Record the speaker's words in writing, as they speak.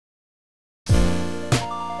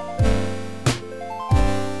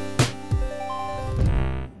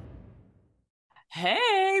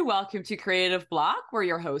welcome to Creative Block. We're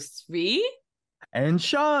your hosts, Vee and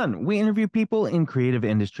Sean. We interview people in creative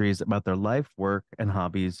industries about their life, work, and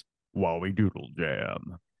hobbies while we doodle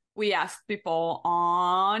jam. We asked people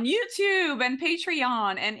on YouTube and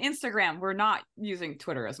Patreon and Instagram. We're not using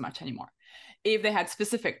Twitter as much anymore. If they had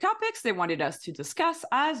specific topics they wanted us to discuss,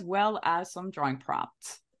 as well as some drawing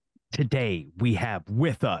prompts. Today, we have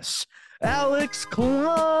with us ALEX CLINE.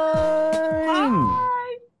 Hi.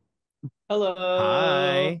 Hello.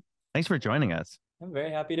 Hi. Thanks for joining us. I'm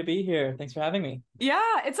very happy to be here. Thanks for having me. Yeah,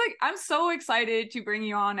 it's like I'm so excited to bring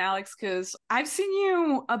you on, Alex, because I've seen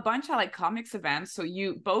you a bunch of like comics events. So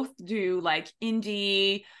you both do like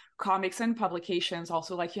indie comics and publications.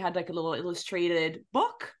 Also, like you had like a little illustrated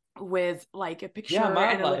book with like a picture. Yeah,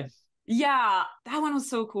 my and life. Yeah, that one was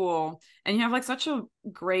so cool. And you have like such a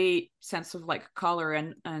great sense of like color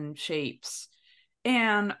and shapes.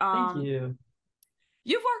 And Thank you.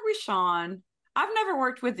 You've worked with Sean. I've never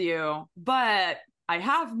worked with you, but I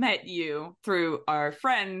have met you through our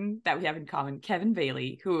friend that we have in common, Kevin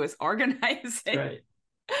Bailey, who is organizing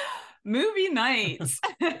movie nights.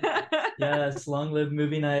 Yes, long live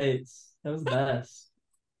movie nights. That was the best.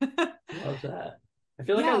 Love that. I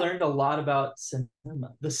feel like I learned a lot about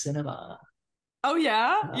the cinema. Oh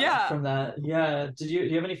yeah, from that. Yeah. Do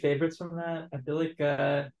you have any favorites from that? I feel like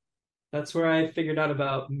that's where I figured out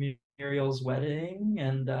about Muriel's Wedding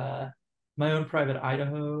and My Own Private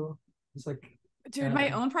Idaho. It's like, dude, My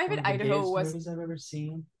Own Private Idaho was movies I've ever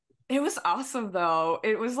seen. It was awesome though.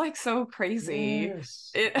 It was like so crazy.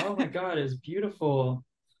 Yes. Oh my god, it's beautiful.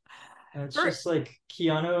 It's just like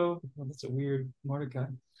Keanu. Well, that's a weird Mordecai.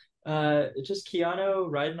 It's just Keanu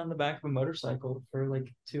riding on the back of a motorcycle for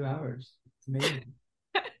like 2 hours. It's amazing.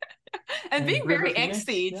 and being very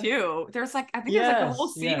angsty too. There's like, I think there's like a whole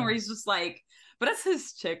scene where he's just like, but that's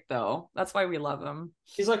his chick though. That's why we love him.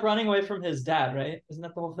 He's like running away from his dad, right? Isn't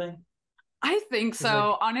that the whole thing? I think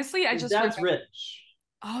so. Like, honestly, his dad's rich.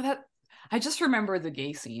 Oh, I just remember the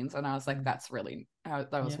gay scenes, and I was like, that's really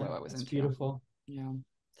that was what I was into. Beautiful.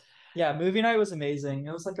 Yeah, movie night was amazing.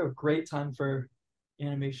 It was like a great time for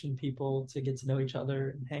animation people to get to know each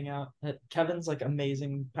other and hang out at Kevin's like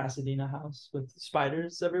amazing Pasadena house with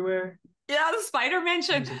spiders everywhere. Yeah, the spider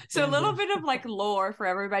mansion. So a little bit of like lore for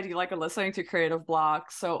everybody like listening to Creative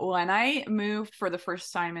Block. So when I moved for the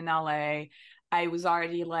first time in LA, I was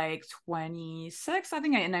already like 26, I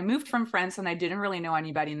think, and I moved from France and I didn't really know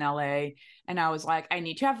anybody in LA. And I was like, I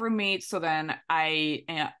need to have roommates so then I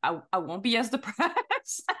won't be as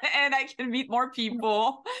depressed and I can meet more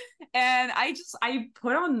people. And I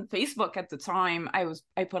put on Facebook at the time, I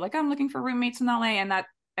put like, I'm looking for roommates in LA, and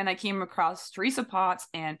I came across Teresa Potts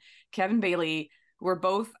and Kevin Bailey, who were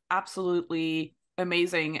both absolutely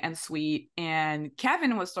amazing and sweet. And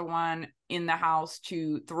Kevin was the one in the house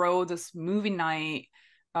to throw this movie night,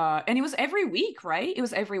 and it was every week, right? It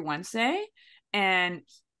was every Wednesday, and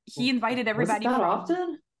he invited everybody. Was it that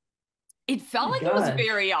often? It felt like it was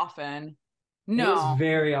very often. No, it was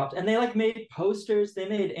very often, and they like made posters, they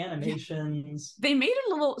made animations, they made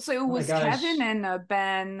a little. So it was Kevin and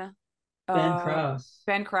Ben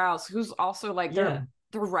Krause, who's also like their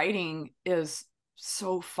writing is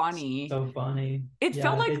so funny. It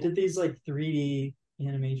felt like they did these like 3D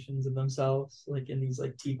animations of themselves like in these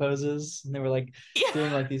like T-poses, and they were like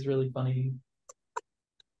doing like these really funny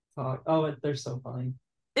talk. They're so funny.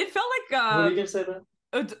 It felt like what are you gonna say that?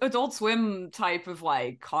 Adult Swim type of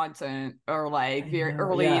like content, or like very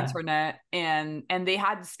early internet, and they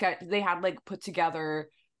had like put together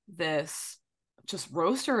this just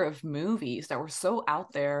roster of movies that were so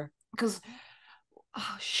out there. Because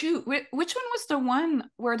which one was the one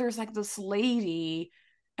where there's like this lady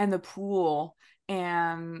and the pool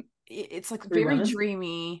and it's like very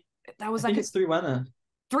dreamy? That was like it's Three Women.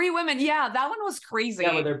 Yeah, that one was crazy.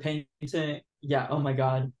 Yeah, where they're painting. Yeah, oh my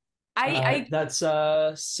god. That's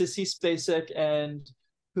Sissy Spacek, and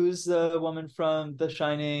who's the woman from The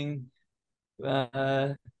Shining?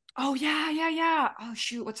 Oh yeah. Oh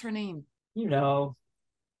shoot, what's her name?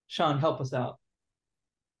 Sean, help us out.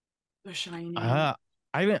 The Shining. I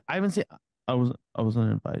haven't seen. I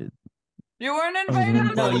wasn't invited. You weren't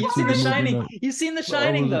invited. No, you've seen The Shining. You've seen The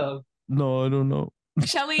Shining though. No, I don't know.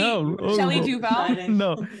 Shelley Duvall.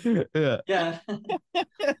 No. Yeah.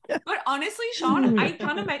 But honestly, Sean, I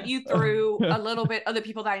kind of met you through a little bit of the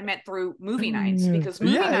people that I met through movie nights, because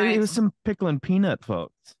movie nights, it was some pickle and peanut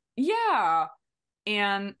folks. Yeah.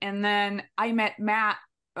 And then I met Matt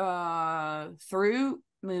through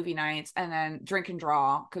movie nights, and then Drink and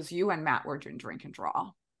Draw, because you and Matt were doing Drink and Draw.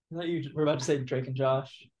 I thought you were about to say Drake and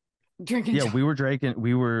Josh. We were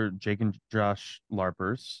Jake and Josh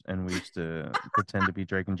LARPers, and we used to pretend to be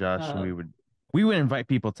Drake and Josh, and we would we would invite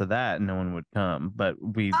people to that and no one would come, but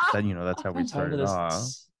we said, that's how we I'm tired of started off.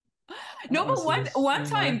 this. No, but one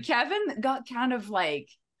time anymore. Kevin got kind of like,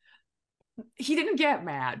 he didn't get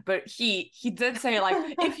mad, but he did say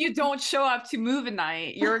like, if you don't show up to movie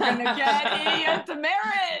night, you're gonna get a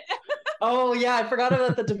demerit. Oh yeah, I forgot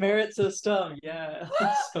about the demerit system. Yeah,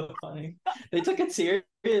 that's so funny. They took it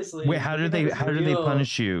seriously. Wait, how do they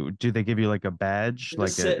punish you? Do they give you like a badge, You like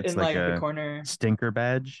sit in like a the corner stinker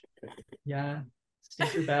badge? Yeah,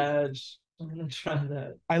 stinker badge. I'm gonna try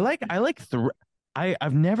that.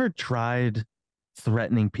 I've never tried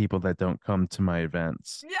threatening people that don't come to my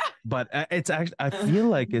events. Yeah. But it's actually, I feel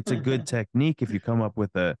like it's a good technique if you come up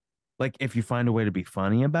with if you find a way to be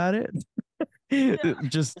funny about it.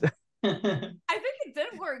 Just I think it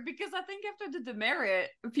did work because I think after the demerit,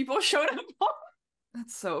 people showed up.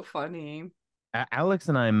 That's so funny. Alex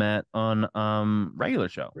and I met on regular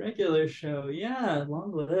show. Regular show, yeah,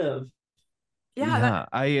 long live. Yeah,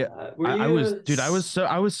 I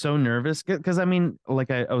was so nervous because I mean,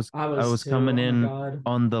 like I was coming in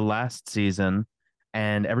on the last season,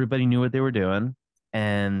 and everybody knew what they were doing,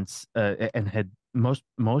 and had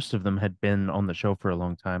most of them had been on the show for a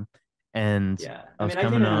long time, and yeah, I was I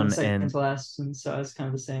coming came in on second and to last, and so it's kind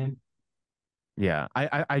of the same. Yeah,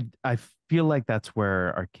 I feel like that's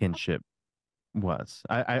where our kinship was.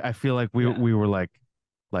 I feel like we were like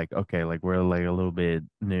okay, like we're like a little bit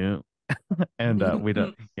new. And we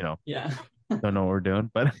don't yeah don't know what we're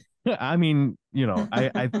doing, but I mean,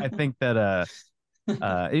 I think that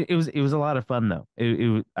it was a lot of fun though.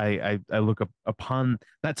 I look upon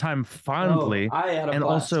that time fondly. I had a and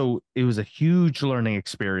blast. Also it was a huge learning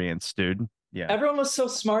experience, dude. Yeah, everyone was so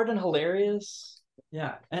smart and hilarious.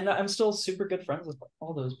 Yeah, and I'm still super good friends with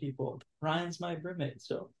all those people. Ryan's my roommate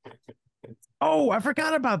still. Oh, I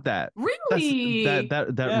forgot about that. Really?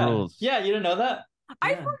 That rules. Yeah, you didn't know that?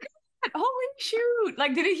 I forgot. Holy shoot!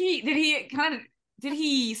 Like, did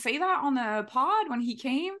he say that on the pod when he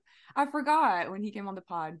came? I forgot when he came on the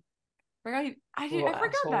pod. I forgot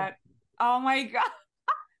asshole. that. Oh my god,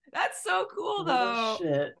 that's so cool though.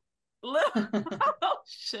 Shit. Oh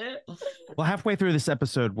shit. Well, halfway through this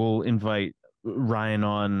episode, we'll invite Ryan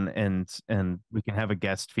on, and we can have a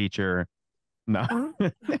guest feature. No,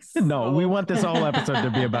 no, we want this whole episode to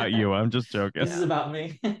be about you. I'm just joking. This is about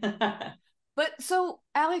me. But so,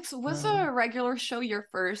 Alex, was a regular show your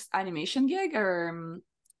first animation gig, or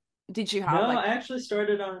did you have? No, I actually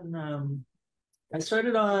started on. I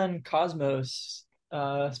started on Cosmos,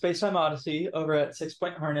 Space Time Odyssey over at 6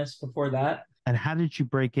 Point Harness. Before that. And how did you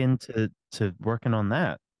break into working on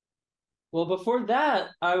that? Well, before that,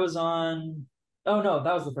 I was on. Oh no,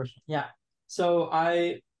 that was the first one. Yeah. So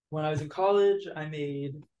when I was in college, I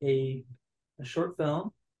made a short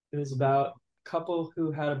film. It was about a couple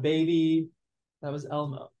who had a baby. That was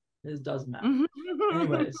Elmo. It doesn't matter.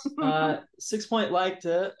 Anyways, 6 Point liked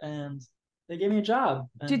it, and they gave me a job.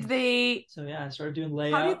 Did they? So yeah, I started doing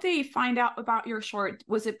layout. How did they find out about your short?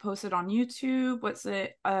 Was it posted on YouTube? Was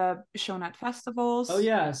it shown at festivals? Oh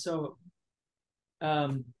yeah, so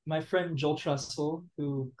my friend Joel Trussell,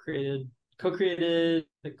 who co-created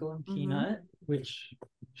Pickle and Peanut, which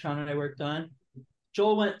Sean and I worked on.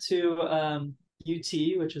 Joel went to UT,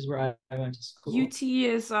 which is where I went to school. UT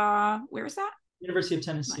is where is that? University of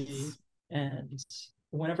Tennessee. Nice. And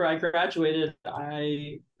whenever I graduated,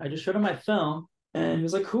 I just showed him my film, and he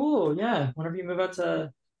was like, "Cool, yeah. Whenever you move out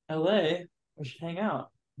to LA, we should hang out."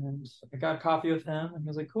 And I got coffee with him, and he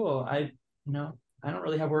was like, "Cool. I don't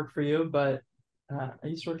really have work for you, but I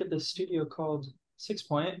used to work at this studio called 6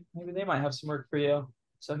 Point. Maybe they might have some work for you."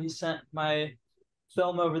 So he sent my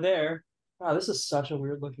film over there. Wow, this is such a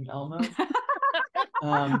weird looking Elmo.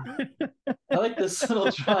 I like this little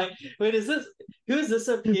drawing. Wait, who is this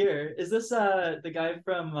up here? Is this the guy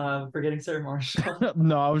from Forgetting Sarah Marshall?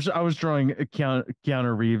 No, I was drawing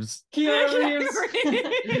Keanu Reeves. Keanu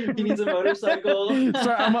Reeves. He needs a motorcycle.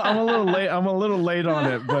 Sorry, I'm a little late. I'm a little late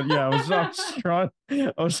on it, but yeah, I was trying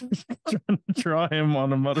to draw him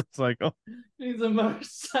on a motorcycle. He needs a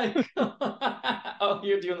motorcycle. Oh,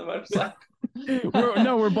 you're doing the motorcycle.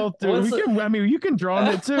 We're both doing. You can draw on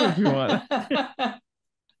it too if you want.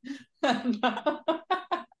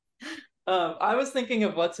 I was thinking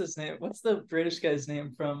of what's his name? What's the British guy's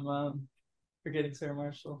name from Forgetting Sarah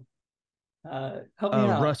Marshall? Help me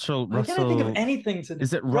out. Russell. I can't think of anything to.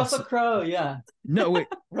 Is it Russell Crowe? Yeah. No, wait.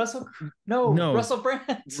 No. Russell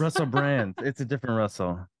Brand. Russell Brand. It's a different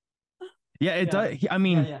Russell. Yeah, it does. I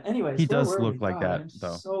mean, Anyways, he does look like that,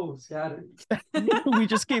 though. So scattered. We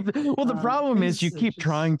just keep. Well, the problem is you keep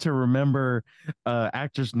trying to remember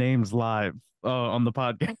actors' names live on the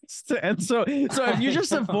podcast, and so if you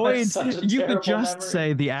just avoid, you could just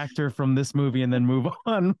say the actor from this movie and then move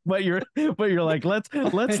on. But you're like, let's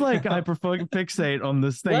like hyperfixate on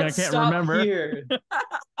this thing I can't remember. Here.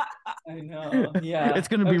 I know. Yeah. It's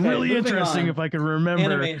going to be really interesting if I can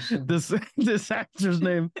remember this actor's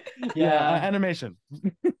name. Yeah. Animation.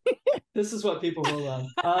 This is what people will love.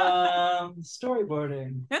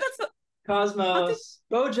 Storyboarding. Yeah, that's Cosmos.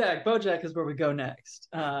 Bojack is where we go next.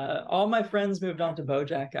 All my friends moved on to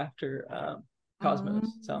Bojack after Cosmos.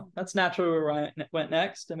 So that's naturally where I went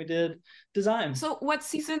next, and we did design. So what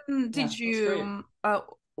season did you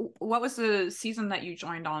what was the season that you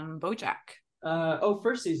joined on Bojack?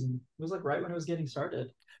 First season. It was like right when it was getting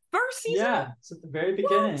started. First season? Yeah, it's at the very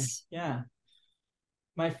beginning. What? Yeah.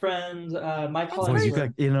 My friend, my colleagues. Oh, you got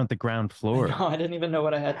in on the ground floor. No, I didn't even know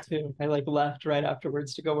what I had to. I like left right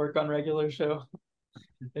afterwards to go work on regular show.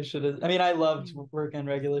 I should have. I mean, I loved working on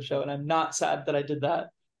regular show, and I'm not sad that I did that.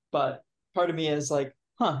 But part of me is like,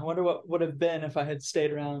 I wonder what would have been if I had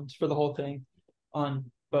stayed around for the whole thing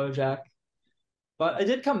on Bojack. But I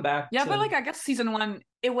did come back. Yeah, but like I guess season 1,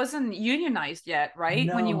 it wasn't unionized yet, right?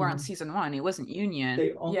 No. When you were on season 1, it wasn't union.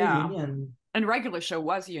 They only union. And regular show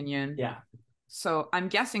was union. Yeah. So I'm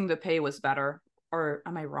guessing the pay was better. Or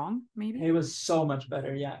am I wrong? Maybe it was so much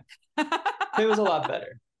better. Yeah, it was a lot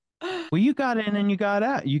better. Well, you got in and you got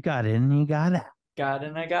out. You got in and you got out. Got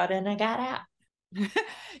in, I got in, I got out.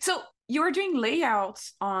 So you were doing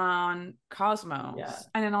layouts on Cosmos,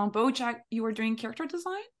 and then on Bojack you were doing character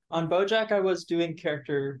design. On Bojack, I was doing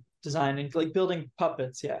character design and like building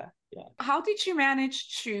puppets. Yeah. How did you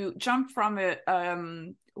manage to jump from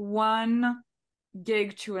one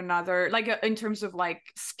gig to another, like in terms of like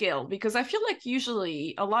skill? Because I feel like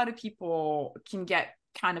usually a lot of people can get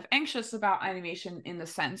kind of anxious about animation in the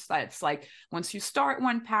sense that it's like once you start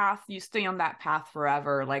one path, you stay on that path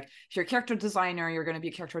forever. Like if you're a character designer, you're going to be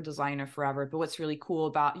a character designer forever. But what's really cool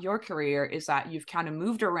about your career is that you've kind of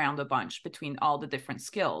moved around a bunch between all the different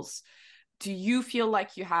skills. Do you feel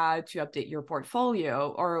like you had to update your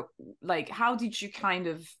portfolio, or like how did you kind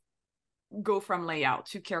of go from layout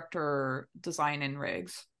to character design and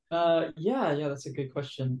rigs? Yeah, that's a good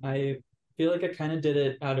question. I feel like I kind of did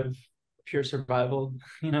it out of pure survival.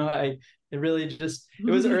 It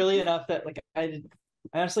was early enough that like I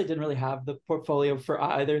honestly didn't really have the portfolio for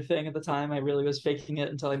either thing at the time. I really was faking it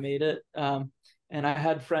until I made it. And I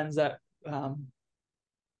had friends that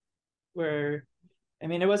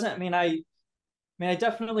I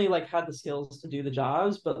definitely like had the skills to do the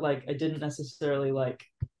jobs, but like I didn't necessarily like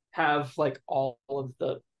have like all of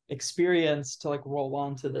the experience to like roll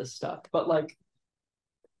onto this stuff. But like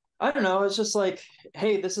I don't know, it's just like,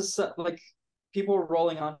 hey, this is like people were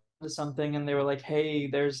rolling on to something and they were like, hey,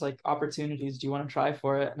 there's like opportunities, do you want to try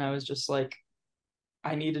for it? And I was just like,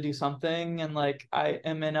 I need to do something, and like I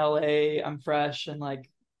am in LA, I'm fresh, and like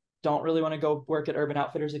don't really want to go work at Urban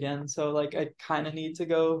Outfitters again, so like I kind of need to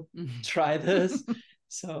go try this.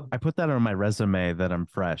 So I put that on my resume that I'm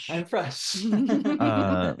fresh. I'm fresh.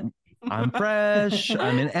 I'm fresh.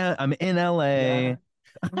 I'm in LA. Yeah.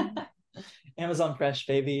 Amazon Fresh,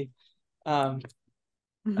 baby. I'm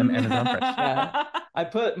Amazon Fresh. Yeah. I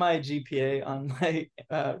put my GPA on my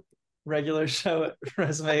regular show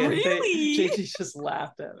resume. Really? JT just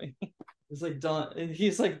laughed at me. He's like,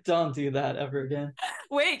 don't do that ever again.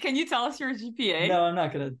 Wait, can you tell us your GPA? No, I'm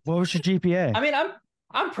not gonna. What was your GPA? I mean,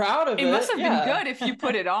 I'm proud of it. It must have been good if you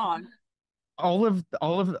put it on. All of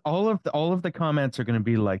the comments are going to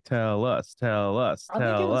be like, tell us. I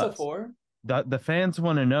think it was a 4. The fans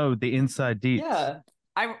want to know the inside deets. Yeah.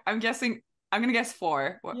 I'm guessing. I'm gonna guess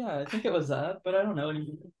 4. Yeah, I think it was that, but I don't know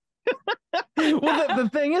anymore. Well, the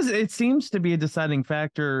thing is, it seems to be a deciding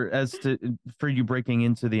factor for you breaking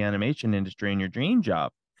into the animation industry in your dream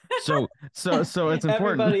job. So it's important.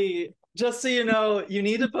 Everybody, just so you know, you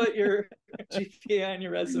need to put your GPA on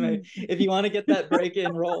your resume if you want to get that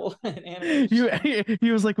break-in role in animation.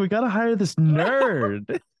 He was like, we gotta hire this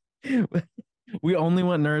nerd. We only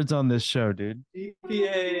want nerds on this show, dude.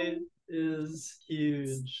 GPA is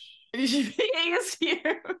huge. GPA is huge.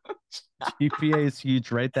 GPA is huge.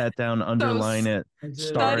 Write that down. Underline it.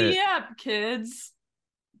 Study up, kids.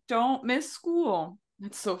 Don't miss school.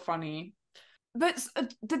 That's so funny. But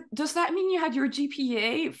does that mean you had your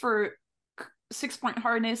GPA for 6 Point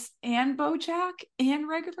Harness and Bojack and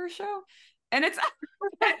regular show? And it's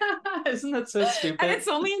isn't that so stupid? And it's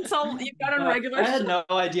only until you got on regular I had no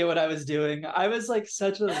idea what I was doing. I was like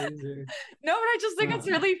such a loser. No, but I just think it's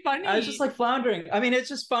really funny. I was just like floundering. I mean, it's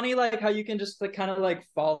just funny like how you can just like kind of like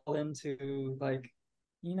fall into like,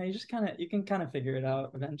 you know, you can kind of figure it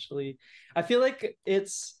out eventually. I feel like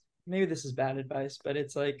it's, maybe this is bad advice, but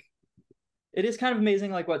it's like, it is kind of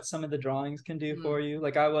amazing like what some of the drawings can do for you.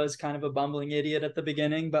 Like I was kind of a bumbling idiot at the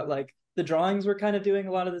beginning, but like the drawings were kind of doing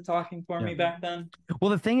a lot of the talking for me back then.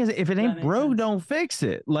 Well, the thing is, if it ain't broke, don't fix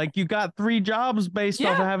it. Like you got 3 jobs based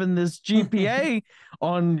off of having this GPA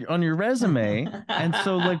on your resume, and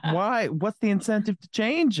so like, why? What's the incentive to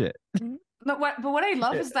change it? But what I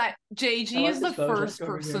love is that JG is the first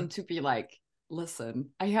person to be like, listen,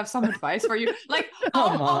 I have some advice for you. Like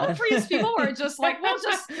all the previous people were just like, well,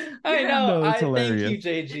 just I know. I thank you,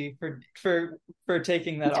 JG, for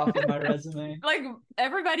taking that off of my resume. Like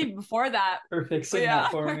everybody before that, for fixing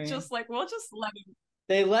that for me. Just like, we'll just let him.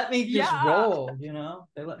 They let me just roll, you know.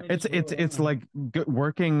 They let me. It's like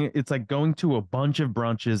working. It's like going to a bunch of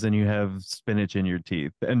brunches and you have spinach in your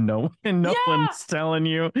teeth, and no one's telling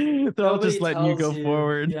you. They're all just letting you go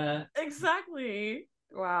forward. Yeah, exactly.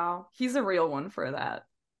 Wow, he's a real one for that,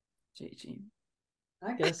 JG.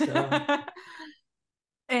 I guess so.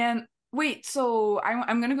 And wait, so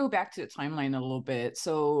I'm gonna go back to the timeline a little bit.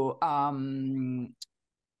 So,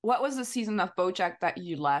 what was the season of Bojack that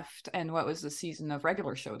you left, and what was the season of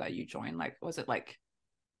regular show that you joined? Like, was it like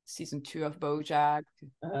season 2 of Bojack?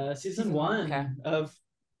 Season 1 of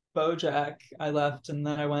Bojack I left, and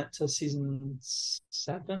then I went to season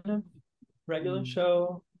 7 of regular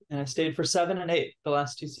show. And I stayed for 7 and 8, the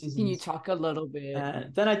last 2 seasons. Can you talk a little bit?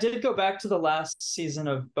 And then I did go back to the last season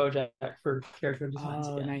of Bojack for character designs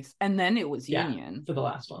again. Nice. And then it was Union. For the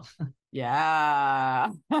last one. Yeah.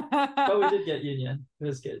 But we did get Union. It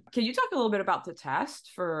was good. Can you talk a little bit about the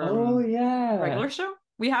test for regular show?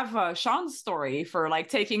 We have Sean's story for like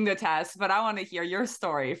taking the test, but I want to hear your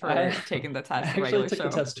story for taking the test. I actually took the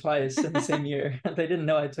test twice in the same year. They didn't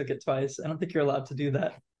know I took it twice. I don't think you're allowed to do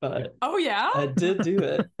that, but I did do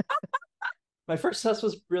it. My first test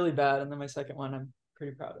was really bad, and then my second one I'm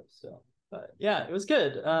pretty proud of. So, but yeah, it was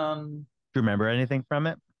good. Do you remember anything from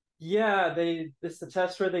it? Yeah, it's the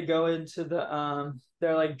test where they go into the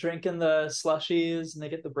they're like drinking the slushies and they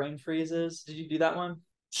get the brain freezes. Did you do that one?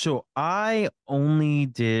 So I only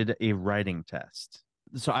did a writing test.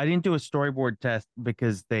 So I didn't do a storyboard test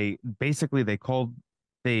because they called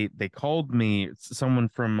me. Someone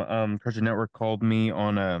from Cartoon Network called me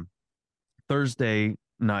on a Thursday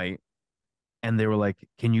night, and they were like,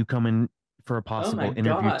 "Can you come in for a possible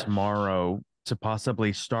interview tomorrow to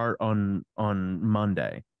possibly start on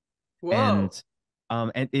Monday?" Whoa.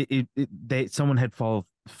 And someone had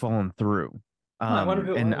fallen through.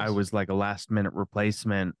 And I was like a last minute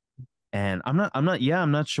replacement, and I'm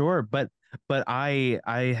not sure, but I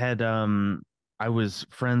was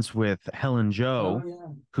friends with Helen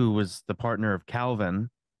Joe, who was the partner of Calvin,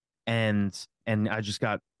 and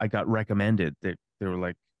I got recommended. They were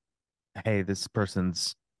like, hey, this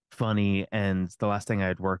person's funny, and the last thing I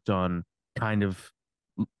had worked on kind of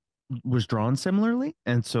was drawn similarly,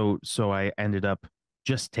 and so I ended up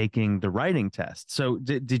just taking the writing test. So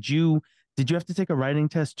did you have to take a writing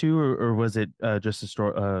test too, or was it just a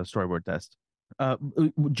storyboard test? Do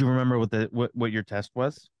you remember what your test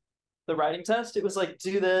was? The writing test, it was like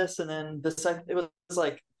do this, and then the second it was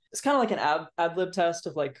like it's kind of like an ad lib test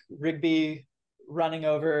of like Rigby running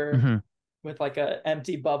over with like a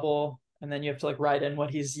empty bubble, and then you have to like write in what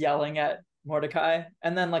he's yelling at Mordecai,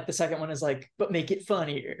 and then like the second one is like but make it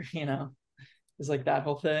funnier, you know. It's like that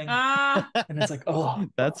whole thing. And it's like, oh,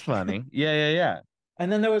 that's funny. Yeah.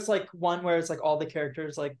 And then there was like one where it's like all the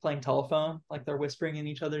characters like playing telephone, like they're whispering in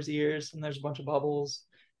each other's ears, and there's a bunch of bubbles,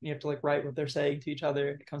 and you have to like write what they're saying to each other.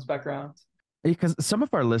 It comes back around. Because some of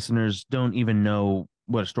our listeners don't even know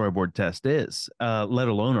what a storyboard test is, let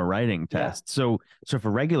alone a writing test. So for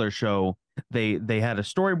regular show, they had a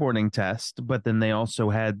storyboarding test, but then they also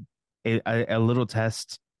had a little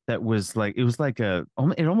test that was like it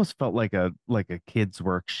almost felt like a kid's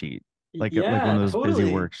worksheet. Like one of those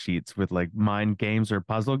busy worksheets with like mind games or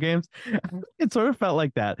puzzle games. It sort of felt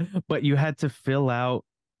like that, but you had to fill out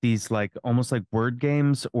these like almost like word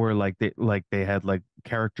games, or like they had like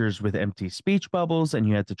characters with empty speech bubbles, and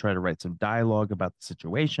you had to try to write some dialogue about the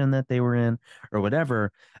situation that they were in or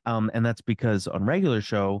whatever. And that's because on regular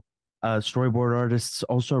show, storyboard artists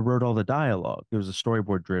also wrote all the dialogue. It was a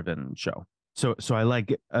storyboard driven show. So I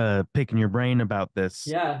like picking your brain about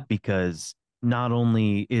this, because not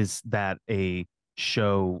only is that a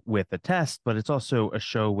show with a test, but it's also a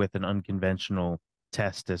show with an unconventional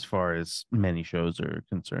test as far as many shows are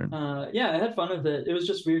concerned. Yeah, I had fun with it. It was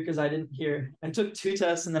just weird because I took 2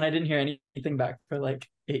 tests and then I didn't hear anything back for like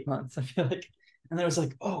 8 months, I feel like. And then I was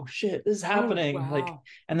like, oh shit, this is happening. wow. Like,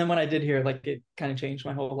 and then when I did hear, like, it kind of changed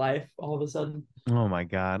my whole life all of a sudden. Oh my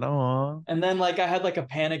God. Oh. And then like I had like a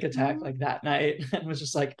panic attack like that night and was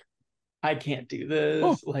just like, I can't do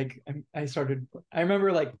this. Like I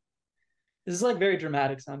remember like, this is like very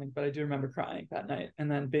dramatic sounding, but I do remember crying that night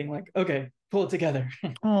and then being like, okay, pull it together.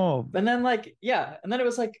 Oh. And then like, yeah. And then it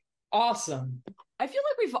was like, awesome. I feel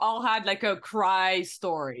like we've all had like a cry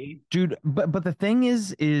story, dude. But the thing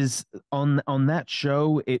is on that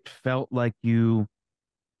show, it felt like you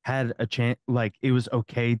had a chance, like it was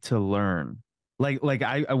okay to learn. Like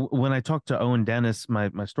I when I talked to Owen Dennis, my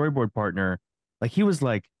storyboard partner, like he was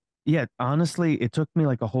like, yeah, honestly, it took me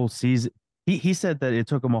like a whole season. He said that it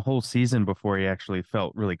took him a whole season before he actually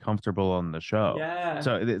felt really comfortable on the show. Yeah.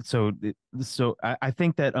 So I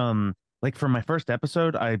think that like for my first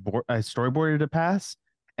episode, I storyboarded a pass,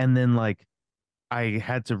 and then like I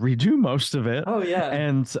had to redo most of it. Oh yeah.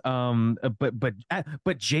 And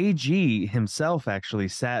but JG himself actually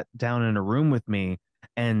sat down in a room with me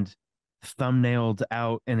and thumbnailed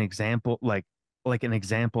out an example, like an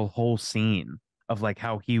example whole scene of like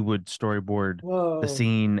how he would storyboard the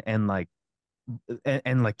scene, and like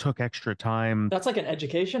like took extra time. That's like an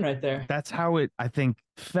education right there. That's how it, I think,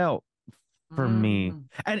 felt for me.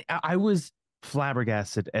 And I was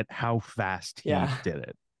flabbergasted at how fast he did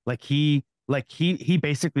it. Like he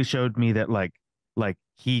basically showed me that like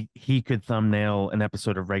he could thumbnail an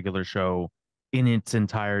episode of regular show in its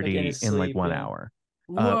entirety in like 1 hour.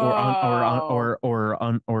 Or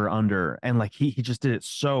under, and like he just did it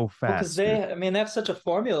so fast. Because they have such a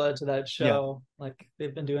formula to that show. Yeah. Like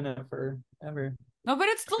they've been doing it forever. No, but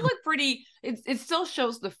it's still like pretty. It still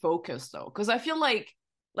shows the focus though, because I feel like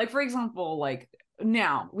for example, like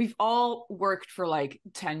now we've all worked for like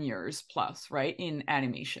 10 years plus, right, in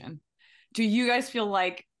animation. Do you guys feel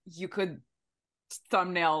like you could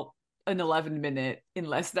thumbnail an 11-minute in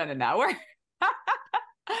less than an hour?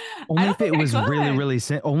 Only if it was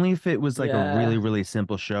only if it was like a really, really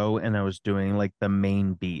simple show and I was doing like the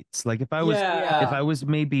main beats. Like if I was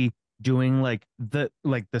maybe doing like the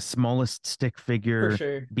smallest stick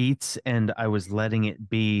figure beats and I was letting it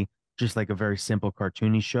be just like a very simple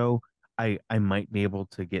cartoony show, I might be able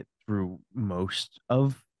to get through most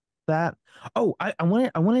of that. Oh, I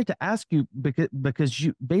wanted to ask you, because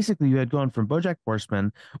you had gone from Bojack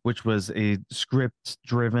Horseman, which was a script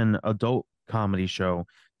driven adult comedy show,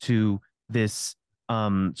 to this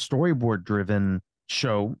storyboard driven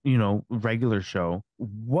show, regular show.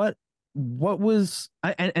 What was,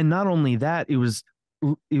 and not only that, it was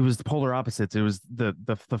the polar opposites. It was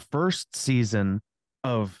the first season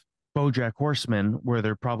of Bojack Horseman, where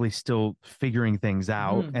they're probably still figuring things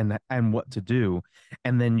out and what to do,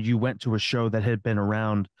 and then you went to a show that had been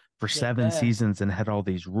around for 7 seasons and had all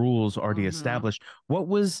these rules already established. What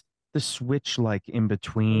was the switch like in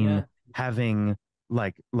between having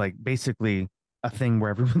like basically a thing where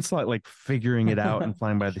everyone's like figuring it out and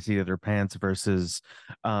flying by the seat of their pants versus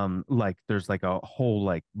like there's like a whole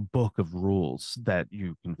like book of rules that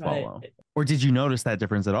you can follow? Right. Or did you notice that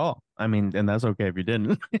difference at all? I mean, and that's okay if you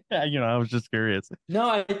didn't. I was just curious. No,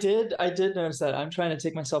 I did notice that. I'm trying to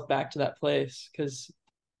take myself back to that place, because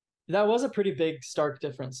that was a pretty big stark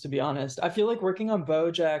difference, to be honest. I feel like working on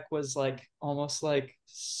Bojack was like almost like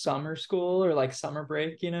summer school or like summer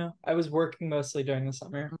break. I was working mostly during the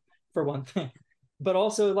summer, for one thing. But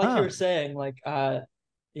also, like you were saying, like, I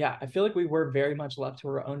feel like we were very much left to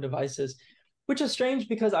our own devices, which is strange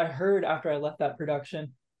because I heard after I left that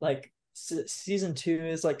production, like season 2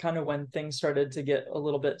 is like kind of when things started to get a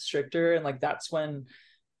little bit stricter. And like, that's when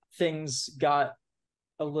things got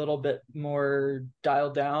a little bit more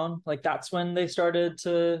dialed down. Like that's when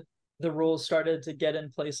the rules started to get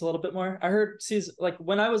in place a little bit more. I heard like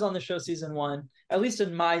when I was on the show season 1, at least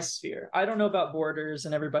in my sphere, I don't know about Borders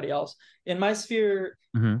and everybody else. In my sphere,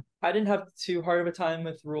 I didn't have too hard of a time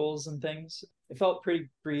with rules and things. It felt pretty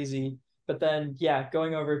breezy. But then,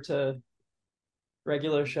 going over to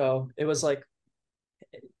regular show, it was like,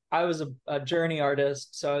 I was a journey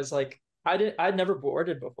artist. So I was like, I'd never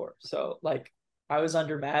boarded before. So like, I was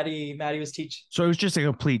under Maddie. Maddie was teaching. So it was just a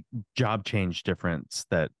complete job change difference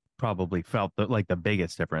that probably felt like the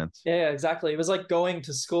biggest difference. Yeah, exactly. It was like going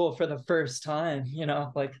to school for the first time,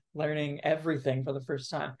 like learning everything for the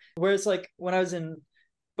first time. Whereas like when I was in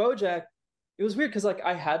Bojack, it was weird because like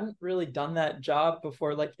I hadn't really done that job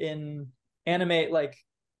before, like in animate, like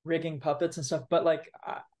rigging puppets and stuff. But like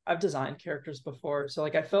I've designed characters before, so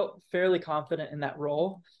like I felt fairly confident in that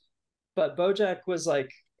role. But Bojack was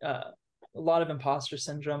like a lot of imposter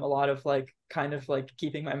syndrome, a lot of like kind of like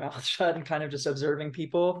keeping my mouth shut and kind of just observing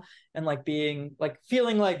people and like being like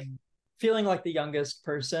feeling like the youngest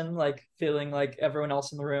person, like feeling like everyone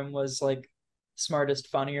else in the room was like smartest,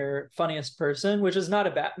 funniest person, which is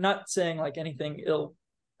not saying like anything ill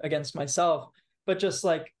against myself, but just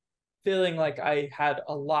like feeling like I had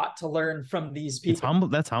a lot to learn from these people.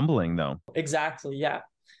 That's humbling though. Exactly. Yeah.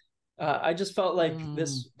 I just felt like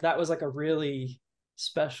that was like a really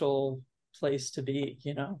special place to be,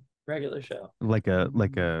 regular show. Like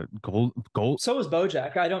a gold. So was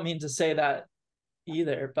Bojack. I don't mean to say that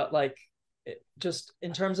either, but like just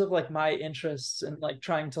in terms of like my interests and like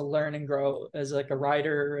trying to learn and grow as like a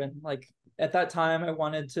writer, and like at that time I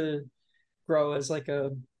wanted to grow as like I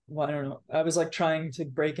don't know, I was like trying to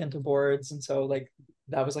break into boards, and so like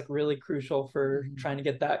that was like really crucial for trying to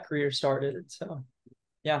get that career started. So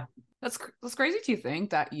yeah. That's crazy to think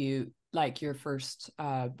that you like your first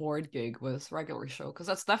board gig was regular show, because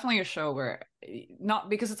that's definitely a show where, not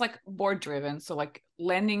because it's like board driven, so like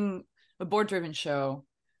landing a board driven show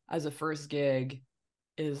as a first gig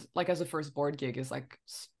is like, as a first board gig is like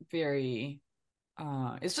very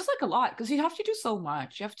it's just like a lot, because you have to do so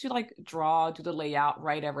much. You have to like draw, do the layout,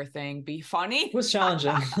 write everything, be funny. It was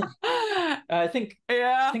challenging. I think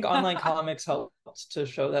online comics helped to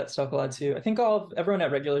show that stuff a lot too. I think everyone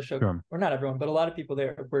at regular show, or not everyone, but a lot of people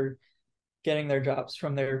there were getting their jobs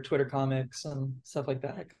from their Twitter comics and stuff like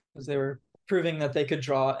that, because they were proving that they could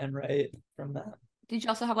draw and write from that. Did you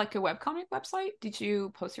also have like a webcomic website? Did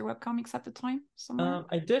you post your webcomics at the time somewhere?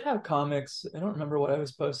 I did have comics. I don't remember what I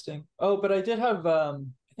was posting. Oh, but I did have I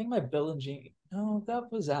think my Bill and Jean. No, that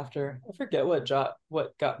was after. I forget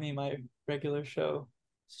what got me my regular show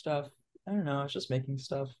stuff. I don't know. I was just making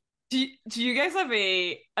stuff. Do you guys have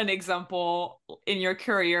an example in your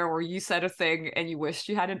career where you said a thing and you wished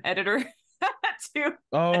you had an editor to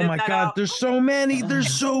oh my god out? There's so many in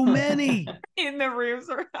the rooms.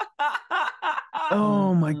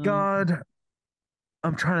 Oh my god,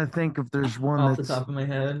 I'm trying to think if there's one off the top of my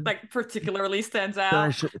head like particularly stands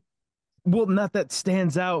out. Well, not that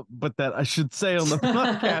stands out, but that I should say on the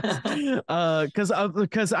podcast.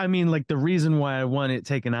 Because I mean, like, the reason why I want it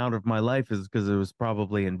taken out of my life is because it was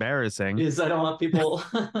probably embarrassing. I don't want people.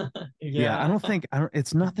 Yeah, I don't think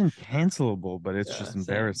it's nothing cancelable, but it's just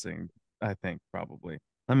embarrassing. Same. I think probably.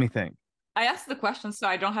 Let me think. I asked the question so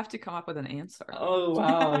I don't have to come up with an answer. Oh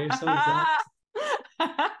wow, you're so exempt.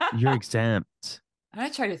 You're exempt. I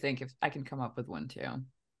try to think if I can come up with one too.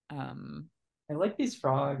 I like these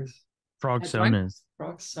frogs. Frogsonas.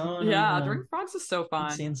 Frogsona. Yeah, drawing frogs is so fun.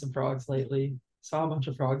 I've seen some frogs lately. Saw a bunch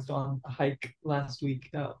of frogs on a hike last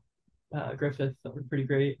week out Griffith that were pretty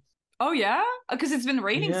great. Oh yeah? Because it's been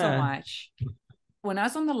raining so much. When I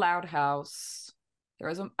was on the Loud House,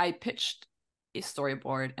 I pitched a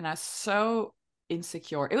storyboard and I was so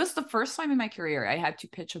insecure. It was the first time in my career I had to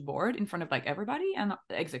pitch a board in front of like everybody and the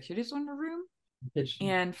executives in the room.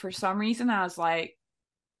 And for some reason I was like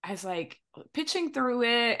pitching through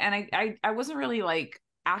it, and I wasn't really like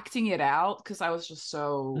acting it out because I was just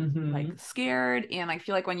so like scared. And I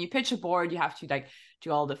feel like when you pitch a board, you have to like do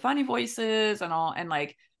all the funny voices and all, and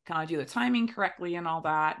like kind of do the timing correctly and all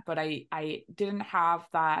that. But I didn't have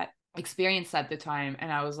that experience at the time,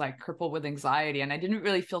 and I was like crippled with anxiety, and I didn't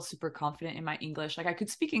really feel super confident in my English. Like I could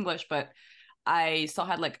speak English, but I still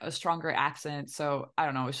had like a stronger accent. So I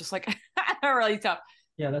don't know. It's just like really tough.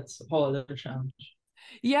 Yeah, that's a whole other challenge.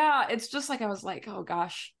 Yeah, it's just like I was like, oh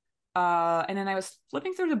gosh. And then I was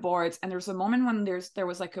flipping through the boards, and there's a moment when there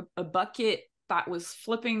was like a bucket that was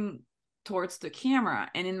flipping towards the camera.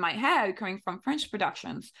 And in my head, coming from French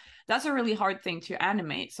productions, that's a really hard thing to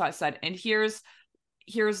animate. So I said, and here's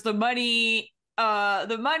the money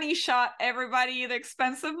shot, everybody, the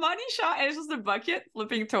expensive money shot. And it's just a bucket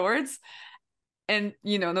flipping towards. And,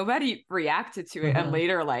 nobody reacted to it. And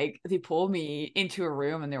later, like, they pulled me into a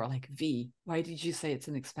room and they were like, V, why did you say it's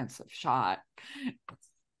an expensive shot?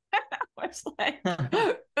 I was like,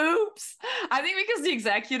 oops. I think because the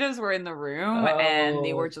executives were in the room and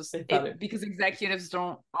they were just, because executives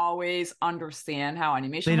don't always understand how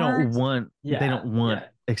animation works. They don't want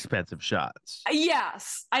expensive shots.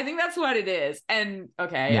 Yes, I think that's what it is. And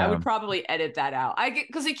I would probably edit that out.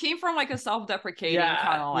 Because it came from like a self-deprecating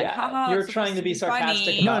kind of like, haha. You're trying to be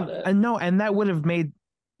sarcastic about it. No, and that would have made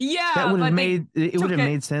it would have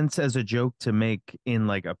made sense as a joke to make in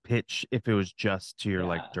like a pitch if it was just to your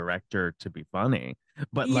like director to be funny.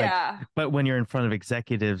 But but when you're in front of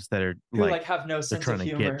executives that are who like have no sense trying of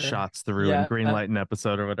humor, to get shots through and greenlight an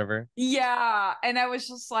episode or whatever. Yeah, and I was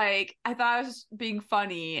just like, I thought I was being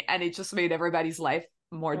funny, and it just made everybody's life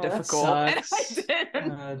more difficult. And I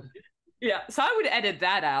didn't. Yeah, so I would edit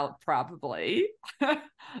that out probably.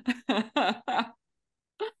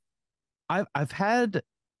 I've had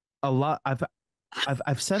a lot.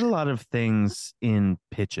 I've said a lot of things in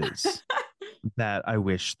pitches that I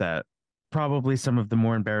wish that probably some of the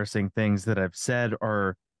more embarrassing things that I've said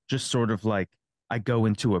are just sort of like I go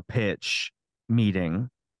into a pitch meeting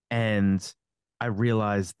and I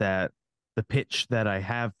realize that the pitch that I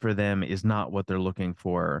have for them is not what they're looking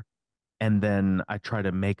for. And then I try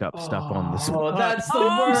to make up stuff on the spot. Oh, that's the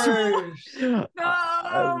worst.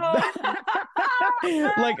 No.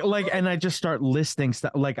 And I just start listing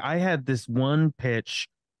stuff. Like I had this one pitch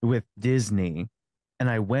with Disney,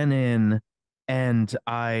 and I went in and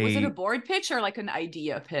was it a board pitch or like an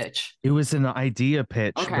idea pitch? It was an idea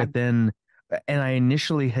pitch, okay. But then, and I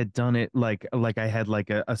initially had done it like I had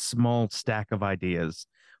like a small stack of ideas,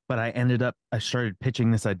 but I started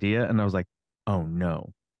pitching this idea, and I was like, oh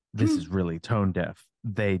no, this is really tone deaf.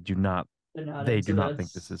 They do not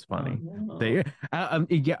think this is funny. Oh,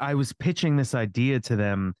 no. I was pitching this idea to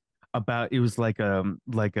them about, it was like a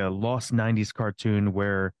lost 90s cartoon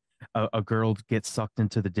where a girl gets sucked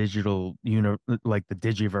into the digital, like the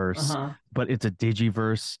digiverse, but it's a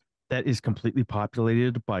digiverse that is completely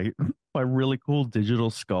populated by really cool digital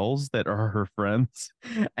skulls that are her friends.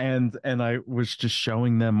 And I was just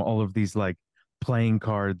showing them all of these like playing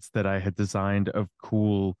cards that I had designed of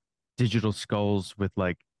cool digital skulls with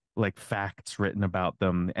like facts written about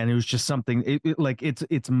them, and it was just something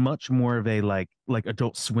it's much more of a like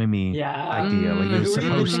Adult Swimmy idea. Like it was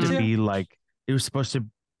supposed to be like, it was supposed to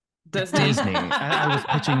Disney. I was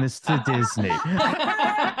pitching this to Disney.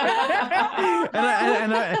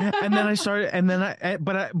 and then I started, and then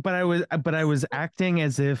I was acting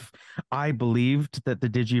as if I believed that the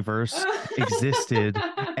Digiverse existed,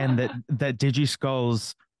 and that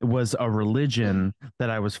Digiskulls was a religion that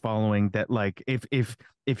I was following, that like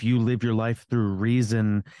if you live your life through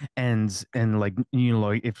reason and like,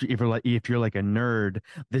 if you're like a nerd,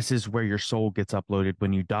 this is where your soul gets uploaded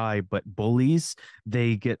when you die. But bullies,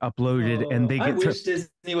 they get uploaded and they get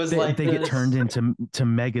they get turned into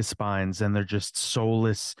mega spines, and they're just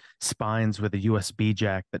soulless spines with a USB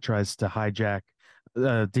jack that tries to hijack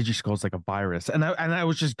Digiskull's like a virus. And I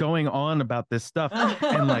was just going on about this stuff,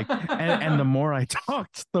 and like and the more I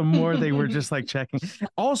talked, the more they were just like checking.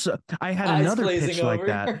 Also, I had another pitch like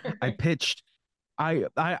that. I pitched I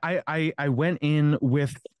went in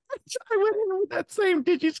with that same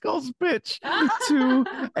Digiskull's pitch to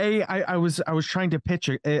I was trying to pitch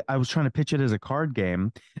it. I was trying to pitch it as a card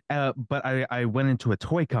game, but I went into a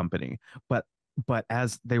toy company. But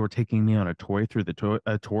as they were taking me on a tour through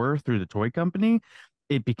the toy company,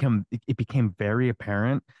 it became very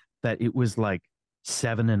apparent that it was like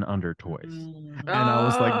 7 and under toys. And I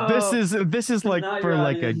was like, this is like for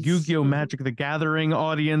like a Yu-Gi-Oh! Magic the Gathering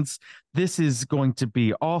audience. This is going to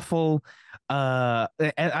be awful. And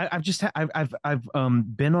I've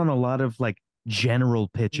been on a lot of like general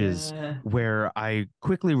pitches where I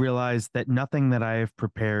quickly realized that nothing that I have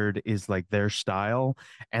prepared is like their style,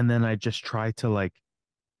 and then I just try to like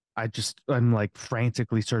I'm like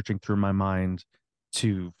frantically searching through my mind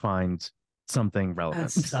to find something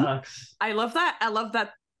relevant. That sucks. I love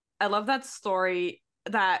that story,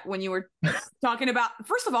 that when you were talking about,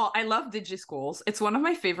 first of all, I love Digischools. It's one of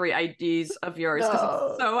my favorite ideas of yours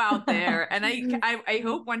because it's so out there, and I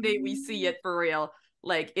hope one day we see it for real.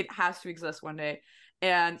 Like, it has to exist one day.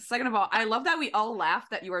 And second of all, I love that we all laughed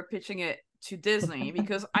that you were pitching it to Disney,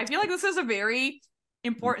 because I feel like this is a very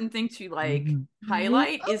important thing to like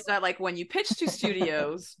highlight, is that like when you pitch to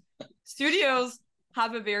studios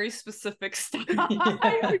have a very specific style.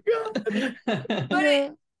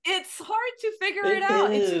 But it's hard to figure it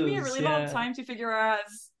out. It took me a really long time to figure out,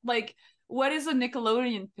 like, what is a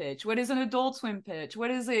Nickelodeon pitch? What is an Adult Swim pitch? What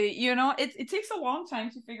is it takes a long time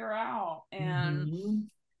to figure out. And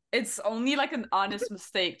it's only like an honest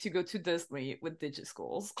mistake to go to Disney with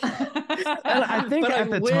Digischools. I think at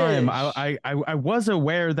the time I was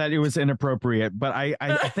aware that it was inappropriate, but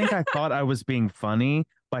I think I thought I was being funny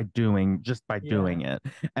by doing it.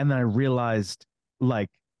 And then I realized like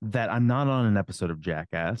that I'm not on an episode of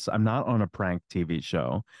Jackass. I'm not on a prank TV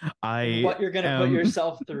show. What you're gonna put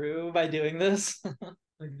yourself through by doing this,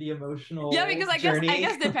 like the emotional because I journey.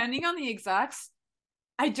 guess depending on the execs,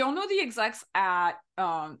 I don't know the execs at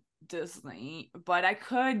Disney, but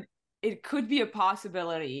it could be a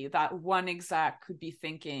possibility that one exec could be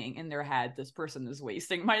thinking in their head, this person is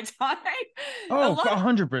wasting my time.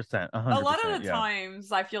 100%. A lot of the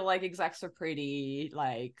times I feel like execs are pretty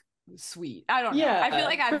like sweet. I don't know. I feel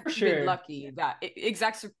like I've been lucky that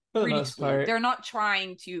execs are for the pretty most sweet. part. They're not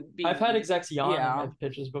trying to be. I've had execs yawn in my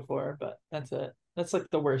pitches before, but that's it. That's like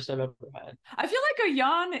the worst I've ever had. I feel like a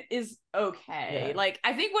yawn is okay. Yeah. Like,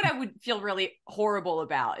 I think what I would feel really horrible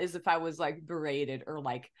about is if I was like berated or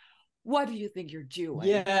like, what do you think you're doing?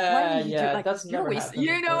 Yeah, like, that's never happened.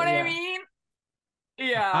 You know what I mean?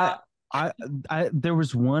 Yeah. I there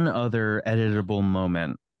was one other editable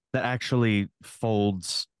moment that actually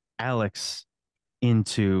folds Alex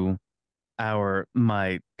into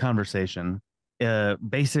my conversation.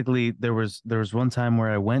 Basically, there was one time where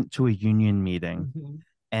I went to a union meeting,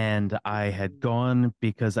 and I had gone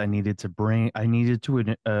because I needed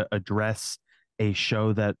to address a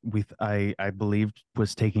show that I believed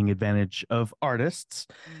was taking advantage of artists,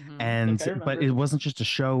 and but it wasn't just a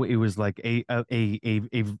show. It was like it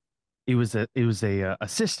was a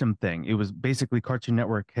system thing. It was basically Cartoon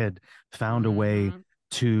Network had found a way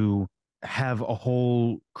to have a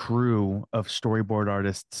whole crew of storyboard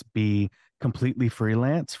artists be completely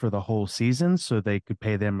freelance for the whole season, so they could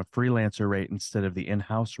pay them a freelancer rate instead of the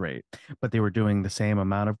in-house rate, but they were doing the same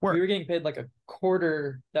amount of work. We were getting paid like a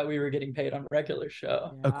quarter that we were getting paid on regular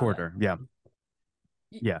show. A quarter, yeah.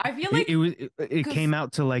 I feel like it came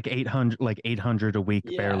out to like 800 a week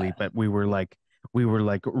barely, but we were like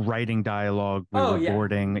writing dialogue, we were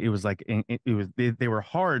boarding. It was like they were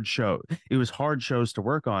hard shows. It was hard shows to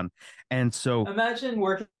work on. And so imagine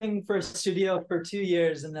working for a studio for 2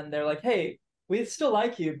 years and then they're like, hey, we still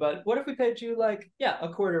like you, but what if we paid you like a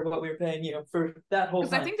quarter of what we were paying you for that whole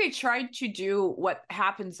time? I think they tried to do what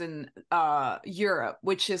happens in Europe,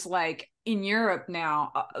 which is like in Europe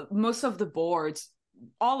now, most of the boards,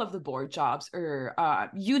 all of the board jobs are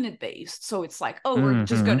unit based, so it's like, oh, we're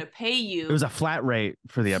just going to pay you. It was a flat rate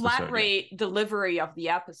for the episode, flat rate delivery of the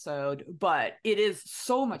episode, but it is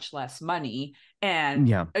so much less money.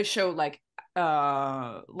 And a show like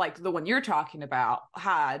the one you're talking about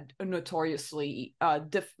had a notoriously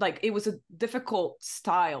it was a difficult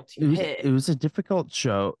style to hit. It was a difficult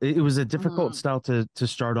show. It was a difficult style to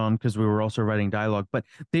start on because we were also writing dialogue. But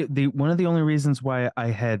the one of the only reasons why I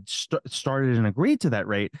had started and agreed to that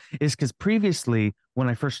rate is because previously, when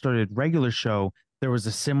I first started regular show, there was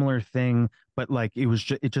a similar thing, but like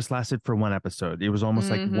it just lasted for one episode. It was almost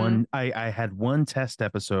like one. I had one test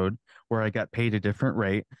episode where I got paid a different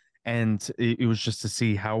rate, and it was just to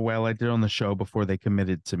see how well I did on the show before they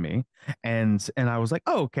committed to me. And I was like,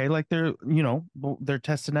 oh, okay, like they're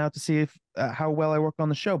testing out to see if how well I work on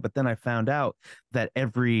the show. But then I found out that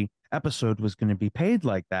every episode was going to be paid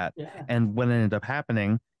like that. And what ended up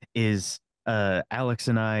happening is Alex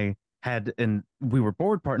and I we were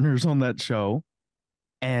board partners on that show.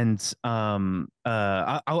 And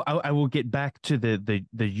I will get back to the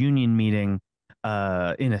union meeting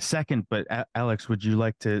in a second, but Alex, would you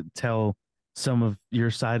like to tell some of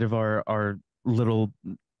your side of our little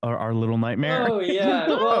nightmare? Oh yeah,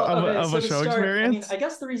 well, of a show experience? I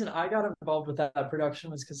guess the reason I got involved with that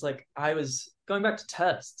production was because like I was going back to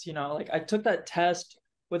tests. Like I took that test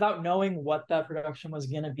without knowing what that production was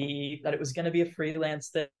going to be, that it was going to be a freelance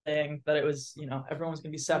thing, that it was, everyone was going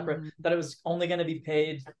to be separate, that it was only going to be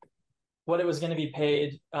paid what it was going to be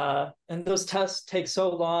paid. And those tests take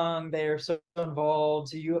so long. They're so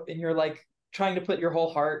involved. You're like trying to put your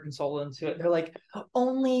whole heart and soul into it. They're like,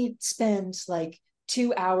 only spend like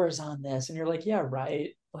 2 hours on this. And you're like, yeah,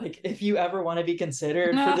 right. Like if you ever want to be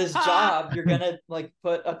considered for this job, you're going to like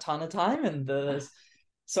put a ton of time into this.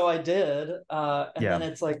 So I did. Then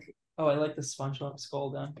it's like, oh, I like the SpongeBob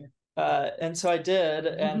skull down here. And so I did.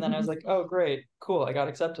 And then I was like, oh, great, cool. I got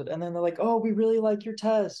accepted. And then they're like, oh, we really like your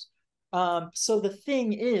test. So the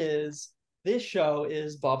thing is, this show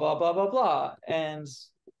is blah, blah, blah, blah, blah. And,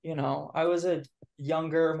 I was a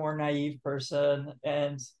younger, more naive person.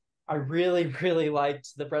 And I really, really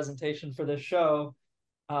liked the presentation for this show.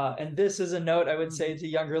 And this is a note I would say to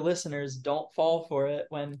younger listeners, don't fall for it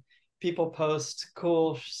when people post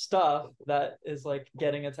cool stuff that is like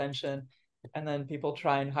getting attention, and then people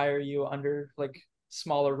try and hire you under like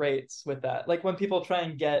smaller rates with that. Like when people try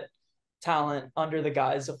and get talent under the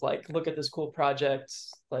guise of like, look at this cool project,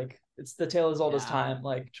 like it's the tale as old as time,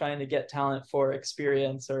 like trying to get talent for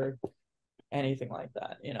experience or anything like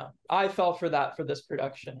that. I fell for that for this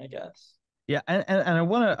production, I guess. Yeah, and I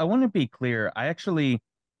want to be clear. I actually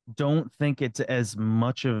don't think it's as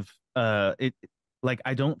much of it. Like,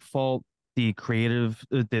 I don't fault the creative,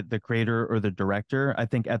 the creator or the director. I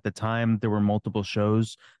think at the time there were multiple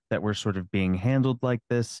shows that were sort of being handled like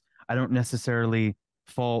this. I don't necessarily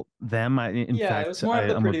fault them. In fact,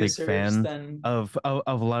 I'm a big fan of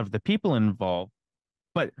a lot of the people involved.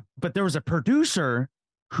 But there was a producer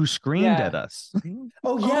who screamed at us.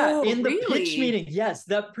 Oh yeah, in the really? pitch meeting. Yes,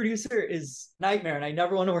 that producer is nightmare, and I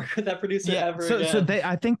never want to work with that producer ever again. So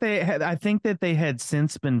I think that they had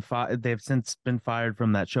since been fired. They've since been fired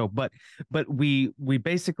from that show. But we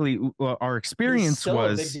basically our experience still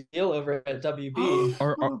was a big deal over at WB.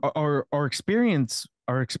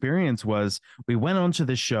 Our experience was we went onto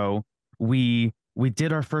the show. We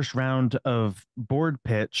did our first round of board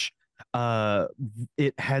pitch.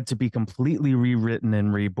 It had to be completely rewritten and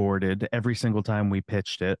reboarded every single time we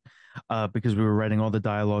pitched it, because we were writing all the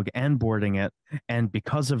dialogue and boarding it, and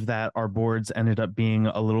because of that our boards ended up being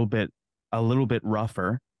a little bit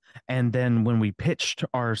rougher. And then when we pitched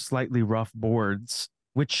our slightly rough boards,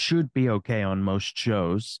 which should be okay on most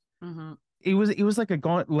shows, it was like a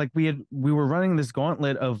we were running this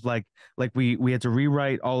gauntlet of like we had to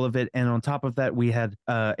rewrite all of it, and on top of that we had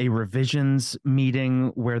a revisions meeting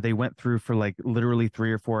where they went through for like literally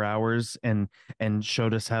 3 or 4 hours and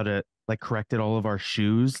showed us how to like corrected all of our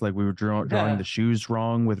shoes. Like we were drawing the shoes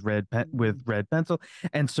wrong with red pencil,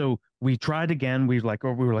 and so we tried again. We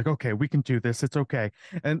were like, okay, we can do this, it's okay.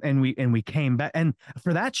 And we came back, and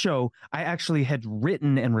for that show I actually had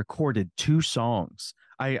written and recorded 2 songs.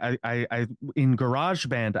 I in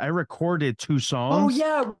GarageBand I recorded 2 songs. Oh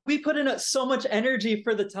yeah, we put in so much energy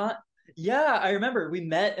for the time. Yeah, I remember we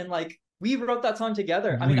met and like we wrote that song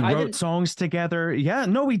together. I mean, I wrote songs together. Yeah,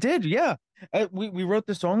 no, we did. Yeah, we wrote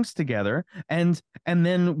the songs together, and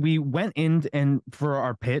then we went in and for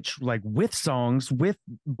our pitch, like with songs, with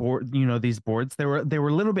board. These boards, they were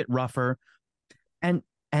a little bit rougher, and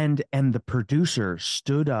the producer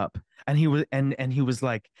stood up and he was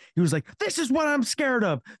like, this is what I'm scared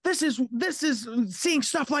of. This is seeing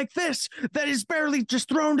stuff like this that is barely just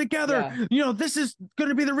thrown together. Yeah. This is going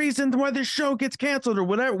to be the reason why this show gets canceled or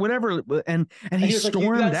whatever. And he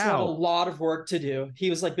stormed like, you guys out. Have a lot of work to do. He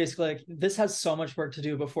was like, basically like, this has so much work to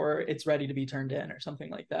do before it's ready to be turned in or something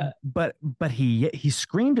like that. But he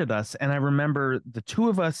screamed at us. And I remember the 2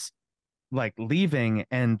 of us like leaving,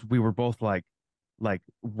 and we were both like,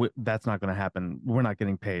 that's not going to happen. We're not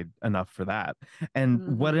getting paid enough for that.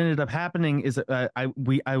 And what ended up happening is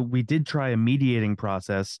we did try a mediating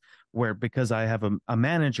process where, because I have a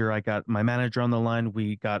manager, I got my manager on the line.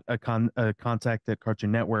 We got a contact at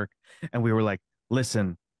Cartoon Network, and we were like,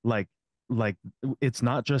 listen, like it's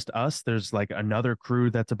not just us. There's like another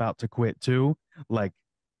crew that's about to quit too. Like,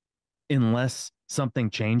 unless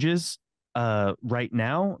something changes, right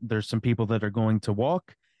now, there's some people that are going to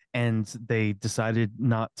walk. And they decided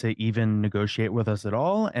not to even negotiate with us at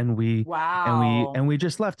all, and we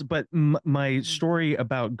just left. But my story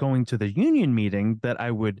about going to the union meeting that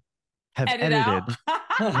I would have edited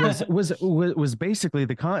was basically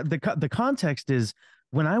the context is,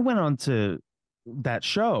 when I went on to that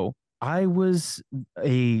show, I was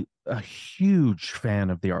a huge fan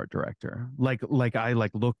of the art director. Like I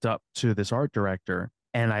looked up to this art director,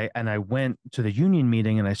 and I went to the union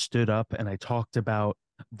meeting and I stood up and I talked about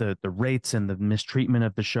the rates and the mistreatment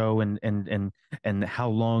of the show and how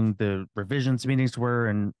long the revisions meetings were.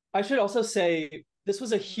 And I should also say this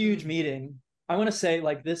was a huge meeting. I want to say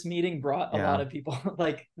like this meeting brought a lot of people.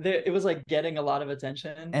 Like it was like getting a lot of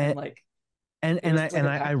attention and like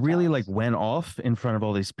I really like went off in front of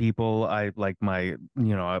all these people. I like my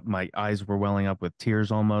eyes were welling up with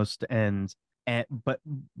tears almost. But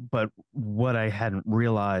what I hadn't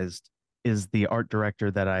realized is the art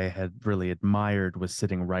director that I had really admired was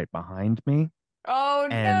sitting right behind me. Oh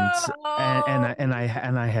no! And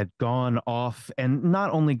I had gone off, and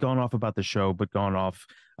not only gone off about the show, but gone off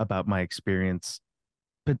about my experience.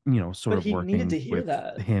 But sort of working needed to hear with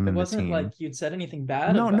that. Him and the team. It wasn't like you'd said anything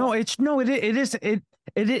bad.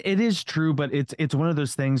 It is true, but it's one of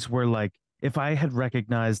those things where, like, if I had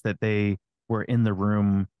recognized that they were in the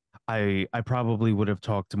room, I probably would have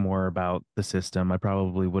talked more about the system. I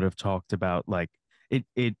probably would have talked about like it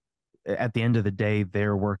at the end of the day,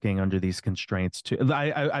 they're working under these constraints too.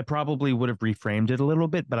 I probably would have reframed it a little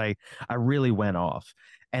bit, but I really went off.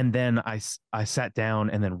 And then I sat down,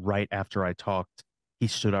 and then right after I talked, he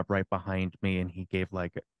stood up right behind me and he gave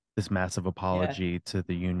like this massive apology to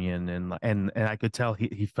the union, and I could tell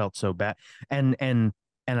he felt so bad. And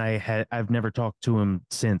I've never talked to him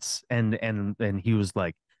since. And he was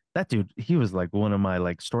like, that dude, he was like one of my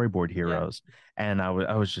like storyboard heroes. And I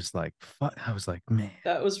was just like, fuck. I was like, man,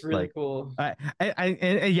 that was really cool. I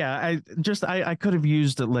could have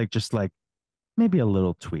used it like just like maybe a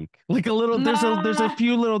little tweak, like a little. There's a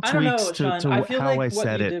few little tweaks to I feel how like I what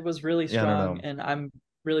said you it. did was really strong, and I'm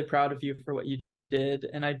really proud of you for what you did.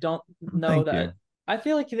 And I don't know that I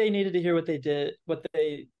feel like they needed to hear what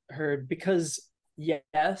they heard, because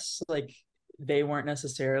yes, like they weren't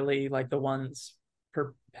necessarily like the ones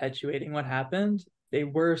perpetuating what happened. They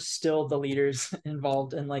were still the leaders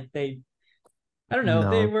involved, and like I don't know,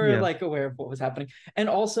 they were like aware of what was happening. And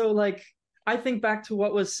also, like, I think back to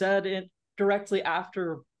what was said directly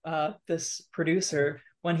after this producer,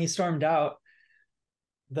 when he stormed out,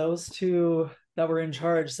 those two that were in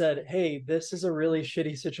charge said, hey, this is a really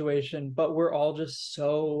shitty situation, but we're all just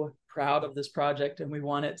so proud of this project and we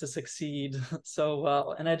want it to succeed so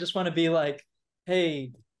well. And I just want to be like,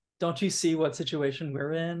 hey, don't you see what situation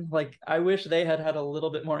we're in? Like, I wish they had a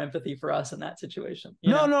little bit more empathy for us in that situation.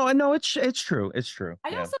 No, it's true.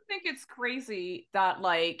 I also think it's crazy that,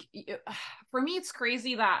 like, for me, it's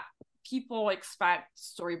crazy that people expect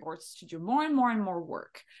storyboards to do more and more and more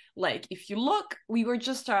work. Like, if you look, we were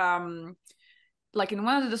just like in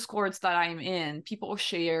one of the discords that I'm in, people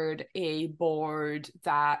shared a board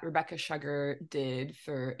that Rebecca Sugar did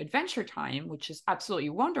for Adventure Time, which is absolutely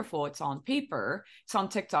wonderful. It's on paper. It's on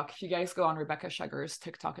TikTok. If you guys go on Rebecca Sugar's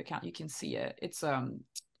TikTok account, you can see it. It's a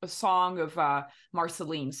song of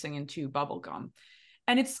Marceline singing to Bubblegum.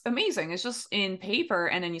 And it's amazing. It's just in paper,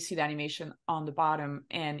 and then you see the animation on the bottom,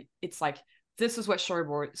 and it's like, this is what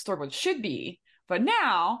storyboard should be. But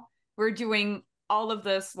now we're doing all of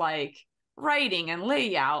this, like, writing and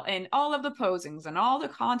layout and all of the posings and all the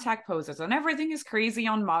contact poses, and everything is crazy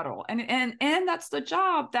on model. And that's the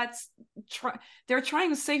job. They're trying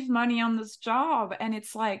to save money on this job, and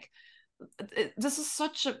it's like, this is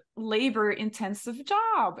such a labor intensive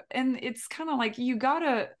job, and it's kind of like, you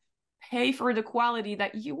gotta pay for the quality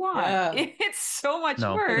that you want. Yeah. It's so much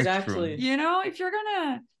work. Exactly. You know, if you're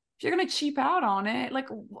gonna cheap out on it, like,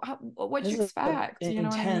 what you expect? An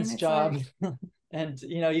intense job. Like... And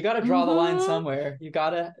you got to draw the line somewhere. You got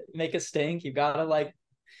to make a stink. You got to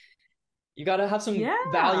have some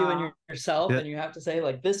value in yourself, and you have to say,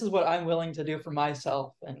 like, this is what I'm willing to do for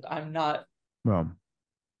myself, and I'm not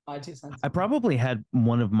my 2 cents. I probably had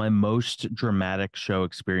one of my most dramatic show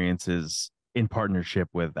experiences in partnership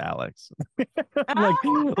with Alex.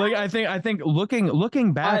 like I think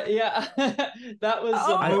looking back, that was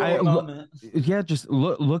a moment. Yeah, just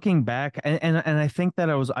looking back, and I think that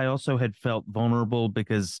I also had felt vulnerable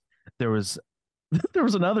because there was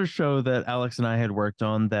another show that Alex and I had worked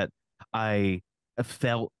on that I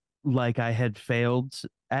felt like I had failed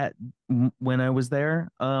at when I was there,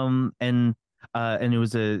 and it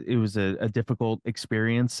was a difficult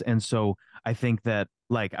experience, and so I think that,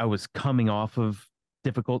 like, I was coming off of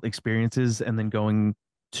difficult experiences and then going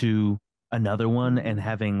to another one and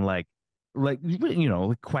having like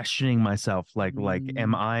questioning myself, like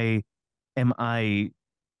am I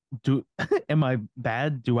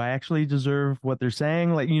bad? Do I actually deserve what they're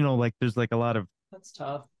saying? Like there's like a lot of that's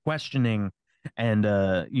tough questioning, and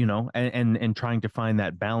and trying to find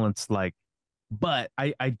that balance. Like, but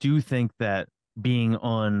I do think that being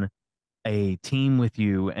on a team with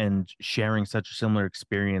you and sharing such a similar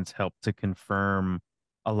experience helped to confirm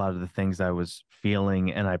a lot of the things I was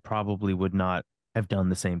feeling, and I probably would not have done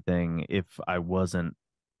the same thing if I wasn't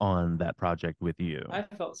on that project with you. I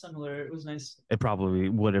felt similar. It was nice. It probably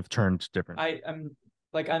would have turned different.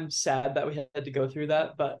 I'm sad that we had to go through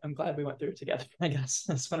that, but I'm glad we went through it together, I guess.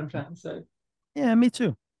 That's what I'm trying to say. Yeah, me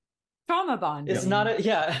too. Trauma bond. It's not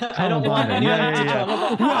a I don't want anyone to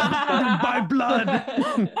trauma bond by blood.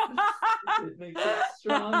 It makes it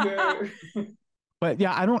stronger. But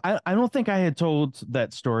yeah, I don't think I had told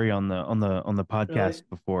that story on the podcast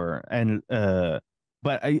before, and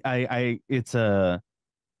but I it's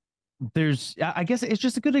there's, I guess it's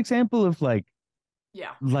just a good example of like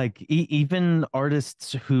even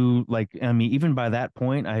artists who, like, I mean, even by that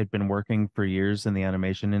point I had been working for years in the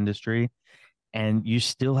animation industry, and you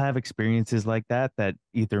still have experiences like that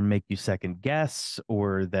either make you second guess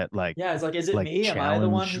or that like it's like, is it me? Am I the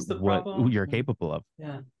one who's the problem? What you're capable of.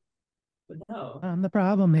 Yeah. But no, I'm the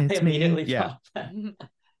problem. It's me. Yeah.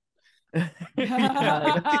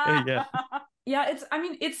 It's, I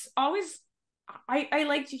mean, it's always, I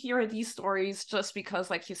like to hear these stories just because,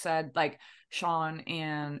 like you said, like Sean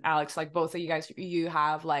and Alex, like both of you guys, you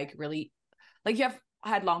have like really, like, you have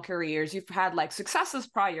had long careers, you've had like successes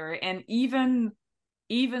prior, and even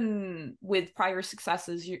with prior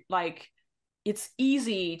successes, you like, it's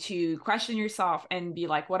easy to question yourself and be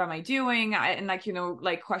like, what am I doing? And like,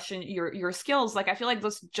 like question your skills. Like, I feel like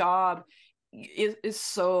this job is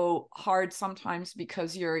so hard sometimes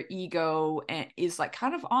because your ego is like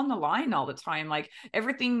kind of on the line all the time. Like,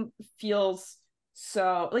 everything feels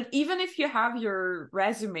so, like, even if you have your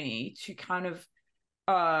resume to kind of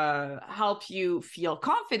help you feel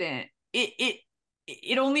confident,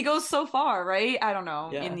 it only goes so far, right? I don't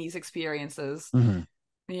know, in these experiences.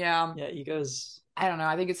 Yeah. Yeah, egos. I don't know.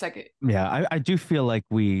 I think it's like I do feel like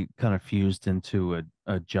we kind of fused into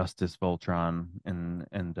a Justice Voltron and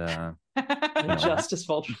Justice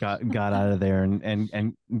Voltron got out of there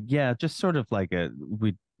and yeah, just sort of like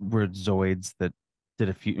we're Zoids that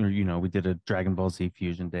did we did a Dragon Ball Z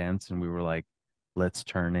fusion dance, and we were like, let's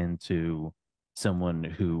turn into someone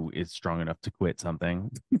who is strong enough to quit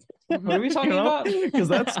something. What are we talking about? Because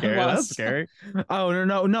that's scary. That's scary. Oh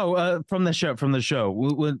no. From the show.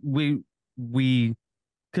 We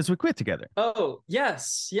because we quit together. Oh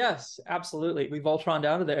yes, absolutely. We Voltroned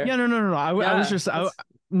out of there. Yeah, no. I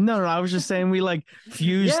was just saying we like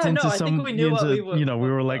fused into some. We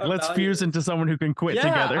were like, let's fuse into someone who can quit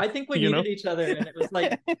together. I think we needed each other, and it was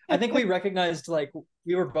like, I think we recognized like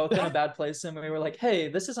we were both in a bad place, and we were like, hey,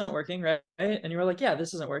 this isn't working, right? And you were like, yeah,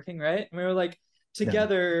 this isn't working, right? And we were like,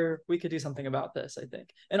 together we could do something about this, I think.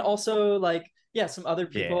 And also like, some other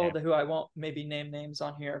people who I won't maybe name names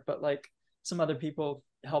on here, but like some other people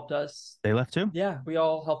helped us. They left too? Yeah, we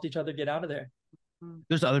all helped each other get out of there.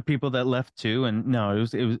 There's other people that left too, and no,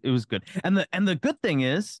 it was good. And the good thing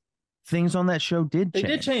is things on that show did change.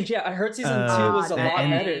 They did change. Yeah, I heard season 2 was a lot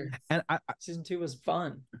better. And season 2 was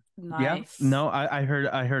fun. Nice. Yeah. No, I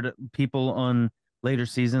heard people on later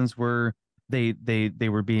seasons were they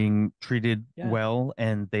were being treated well,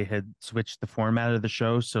 and they had switched the format of the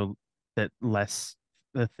show so that less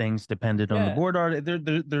the things depended on the board art.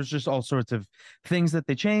 There's just all sorts of things that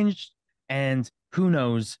they changed, and who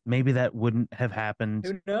knows, maybe that wouldn't have happened.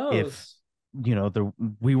 Who knows? If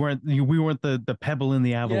we weren't the pebble in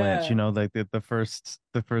the avalanche, like the first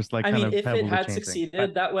like kind of if pebble it had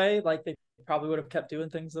succeeded that way, like they probably would have kept doing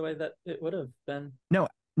things the way that it would have been. No,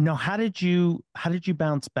 how did you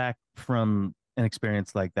bounce back from an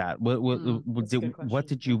experience like that?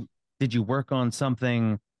 Did you work on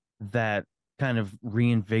something that kind of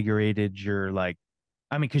reinvigorated your, like,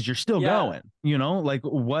 I mean, because you're still going, like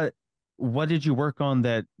what did you work on?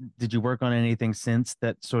 Did you work on anything since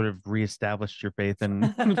that sort of reestablished your faith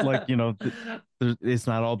in like, it's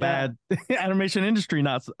not all bad. Animation industry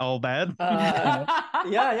not all bad.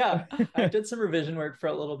 I did some revision work for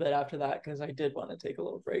a little bit after that, because I did want to take a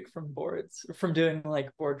little break from doing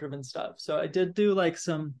like board driven stuff. So I did do like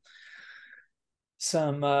some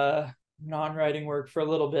non-writing work for a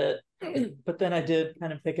little bit, but then I did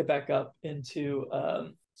kind of pick it back up into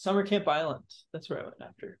Summer Camp Island. That's where I went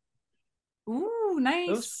after. Ooh, nice.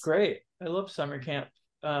 It was great. I loved summer camp.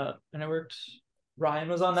 And Ryan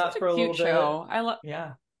was on that for a little show. bit.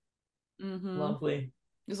 Lovely.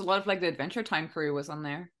 There's a lot of like the Adventure Time crew was on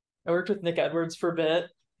there. I worked with Nick Edwards for a bit.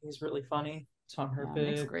 He's really funny. Tom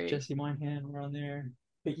Herpig, Jesse Moynihan were on there.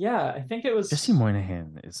 But yeah, I think it was Jesse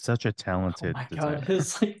Moynihan is such a talented designer. God,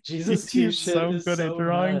 his like Jesus he's so good at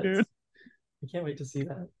drawing, nuts. Dude. I can't wait to see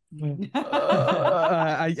that.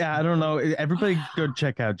 I don't know. Everybody go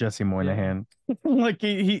check out Jesse Moynihan. Like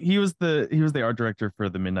he was the art director for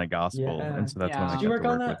the Midnight Gospel, and so that's when I got to work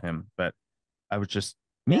with him. But I was just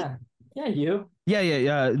me. Yeah, you.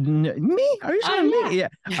 Yeah. Me? Are you saying me? Yeah.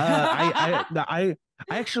 I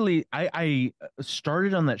actually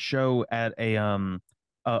started on that show at a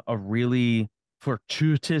really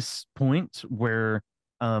fortuitous point where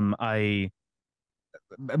I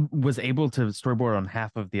was able to storyboard on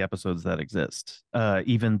half of the episodes that exist,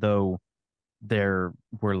 even though there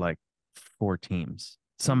were like 4 teams.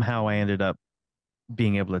 Somehow I ended up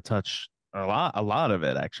being able to touch a lot of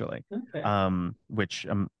it, actually. Okay. Which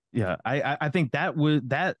I think that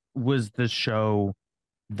was the show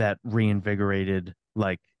that reinvigorated,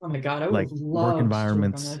 like, oh my God, I like work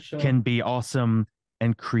environments can be awesome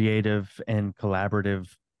and creative and collaborative,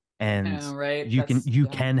 and you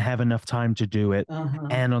can have enough time to do it.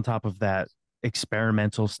 And on top of that,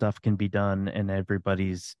 experimental stuff can be done, and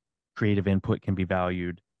everybody's creative input can be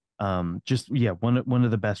valued. One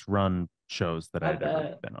of the best run shows that I've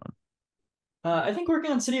ever been on. I think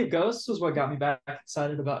working on City of Ghosts was what got me back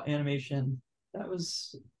excited about animation.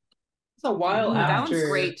 It's a while after. That one's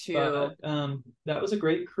great too. But, that was a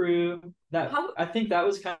great crew. I think that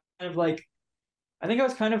was kind of like, I think I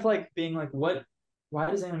was kind of like being like, why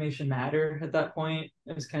does animation matter at that point?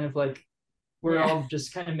 It was kind of like, we're all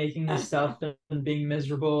just kind of making this stuff and being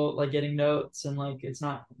miserable, like getting notes, and like, it's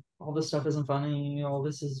not, all this stuff isn't funny. All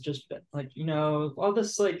this is just like, all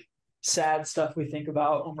this like sad stuff we think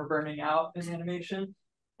about when we're burning out in animation.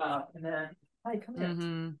 And then, hi, come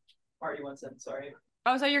in. Artie wants in, sorry.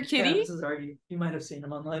 Oh, is that your kitty? Yeah, this is Artie. You might have seen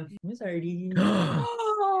him online. Here's Artie.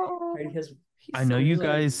 Artie has. I know you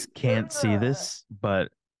guys can't see this, but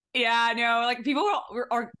yeah, no, like people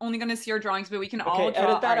are only going to see our drawings, but we can all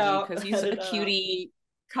draw Artie because he's a cutie.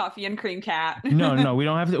 Coffee and cream cat. No, we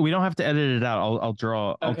don't have to edit it out.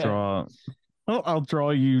 I'll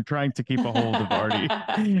draw you trying to keep a hold of Artie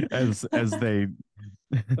as they.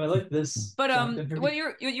 I like this. But what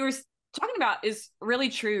you were talking about is really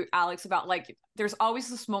true, Alex, about like there's always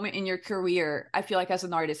this moment in your career, I feel like, as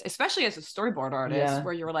an artist, especially as a storyboard artist,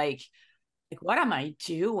 where you're like what am I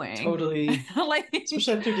doing? Totally. Like,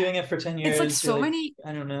 especially after doing it for 10 years. It's like so many,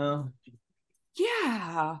 I don't know.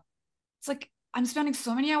 Yeah. It's like I'm spending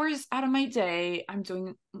so many hours out of my day. I'm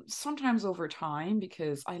doing sometimes overtime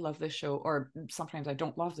because I love this show, or sometimes I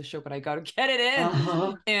don't love the show, but I gotta get it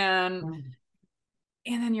in. And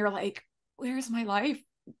then you're like, where's my life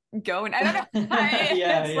going? I don't know.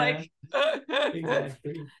 Like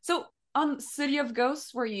exactly. So on City of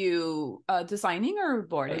Ghosts, were you designing or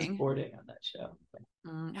boarding? I was boarding on that show.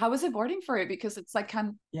 How was it boarding for it? Because it's like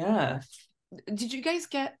did you guys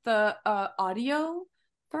get the audio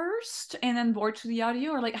first and then board to the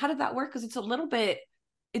audio, or like how did that work? Because it's a little bit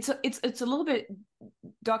a little bit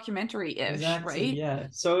documentary-ish, right? Yeah,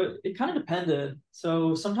 so it kind of depended.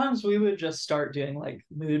 So sometimes we would just start doing like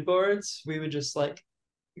mood boards. We would just like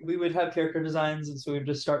we would have character designs, and so we would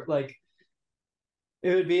just start like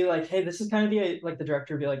it would be like, hey, this is kind of the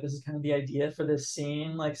director would be like, this is kind of the idea for this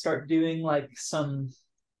scene. Like start doing like some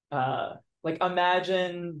like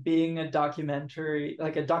imagine being a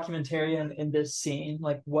documentarian in this scene.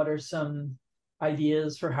 Like what are some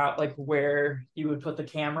ideas for how, like where you would put the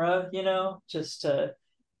camera, just to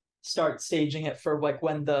start staging it for like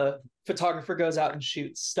when the photographer goes out and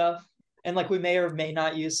shoots stuff. And like we may or may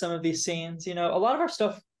not use some of these scenes. A lot of our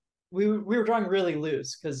stuff we were drawing really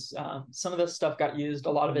loose because some of this stuff got used,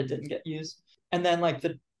 a lot of it didn't get used. And then like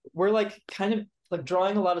we're like kind of like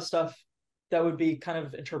drawing a lot of stuff that would be kind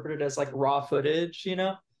of interpreted as like raw footage,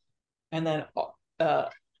 and then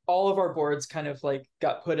all of our boards kind of like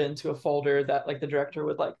got put into a folder that like the director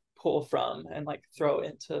would like pull from and like throw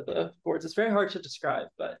into the boards. It's very hard to describe,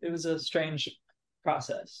 but it was a strange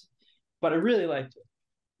process, but I really liked it.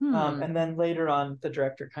 And then later on, the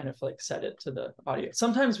director kind of like set it to the audio.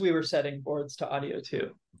 Sometimes we were setting boards to audio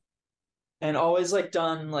too, and always like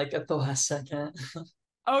done like at the last second.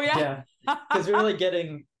 Oh yeah, because we were like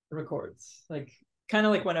getting records like kind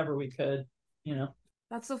of like whenever we could.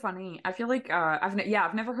 That's so funny. I feel like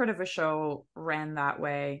I've never heard of a show ran that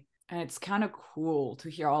way, and it's kind of cool to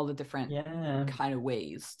hear all the different kind of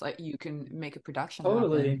ways that you can make a production.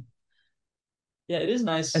 Totally. Happen. Yeah, it is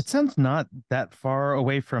nice. It sounds not that far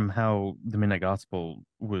away from how the Midnight Gospel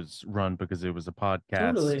was run, because it was a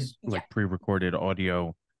podcast, like pre-recorded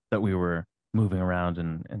audio that we were moving around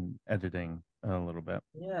and editing a little bit.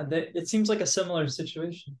 Yeah, it seems like a similar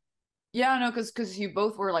situation. Yeah, no, because you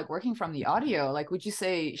both were like working from the audio. Like, would you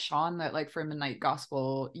say, Sean, that like for Midnight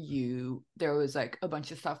Gospel, there was like a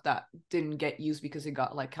bunch of stuff that didn't get used because it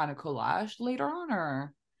got like kind of collaged later on,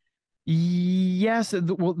 or? Yes,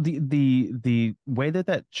 well, the way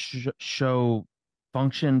that show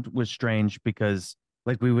functioned was strange, because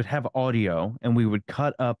like we would have audio and we would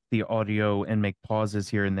cut up the audio and make pauses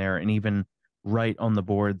here and there, and even write on the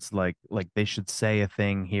boards like they should say a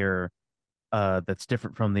thing here that's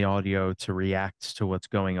different from the audio to react to what's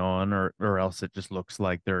going on, or else it just looks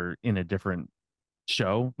like they're in a different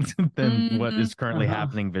show than what is currently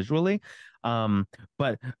happening visually.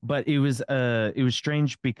 But it was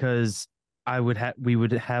strange, because we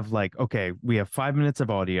would have like, okay, we have 5 minutes of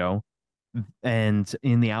audio, and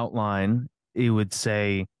in the outline it would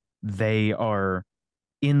say they are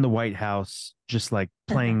in the White House just like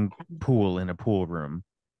playing pool in a pool room,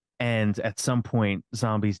 and at some point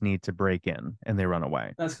zombies need to break in and they run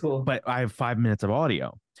away. That's cool. But I have 5 minutes of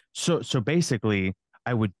audio, so basically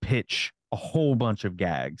I would pitch a whole bunch of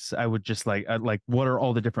gags. I would just like what are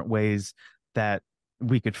all the different ways that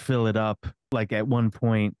we could fill it up. Like at one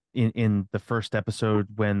point in the first episode,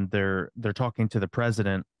 when they're talking to the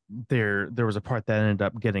president, there was a part that ended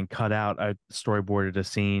up getting cut out. I storyboarded a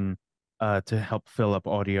scene to help fill up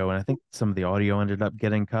audio, and I think some of the audio ended up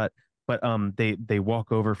getting cut. But they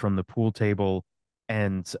walk over from the pool table,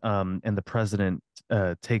 and the president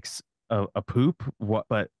takes a poop,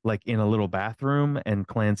 but like in a little bathroom, and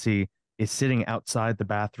Clancy is sitting outside the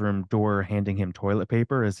bathroom door handing him toilet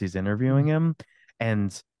paper as he's interviewing him,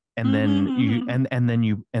 and then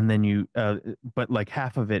you but like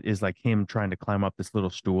half of it is like him trying to climb up this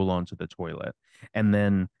little stool onto the toilet, and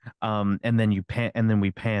then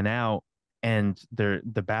we pan out, and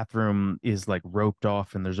the bathroom is like roped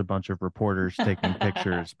off, and there's a bunch of reporters taking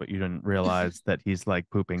pictures, but you didn't realize that he's like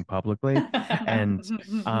pooping publicly. And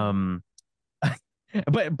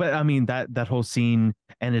but I mean that whole scene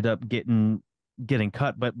ended up getting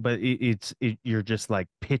cut, but you're just like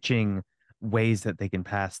pitching ways that they can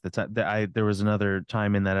pass the time. There was another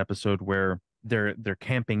time in that episode where they're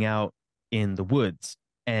camping out in the woods,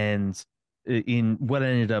 and in what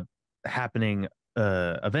ended up happening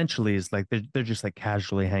eventually is like they're just like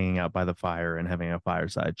casually hanging out by the fire and having a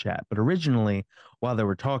fireside chat. But originally, while they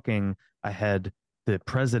were talking, I had the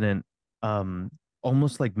president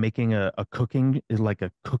almost like making a cooking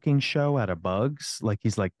show out of bugs. Like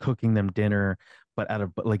he's like cooking them dinner, but out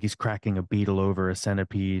of like he's cracking a beetle over a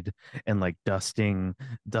centipede and like dusting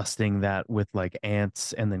that with like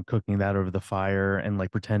ants and then cooking that over the fire and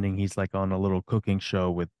like pretending he's like on a little cooking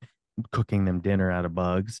show with cooking them dinner out of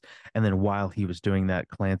bugs. And then while he was doing that,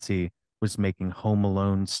 Clancy was making Home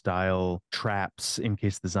Alone style traps in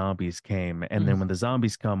case the zombies came. And then when the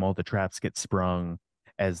zombies come, all the traps get sprung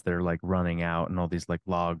as they're like running out, and all these like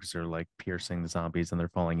logs are like piercing the zombies and they're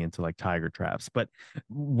falling into like tiger traps. But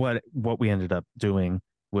what we ended up doing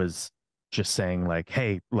was just saying like,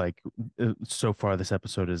 hey, like so far this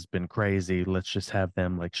episode has been crazy. Let's just have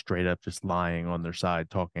them like straight up just lying on their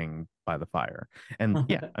side talking by the fire. And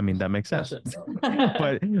yeah, I mean that makes sense.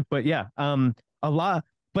 but yeah, a lot,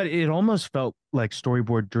 but it almost felt like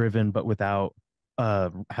storyboard driven, but without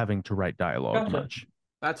having to write dialogue much.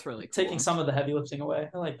 That's really cool. Taking some of the heavy lifting away.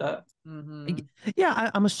 I like that.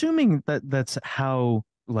 Yeah, I'm assuming that's how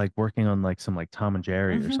like working on like some like Tom and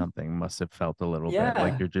Jerry or something must have felt a little bit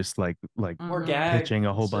like you're just like more gags, pitching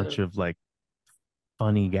a whole bunch of like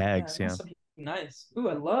funny gags. Yeah. Nice. Ooh,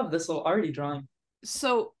 I love this little arty drawing.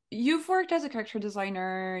 So you've worked as a character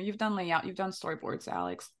designer, you've done layout, you've done storyboards,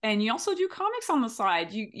 Alex, and you also do comics on the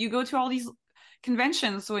side. You go to all these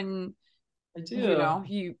conventions when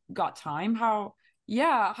you got time.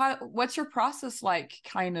 What's your process like,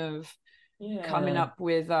 kind of coming up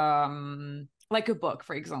with like a book,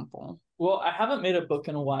 for example? Well, I haven't made a book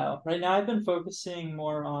in a while. Right now I've been focusing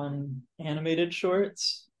more on animated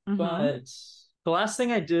shorts, but the last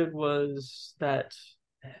thing I did was that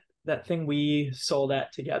thing we sold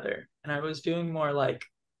at together, and I was doing more like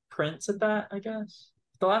prints at that, I guess.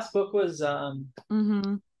 The last book was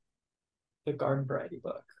the garden variety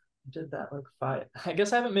book. I did that like I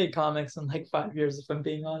guess I haven't made comics in like 5 years, if I'm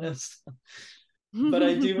being honest. But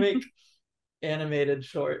I do make animated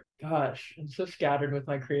short. Gosh, I'm so scattered with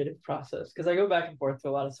my creative process because I go back and forth to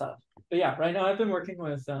a lot of stuff. But yeah, right now I've been working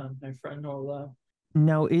with my friend Norla.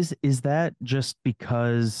 Now, is that just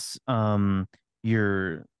because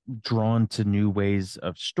you're drawn to new ways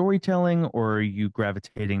of storytelling, or are you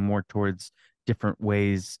gravitating more towards different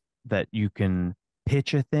ways that you can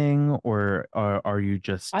pitch a thing, or are you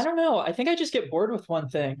just... I don't know. I think I just get bored with one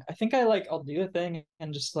thing. I think I'll do a thing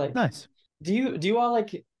and just like... Nice. Do you all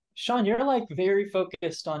like... Sean, you're like very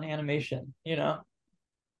focused on animation, you know?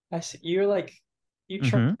 I see you're like, you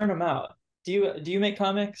churn them out. Do you make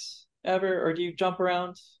comics ever, or do you jump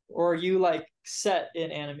around, or are you like set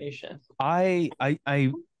in animation? I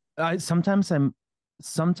sometimes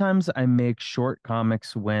I make short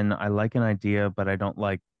comics when I like an idea, but I don't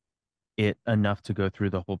like it enough to go through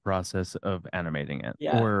the whole process of animating it.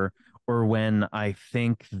 Or when I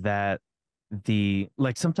think that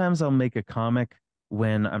sometimes I'll make a comic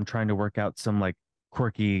when I'm trying to work out some like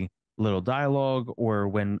quirky little dialogue, or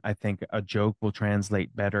when I think a joke will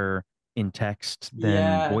translate better in text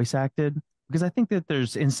than voice acted, because I think that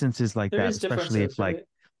there's instances like that, especially if like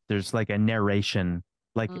there's like a narration,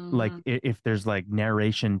 like if there's like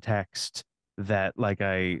narration text that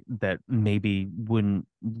that maybe wouldn't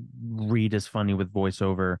read as funny with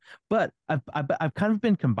voiceover. But I've kind of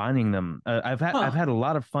been combining them. I've had a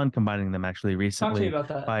lot of fun combining them actually recently. Talk to me about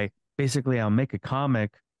that. By basically I'll make a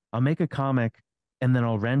comic, and then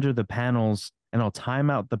I'll render the panels, and I'll time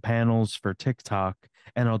out the panels for TikTok,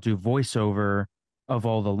 and I'll do voiceover of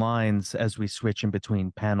all the lines as we switch in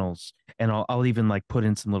between panels, and I'll even like put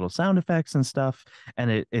in some little sound effects and stuff, and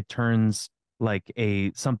it turns like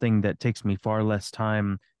something that takes me far less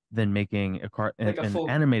time than making an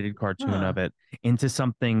animated cartoon of it into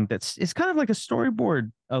something it's kind of like a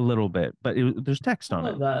storyboard a little bit, but there's text on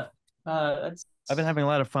it. That. I've been having a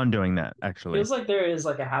lot of fun doing that, actually. Feels like there is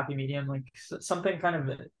like a happy medium, like something kind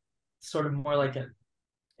of sort of more like an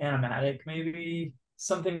animatic, maybe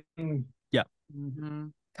something. Yeah.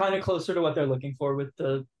 Kind of closer to what they're looking for with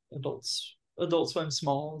the Adult Swim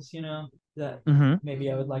smalls, you know, that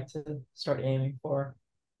maybe I would like to start aiming for,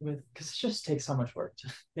 because it just takes so much work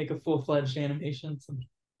to make a full-fledged animation.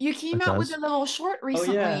 You came out with a little short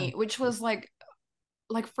recently, which was like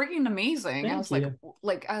freaking amazing. I was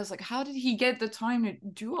like, how did he get the time to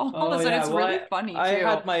do all this? And it's really funny too. I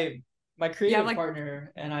had my creative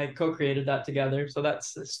partner and I co-created that together, so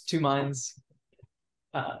it's two minds.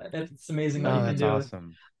 It's amazing that you can do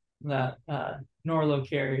awesome. that. Norlo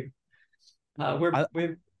carried.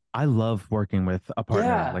 I love working with a partner,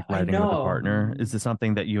 Yeah, like I writing with a know. partner. Is this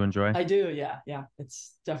something that you enjoy? I do. Yeah, yeah.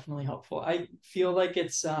 It's definitely helpful. I feel like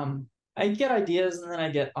I get ideas and then I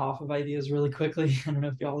get off of ideas really quickly. I don't know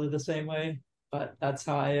if y'all are the same way, but that's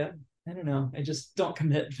how I don't know. I just don't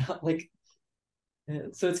commit. Like,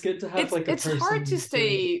 so it's good to have like a It's hard to person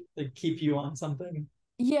stay. to keep you on something.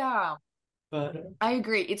 Yeah, But I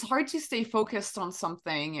agree. It's hard to stay focused on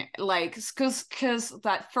something like because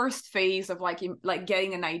that first phase of like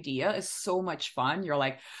getting an idea is so much fun. You're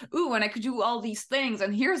like, ooh, and I could do all these things,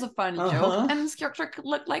 and here's a funny joke, and this character could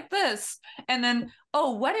look like this, and then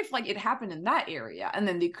oh, what if like it happened in that area, and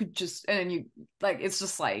then they could just and then you like it's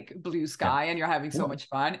just like blue Yeah. sky, and you're having so much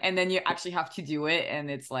fun, and then you actually have to do it,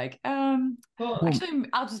 and it's like well, actually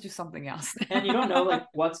I'll just do something else. and you don't know like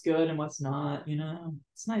what's good and what's not, you know.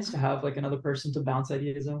 It's nice to have like another person to bounce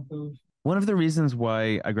ideas off of. One of the reasons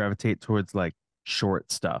why I gravitate towards like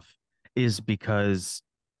short stuff is because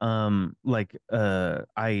I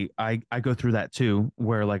go through that too,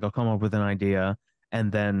 where like I'll come up with an idea,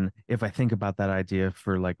 and then if I think about that idea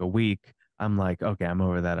for like a week, I'm like, okay, I'm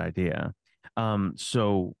over that idea.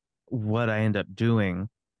 So what I end up doing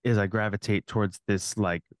is I gravitate towards this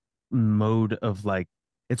like mode of like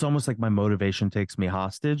it's almost like my motivation takes me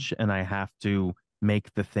hostage and I have to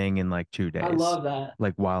make the thing in like 2 days. I love that.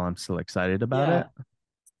 Like while I'm still excited about Yeah.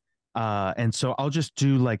 it. And so I'll just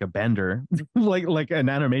do like a bender, like an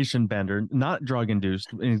animation bender, not drug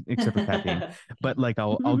induced, except for caffeine. But like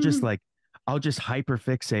I'll just like I'll just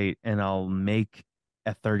hyperfixate and I'll make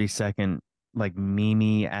a 30-second like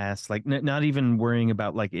meme ass like not even worrying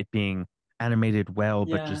about like it being animated well,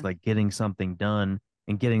 but just Yeah. like getting something done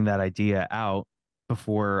and getting that idea out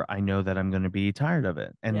before I know that I'm going to be tired of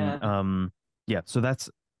it. And Yeah. yeah, so that's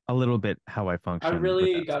a little bit how I I function with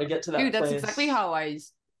really that got to stuff. get to that Dude, that's place. exactly how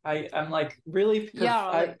I'm like really yeah,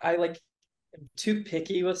 like I like am too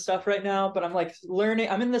picky with stuff right now, but I'm like learning.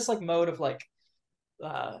 I'm in this like mode of like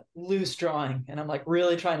loose drawing, and I'm like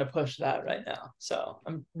really trying to push that right now. So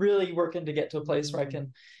I'm really working to get to a place where I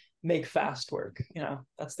can make fast work. You know,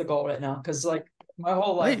 that's the goal right now. Because like my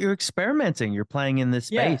whole Right, life, you're experimenting. You're playing in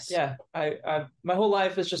this yeah, space. yeah. I my whole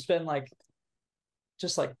life has just been like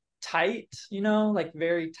just like tight, you know, like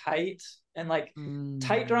very tight. And like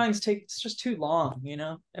tight drawings take it's just too long, you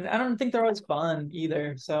know. And I don't think they're always fun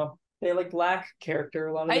either. So they like lack character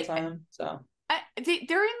a lot of the time. So they're in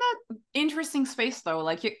that interesting space though.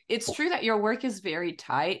 Like it's true that your work is very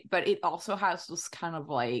tight, but it also has this kind of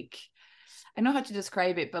like I know how to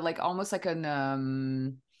describe it, but like almost like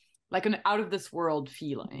an out of this world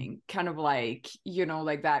feeling, kind of like you know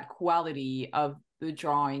like that quality of the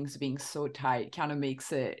drawings being so tight kind of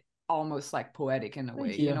makes it almost like poetic in a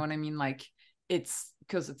way. You know what I mean? Like it's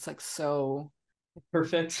because it's like so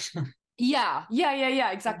perfect. Yeah,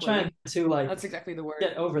 exactly. I'm trying to like that's exactly the word.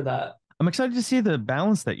 Get over that. I'm excited to see the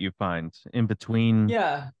balance that you find in between.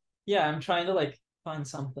 Yeah. Yeah, I'm trying to like find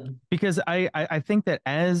something. Because I think that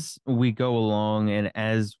as we go along and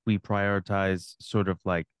as we prioritize sort of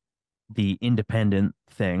like the independent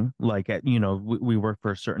thing, like at, you know, we work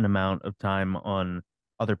for a certain amount of time on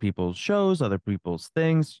other people's shows, other people's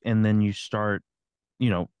things, and then you start,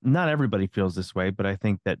 you know, not everybody feels this way, but I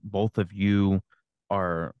think that both of you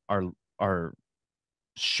are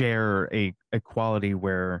share a quality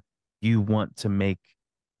where you want to make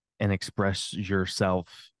and express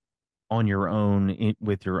yourself on your own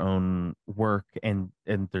with your own work, and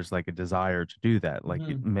there's like a desire to do that, like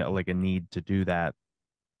like a need to do that.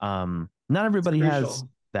 Not everybody has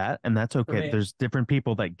that, and that's okay. There's different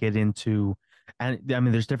people that get into, and I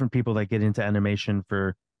mean there's different people that get into animation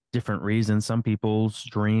for different reasons. Some people's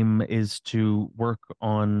dream is to work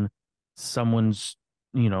on someone's,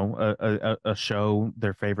 you know, a show,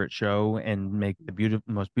 their favorite show, and make the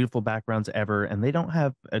most beautiful backgrounds ever, and they don't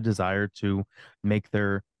have a desire to make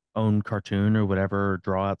their own cartoon or whatever, or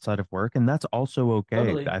draw outside of work, and that's also okay.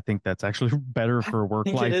 Totally. I think that's actually better for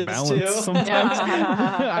work-life balance sometimes.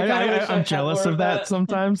 I'm jealous of that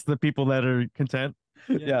sometimes, the people that are content.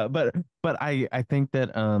 Yeah, but I think that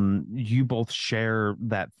you both share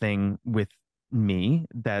that thing with me,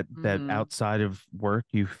 that outside of work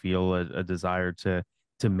you feel a desire to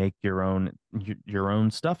make your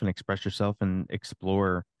own stuff and express yourself and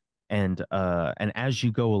explore, and as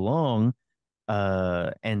you go along,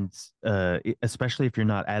 especially if you're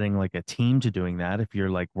not adding like a team to doing that, if you're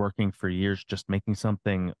like working for years just making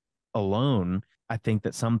something alone, I think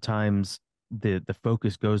that sometimes the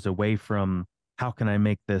focus goes away from how can I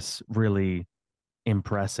make this really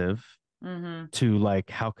impressive to like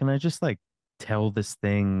how can I just like tell this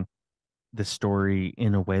story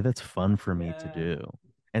in a way that's fun for me to do.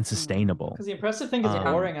 and sustainable. Because the impressive thing is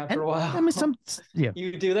boring after a while. I mean,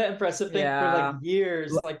 you do that impressive thing for like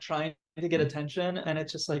years, like trying to get attention, and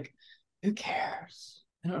it's just like, who cares?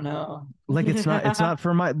 I don't know. Like it's not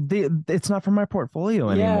for my portfolio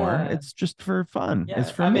anymore. It's just for fun. Yeah.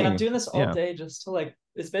 It's for me. I'm doing this all day just to like,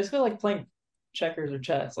 it's basically like playing checkers or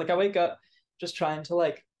chess. Like I wake up just trying to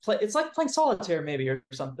like play. It's like playing solitaire maybe or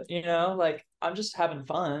something, you know, like I'm just having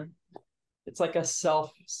fun. It's like a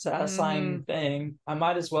self-satisfying thing. I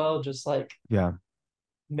might as well just like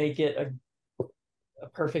make it a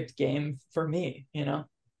perfect game for me, you know?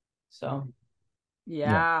 So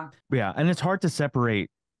yeah. And it's hard to separate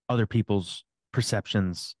other people's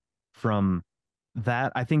perceptions from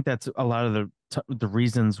that. I think that's a lot of the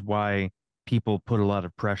reasons why people put a lot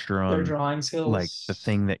of pressure on their drawing skills, like the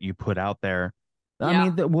thing that you put out there. I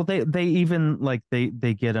mean, they even like they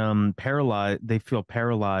get paralyzed. They feel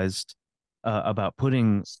paralyzed about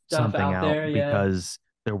putting something out there, because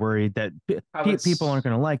they're worried that people aren't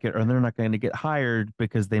going to like it, or they're not going to get hired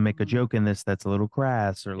because they make a joke in this that's a little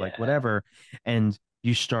crass or like whatever. And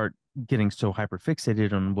you start getting so hyper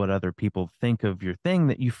fixated on what other people think of your thing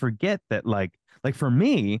that you forget that like for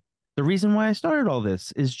me, the reason why I started all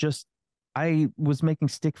this is just I was making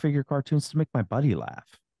stick figure cartoons to make my buddy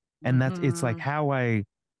laugh. And it's like how I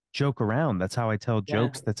joke around. That's how I tell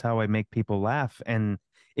jokes. That's how I make people laugh. And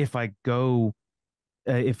if I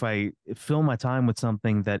fill my time with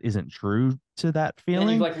something that isn't true to that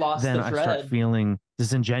feeling, like lost then the I thread. start feeling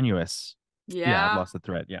disingenuous. I've lost the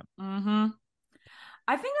thread.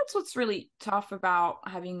 I think that's what's really tough about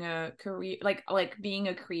having a career, like being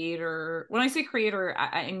a creator. When I say creator,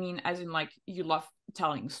 I mean as in like you love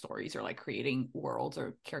telling stories or like creating worlds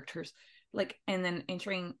or characters, like, and then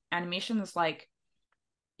entering animation is like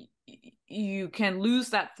you can lose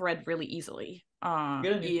that thread really easily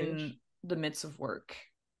in the midst of work.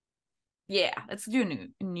 Let's do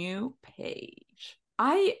a new page.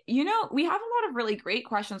 We have a lot of really great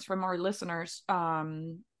questions from our listeners.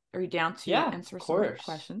 Are you down to answer some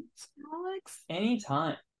questions, Alex?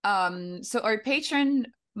 Anytime. So our patron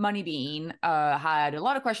Money Bean had a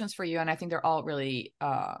lot of questions for you, and I think they're all really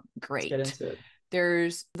great. Let's get into it.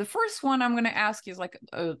 There's the first one I'm going to ask is like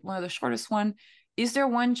one of the shortest one. Is there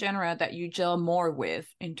one genre that you gel more with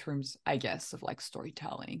in terms, I guess, of like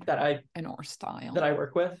storytelling or style that I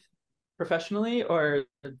work with professionally, or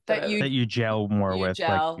that you gel more with,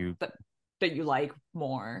 that you like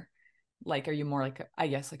more? Like, are you more like I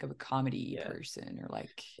guess like of a comedy person, or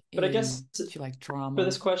like? But I guess do you like drama? For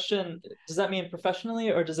this question, does that mean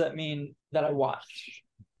professionally, or does that mean that I watch?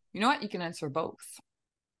 You know what? You can answer both.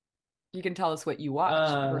 You can tell us what you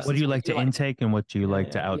watch. What do you like to intake, and what do you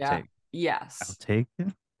like to outtake? Yes. Outtake?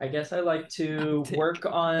 I guess I like to work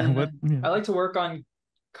on I like to work on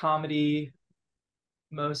comedy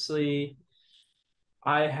mostly.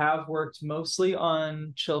 I have worked mostly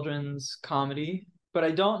on children's comedy, but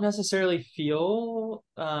I don't necessarily feel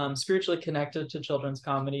spiritually connected to children's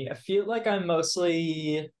comedy. I feel like I'm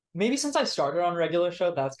mostly, maybe since I started on regular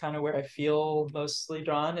show, that's kind of where I feel mostly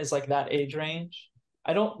drawn, is like that age range.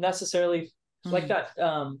 I don't necessarily like that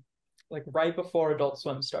like right before Adult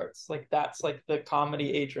Swim starts. Like that's like the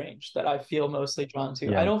comedy age range that I feel mostly drawn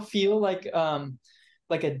to. I don't feel like a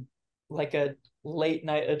late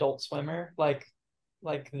night Adult Swimmer, like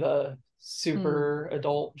the super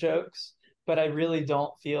adult jokes, but I really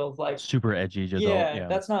don't feel like super edgy adult.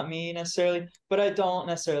 That's not me necessarily, but I don't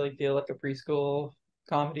necessarily feel like a preschool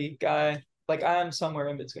comedy guy. Like I'm somewhere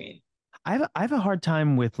in between. I have a hard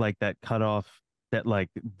time with like that cutoff that like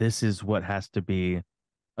this is what has to be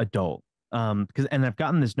adult. Because and I've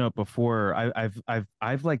gotten this note before.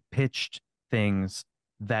 I've like pitched things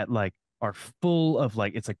that like are full of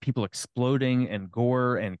like, it's like people exploding and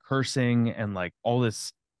gore and cursing and like all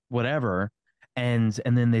this whatever, and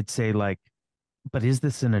then they'd say like, but is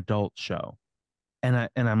this an adult show? And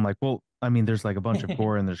I'm like, well, I mean, there's like a bunch of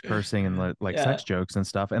gore and there's cursing and like sex jokes and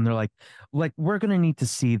stuff, and they're like we're gonna need to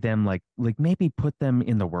see them like maybe put them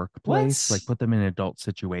in the workplace, like put them in adult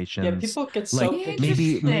situations. Yeah, people get so like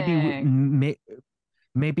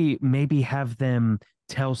maybe have them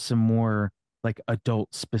tell some more like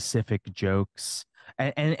adult specific jokes,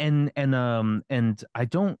 and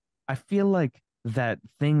I feel like that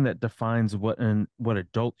thing that defines what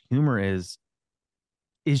adult humor is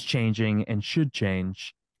changing and should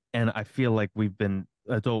change. And I feel like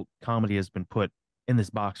adult comedy has been put in this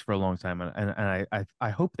box for a long time, and I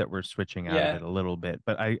hope that we're switching out of it a little bit.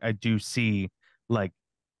 But I do see like,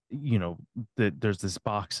 that there's this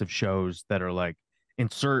box of shows that are like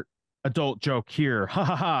insert adult joke here. Ha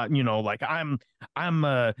ha ha. You know, like I'm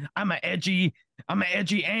an edgy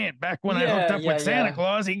aunt. Back when I hooked up with Santa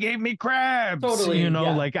Claus, he gave me crabs. Totally. You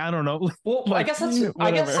know, like I don't know. Well, like, I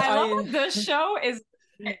love that this show is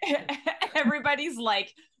everybody's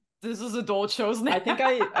like, this is adult shows now. I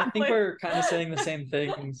think we're kind of saying the same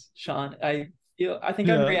things, Sean. I think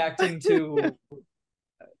I'm reacting to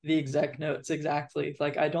the exec notes exactly.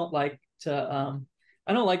 Like I don't like to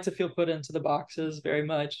feel put into the boxes very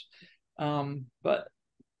much. But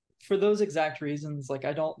for those exact reasons, like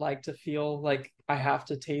I don't like to feel like I have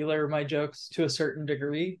to tailor my jokes to a certain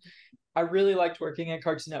degree. I really liked working at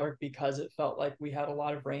Cartoon Network because it felt like we had a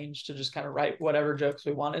lot of range to just kind of write whatever jokes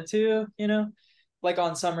we wanted to, you know, like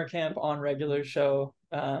on summer camp, on regular show,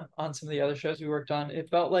 on some of the other shows we worked on. It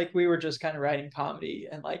felt like we were just kind of writing comedy,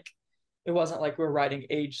 and like it wasn't like we were writing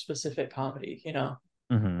age specific comedy, you know.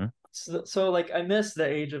 Mm-hmm. So like I miss the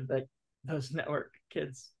age of like those network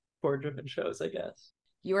kids board driven shows, I guess.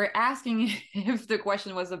 You were asking if the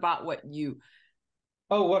question was about what you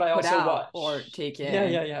what I also watch or take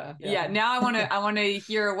in. Yeah. Now I want to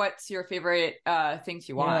hear what's your favorite things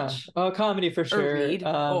you watch. Comedy for sure. Or read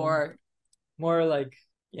or more like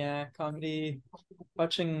comedy.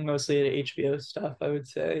 Watching mostly the HBO stuff, I would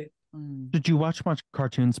say. Did you watch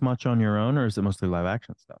cartoons much on your own, or is it mostly live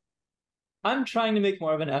action stuff? I'm trying to make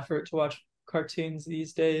more of an effort to watch cartoons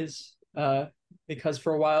these days, because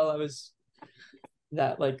for a while I was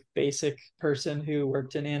that like basic person who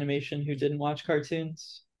worked in animation who didn't watch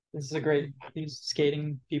cartoons. These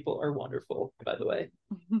skating people are wonderful, by the way.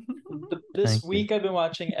 This week I've been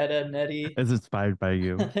watching Ed, Edd n Eddy. It's inspired by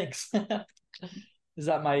you. Thanks. Is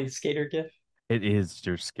that my skater gif? It is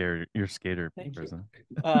your skater person.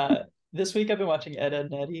 This week I've been watching Ed,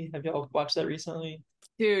 Edd n Eddy. Have y'all watched that recently?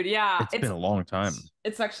 Dude, yeah. It's been a long time.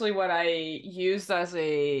 It's actually what I used as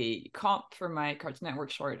a comp for my Cartoon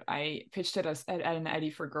Network short. I pitched it as Ed, Edd n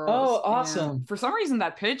Eddy for girls. Oh, awesome. For some reason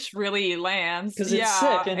that pitch really lands. Because it's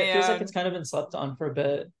sick and it feels like it's kind of been slept on for a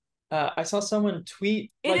bit. I saw someone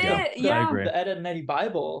tweet the Ed, Edd n Eddy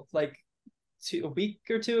Bible like a week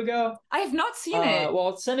or two ago. I have not seen it. Well,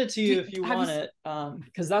 I'll send it to you if you want it,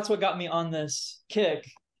 because that's what got me on this kick.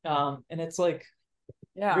 And it's like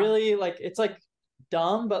really like it's like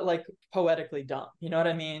dumb but like poetically dumb, you know what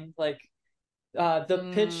I mean? Like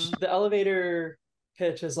the elevator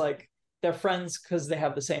pitch is like they're friends because they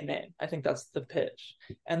have the same name. I think that's the pitch.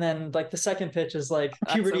 And then like the second pitch is like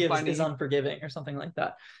puberty is unforgiving or something like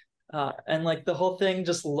that. And like the whole thing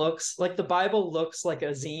just looks like the Bible looks like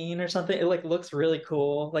a zine or something. It like looks really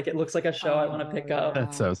cool. Like it looks like a show I want to pick up.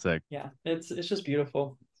 That's so sick. Yeah, it's just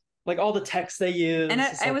beautiful. Like all the text they use, and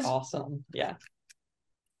it was awesome. Yeah.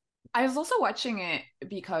 I was also watching it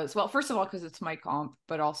because, well, first of all, because it's my comp,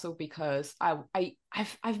 but also because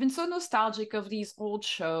I've been so nostalgic of these old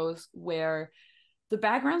shows where the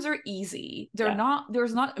backgrounds are easy. There's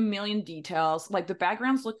not a million details. Like the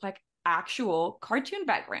backgrounds look like actual cartoon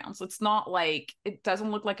backgrounds. It's not like, it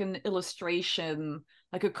doesn't look like an illustration,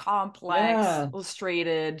 like a complex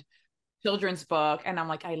illustrated children's book. And I'm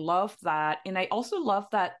like, I love that. And I also love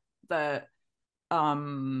that the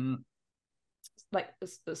like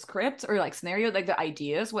the script or like scenario, like the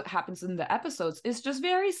ideas, what happens in the episodes is just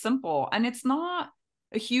very simple, and it's not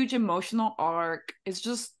a huge emotional arc. It's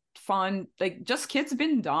just fun, like just kids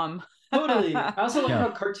being dumb. Totally. I also like how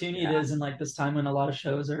cartoony it is in like this time when a lot of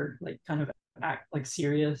shows are like kind of act like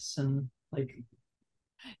serious and like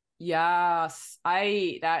that's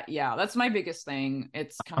my biggest thing.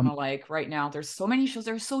 It's kind of like right now there's so many shows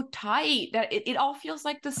that are so tight that it all feels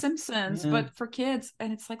like The Simpsons but for kids,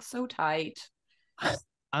 and it's like so tight.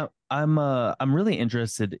 I'm really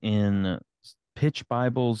interested in pitch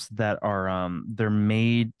Bibles that are they're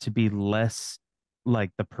made to be less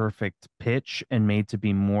like the perfect pitch and made to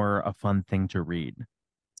be more a fun thing to read.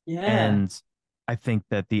 And I think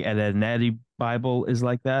that the Ed, Edd n Eddy Bible is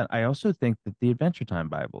like that. I also think that the Adventure Time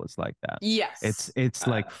Bible is like that. Yes. It's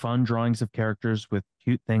like fun drawings of characters with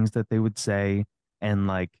cute things that they would say, and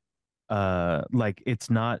like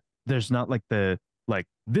it's not, there's not like the like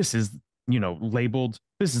this is, you know, labeled,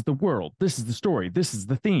 this is the world, this is the story, this is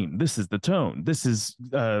the theme, this is the tone, this is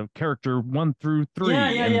character 1 through 3,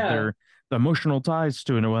 and their emotional ties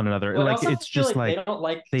to one another. Well, like it's just like they don't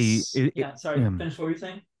like finish what were you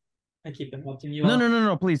saying? I keep interrupting you.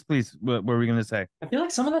 No, please. What were we gonna say? I feel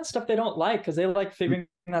like some of that stuff they don't like because they like figuring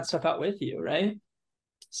that stuff out with you, right?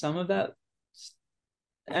 Some of that,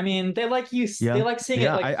 I mean, they like you. They like seeing it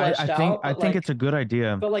like fleshed out. I think it's a good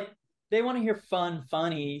idea. But like, they want to hear fun,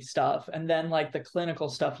 funny stuff, and then like the clinical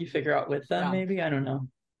stuff you figure out with them. Maybe I don't know.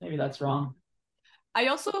 Maybe that's wrong. I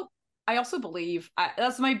also I also believe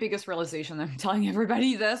that's my biggest realization. I'm telling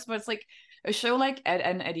everybody this, but it's like a show like Ed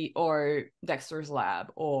and Eddie or Dexter's Lab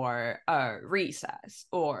or Recess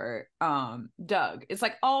or Doug. It's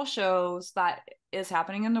like all shows that is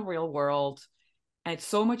happening in the real world, and it's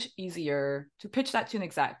so much easier to pitch that to an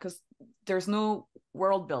exec because there's no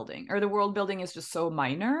world building, or the world building is just so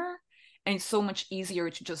minor, and it's so much easier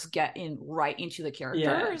to just get in right into the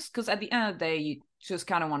characters because at the end of the day, you just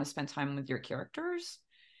kind of want to spend time with your characters.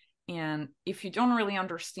 And if you don't really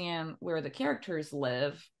understand where the characters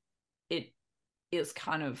live, it is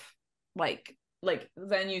kind of like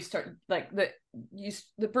then you start like the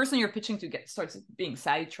person you're pitching to starts being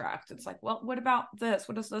sidetracked. It's like, well, what about this?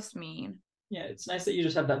 What does this mean? Yeah, it's nice that you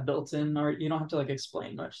just have that built in, or you don't have to like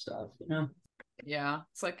explain much stuff, you know? Yeah,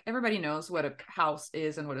 it's like everybody knows what a house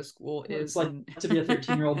is and what a school is. It's like to be a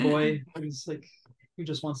 13-year-old boy who's like, who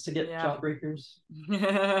just wants to get jawbreakers.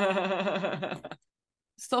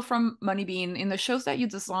 Still from Moneybean, in the shows that you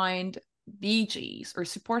designed BGs or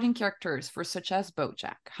supporting characters for, such as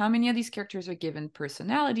Bojack, how many of these characters are given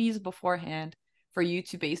personalities beforehand for you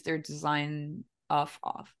to base their design off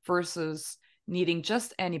of versus needing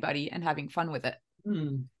just anybody and having fun with it?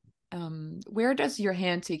 Where does your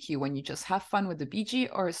hand take you when you just have fun with the BG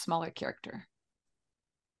or a smaller character?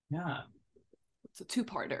 Yeah, it's a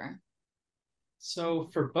two-parter.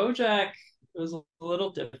 So for Bojack, it was a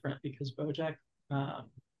little different because Bojack,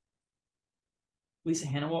 Lisa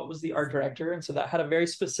Hannawalt was the art director, and so that had a very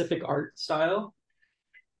specific art style.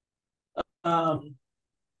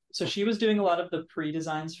 So she was doing a lot of the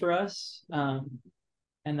pre-designs for us, and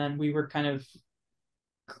then we were kind of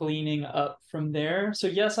cleaning up from there. So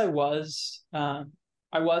yes, I was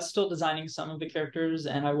still designing some of the characters,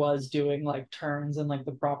 and I was doing like turns and like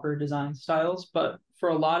the proper design styles, but for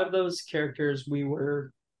a lot of those characters we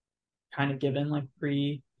were kind of given like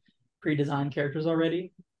pre-designed characters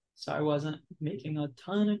already, so I wasn't making a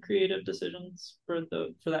ton of creative decisions for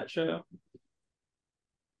that show.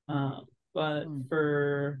 But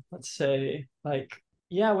for, let's say, like,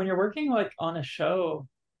 yeah, when you're working like on a show,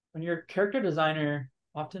 when you're a character designer,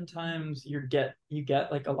 oftentimes you get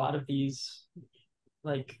like a lot of these,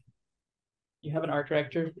 like, you have an art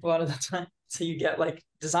director a lot of the time, so you get like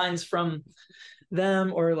designs from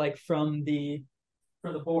them or like for the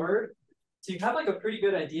board, so you have like a pretty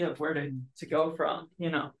good idea of where to go from, you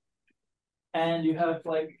know, and you have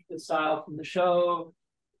like the style from the show,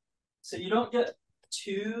 so you don't get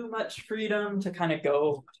too much freedom to kind of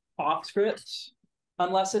go off script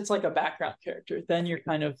unless it's like a background character. Then you're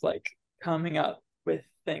kind of like coming up with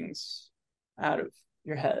things out of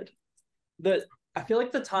your head. I feel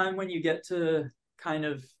like the time when you get to kind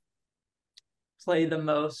of play the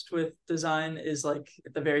most with design is like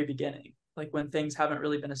at the very beginning, like when things haven't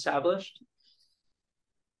really been established.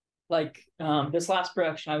 Like this last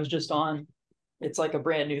production I was just on, it's like a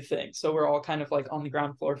brand new thing, so we're all kind of like on the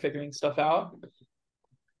ground floor figuring stuff out.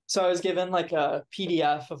 So I was given like a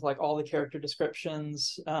PDF of like all the character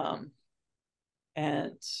descriptions,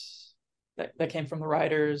 and that came from the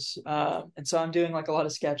writers. And so I'm doing like a lot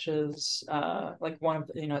of sketches. Like one of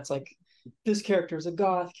the, it's like, this character is a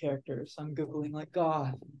goth character, so I'm Googling like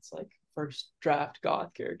goth. And it's like first draft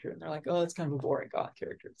goth character, and they're like, oh, it's kind of a boring goth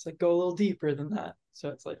character. It's like, go a little deeper than that. So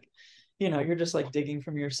it's like, you're just like digging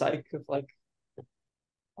from your psyche of like,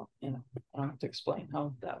 I don't have to explain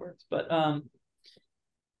how that works, but how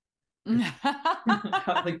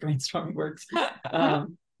like brainstorming works.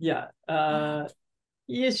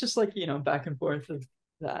 It's just like, back and forth of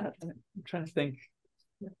that. I'm trying to think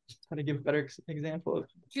how to give a better example.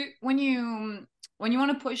 When you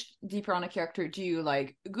want to push deeper on a character, do you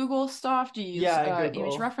like Google stuff? Do you use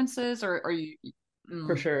image references, or are you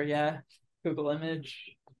For sure, yeah. Google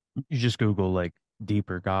image. You just Google like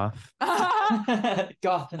deeper goth.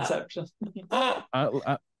 Goth inception.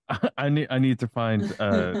 I need to find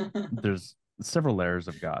there's several layers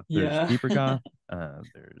of goth. There's deeper goth,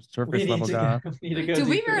 there's surface level goth. To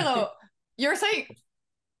be fair though, you're saying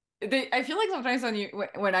I feel like sometimes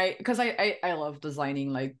because I love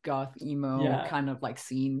designing like goth emo kind of like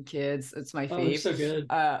scene kids. It's my fave. So good.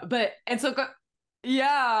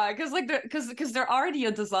 Because they're already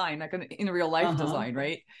a design, like in real life design,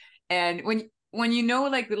 right? And when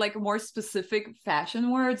like more specific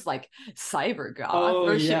fashion words like cyber goth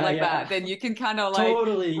or shit like that, then you can kind of like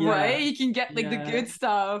right, you can get like the good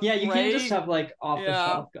stuff. Yeah, you can't just have like off the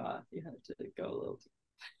shelf goth. You have to go a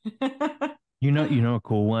little. You know a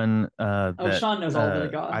cool one that Sean knows all the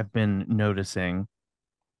goth. I've been noticing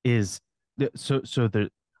is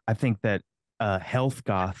I think that health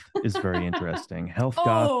goth is very interesting. Health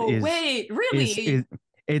goth is really?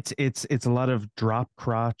 It's a lot of drop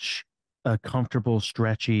crotch, comfortable,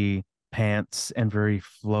 stretchy pants and very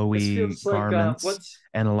flowy garments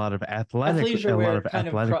and a lot of athletic wear. I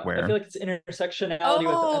feel like it's intersectionality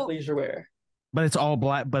with athleisure wear. But it's all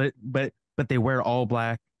black. But they wear all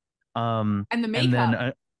black. And the makeup.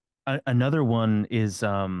 And then another one is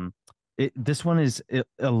this one is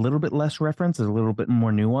a little bit less reference, a little bit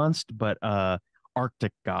more nuanced, but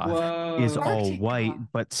Arctic goth is all white,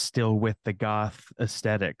 but still with the goth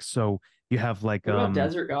aesthetic. So you have like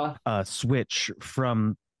desert goth? Switch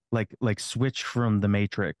from Switch from the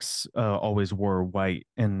Matrix always wore white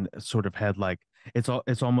and sort of had like it's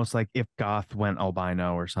almost like if goth went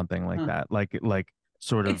albino or something like that. Like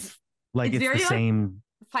sort of it's the same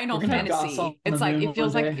Final Fantasy. It's like it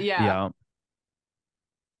feels like yeah.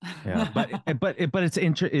 but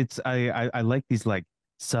it's I like these like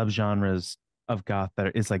subgenres of goth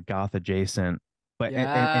that is like goth adjacent, but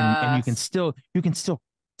and you can still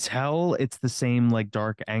tell it's the same like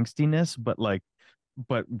dark angstiness, but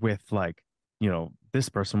with like, you know, this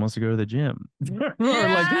person wants to go to the gym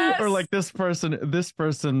or like this person this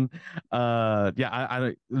person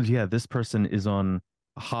is on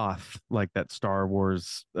Hoth, like that Star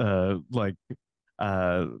Wars Snow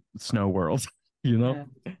World. You know,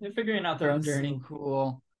 they're figuring out their own journey. So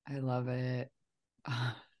cool. I love it.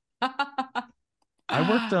 I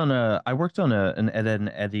worked on an Ed, Edd n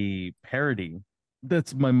Eddy parody.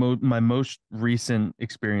 That's my most recent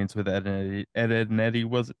experience with Ed, Edd n Eddy.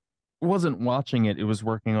 Wasn't watching it. It was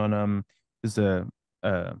working on there's a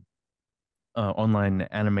online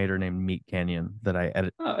animator named Meat Canyon that I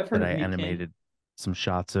animated some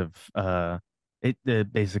shots of.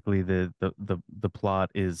 Basically the plot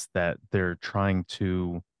is that they're trying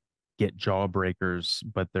to get jawbreakers,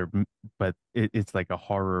 but it's like a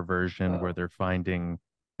horror version where they're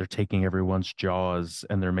taking everyone's jaws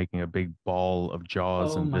and they're making a big ball of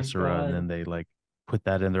jaws and viscera, and then they like put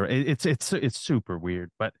that in there. It's super weird,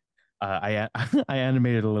 but I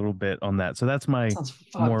animated a little bit on that, so that's my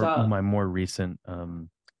more recent Ed,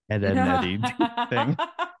 Edd n Eddy thing.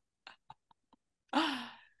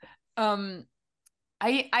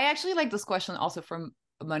 I actually like this question also from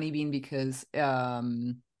Money Bean because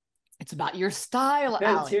it's about your style, Alex.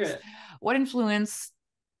 Let's hear it. What influenced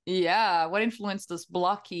this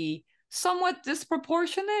blocky, somewhat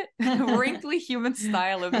disproportionate, wrinkly human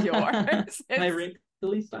style of yours? My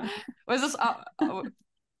wrinkly style? Was this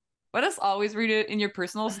let us always read it in your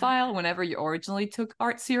personal style whenever you originally took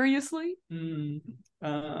art seriously? Who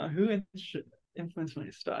influenced my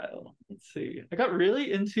style? Let's see. I got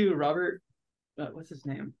really into Robert. What's his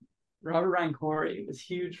name? Robert Ryan Corey was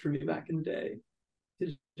huge for me back in the day.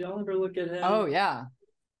 Did y'all ever look at him? Oh yeah.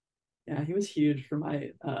 Yeah, he was huge for my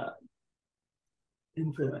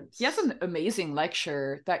influence. He has an amazing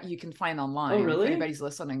lecture that you can find online. Oh really? If anybody's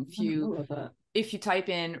listening. If you type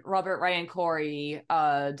in Robert Ryan Corey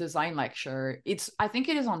design lecture, I think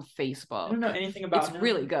it is on Facebook. I don't know anything about him. It's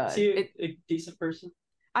really good. Is he a decent person?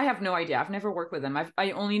 I have no idea. I've never worked with him.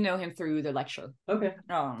 I only know him through the lecture. Okay.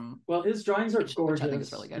 Well, his drawings are gorgeous. Which I think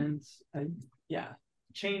is really good. And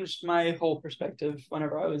changed my whole perspective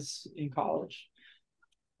whenever I was in college.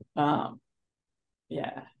 And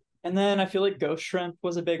then I feel like Ghost Shrimp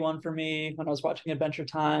was a big one for me when I was watching Adventure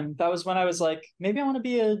Time. That was when I was like, maybe I want to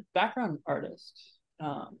be a background artist.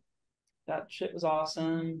 That shit was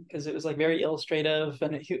awesome because it was like very illustrative,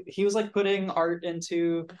 and he was like putting art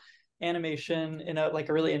into animation in a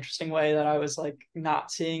really interesting way that I was like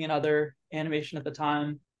not seeing in other animation at the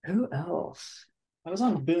time. Who else? I was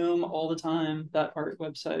on Boom all the time, that art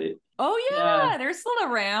website. Oh yeah, they're still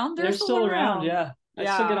around. They're still around. Yeah. I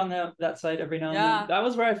still get on that site every now and then. That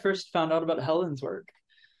was where I first found out about Helen's work.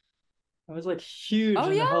 I was like huge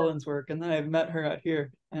into Helen's work, and then I met her out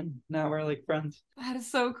here, and now we're like friends. That is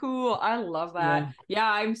so cool. I love that. Yeah,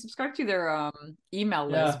 I'm subscribed to their email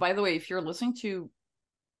list. By the way, if you're listening to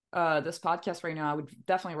this podcast right now, I would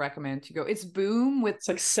definitely recommend to go. It's Boom with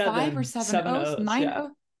like 5 or 7 O's, 9 O's,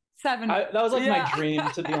 7. That was like my dream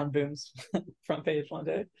to be on Boom's front page one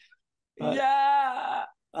day. But,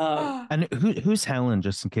 and who's Helen?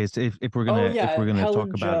 Just in case, if we're gonna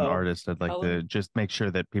talk about an artist, I'd like to just make sure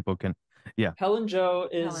that people can. Yeah, Helen Jo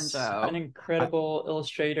is an incredible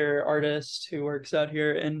illustrator artist who works out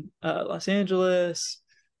here in Los Angeles.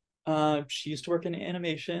 She used to work in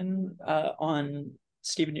animation on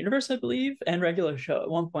Steven Universe, I believe, and Regular Show at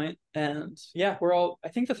one point. And yeah, I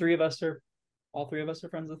think all three of us are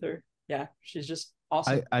friends with her. Yeah, she's just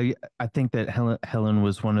awesome. I think that Helen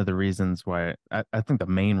was one of the reasons why I think the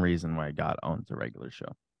main reason why I got onto Regular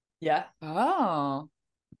Show. Yeah. Oh.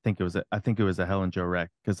 I think it was a Helen Jo rec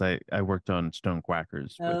because I worked on Stone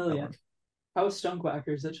Quackers. Oh yeah. How was Stone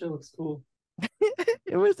Quackers? That show looks cool.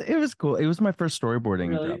 was cool. It was my first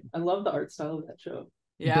storyboarding job. I love the art style of that show.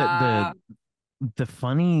 Yeah. The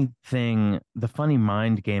funny thing, the funny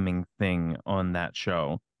mind gaming thing on that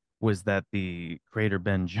show was that the creator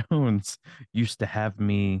Ben Jones used to have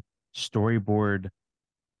me storyboard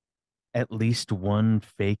at least one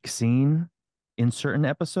fake scene in certain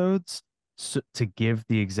episodes, to give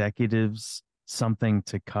the executives something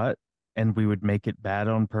to cut, and we would make it bad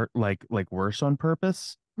on like worse on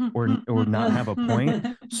purpose, or not have a point,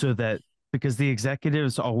 so that, because the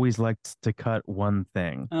executives always liked to cut one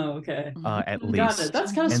thing. Oh, okay. At least. Got it.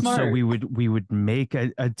 That's kind of smart. And so we would make a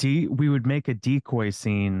decoy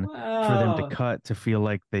scene for them to cut, to feel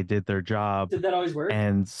like they did their job. Did that always work?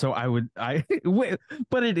 And so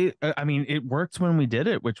but I mean, it worked when we did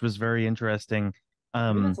it, which was very interesting.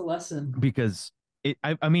 Maybe that's a lesson. Because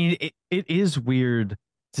I mean, it is weird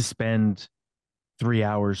to spend 3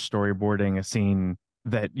 hours storyboarding a scene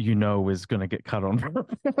that is going to get cut on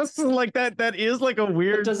purpose. Like that is like a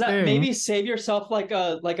weird but does that thing. Maybe save yourself like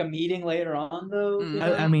a meeting later on though?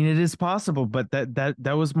 I mean, it is possible, but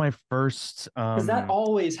that was my first because that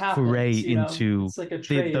always happens, foray into it's like a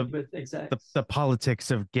trade with execs. The politics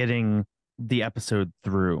of getting the episode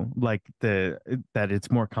through, like that it's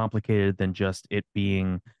more complicated than just it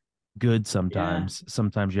being good. Sometimes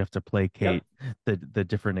you have to placate the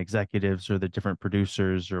different executives or the different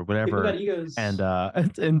producers or whatever,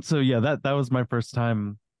 and so that was my first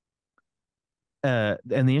time.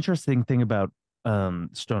 And the interesting thing about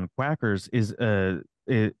Stone Quackers is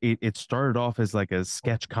it started off as like a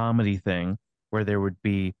sketch comedy thing, where there would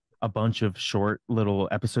be a bunch of short little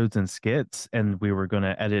episodes and skits, and we were going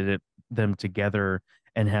to edit them together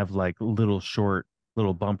and have like little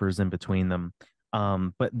bumpers in between them.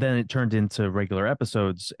 But then it turned into regular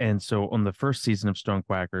episodes. And so on the first season of Stone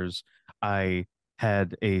Quackers, I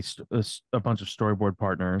had a bunch of storyboard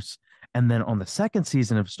partners. And then on the second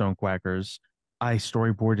season of Stone Quackers, I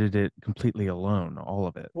storyboarded it completely alone, all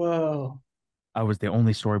of it. Whoa. I was the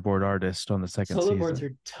only storyboard artist on the second season. Storyboards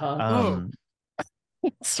are tough.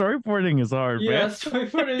 Storyboarding is hard, man.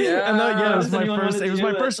 Storyboarding. It was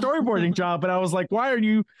my first storyboarding job, and I was like, why are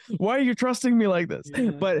you trusting me like this? Yeah.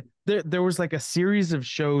 But there was like a series of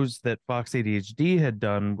shows that Fox ADHD had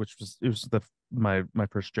done, which was my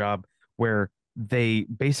first job, where they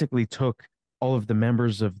basically took all of the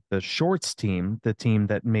members of the shorts team, the team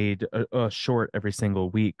that made a short every single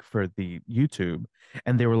week for the YouTube,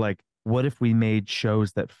 and they were like, what if we made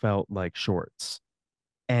shows that felt like shorts?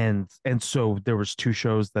 And so there was 2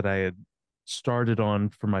 shows that I had started on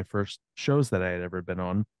for my first shows that I had ever been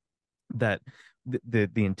on, that the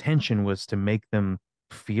intention was to make them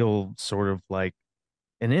feel sort of like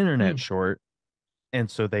an internet short. And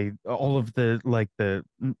so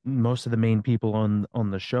most of the main people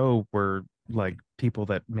on the show were like people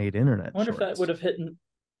that made internet I wonder shorts. if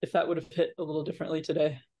that would have hit a little differently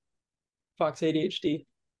today. Fox ADHD.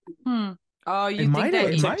 Oh, you think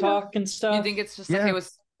that TikTok and stuff? You think it's just like it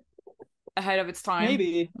was ahead of its time?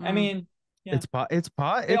 Maybe. I mean, it's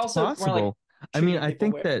possible. I mean, I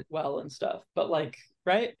think that and stuff, but like,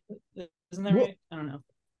 right? Isn't that right? I don't know.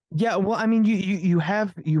 Yeah, well, I mean, you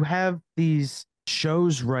have these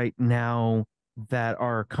shows right now that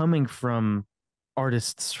are coming from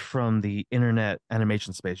artists from the internet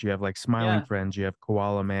animation space. You have like Smiling Friends, you have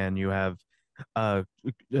Koala Man, you have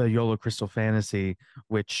YOLO Crystal Fantasy,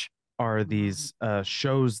 which are these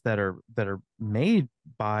shows that are made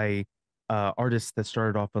by artists that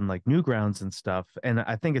started off on like Newgrounds and stuff. And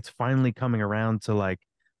I think it's finally coming around to like,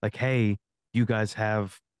 hey, you guys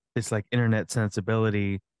have this like internet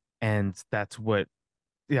sensibility, and that's what,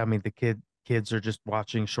 I mean, the kids are just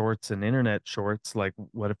watching shorts and internet shorts. Like,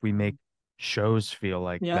 what if we make shows feel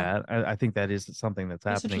like that? I think that is something that's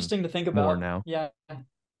happening. Interesting to think about more now. Yeah.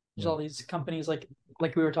 There's all these companies like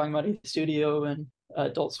we were talking about, A Studio and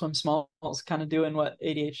Adult Swim Smalls, kind of doing what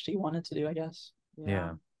ADHD wanted to do, I guess.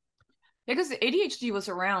 Yeah, because the ADHD was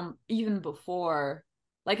around even before,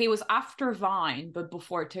 like it was after Vine, but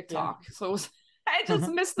before TikTok. So it was, I just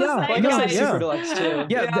missed the Super Deluxe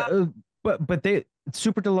too. But they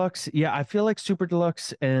Super Deluxe. Yeah, I feel like Super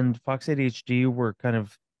Deluxe and Fox ADHD were kind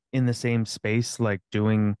of in the same space, like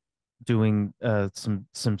doing some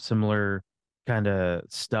similar kind of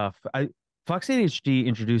stuff. Fox ADHD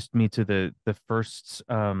introduced me to the first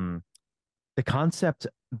the concept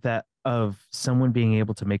that of someone being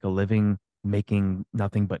able to make a living making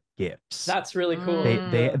nothing but gifts. That's really cool.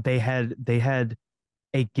 They had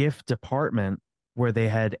a gift department where they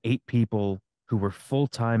had 8 people who were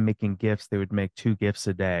full-time making gifts. They would make 2 gifts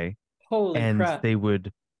a day. Holy crap. They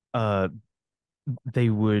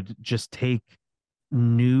would just take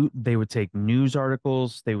they would take news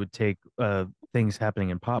articles, they would take things happening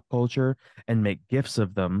in pop culture and make GIFs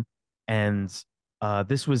of them. And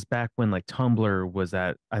this was back when like Tumblr was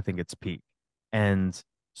at, I think, its peak. And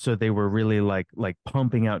so they were really like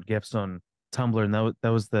pumping out GIFs on Tumblr. And that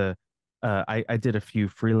was the I did a few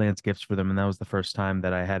freelance GIFs for them, and that was the first time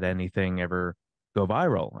that I had anything ever go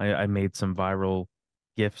viral. I made some viral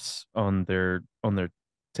GIFs on their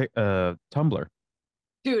Tumblr.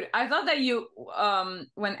 Dude, I thought that you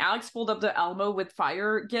when Alex pulled up the Elmo with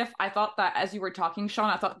fire GIF, I thought that as you were talking,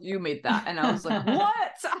 Sean, I thought you made that, and I was like,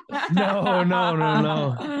 what? No. I'm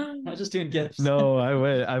not just doing GIFs. No,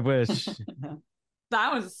 I wish.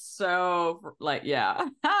 That was so like, yeah,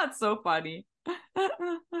 that's so funny.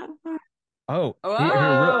 Oh,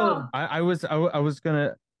 I was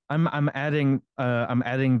gonna. I'm adding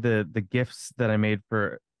the GIFs that I made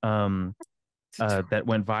for that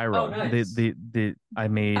went viral. Oh, nice.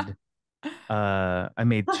 I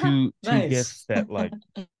made two Nice. GIFs that like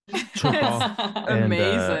took off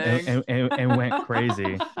Amazing. and went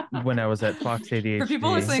crazy when I was at Fox ADHD. For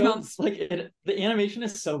people listening on the animation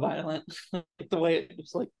is so violent. Like the way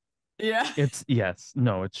it's like, yeah, it's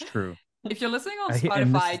true. if you're listening on and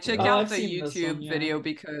Spotify, this- check Oh, out I've the seen this YouTube one, yeah. video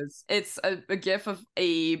because it's a GIF of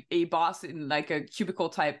a boss in like a cubicle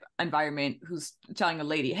type environment who's telling a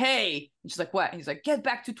lady, "Hey," and she's like, "What?" And he's like, "Get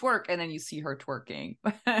back to twerk," and then you see her twerking.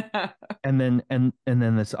 And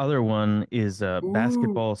then this other one is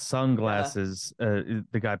basketball sunglasses.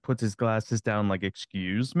 The guy puts his glasses down like,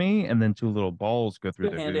 "Excuse me," and then two little balls go through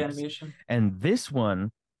good the hand hoops. animation. And this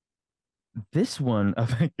one, oh,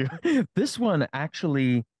 thank you. This one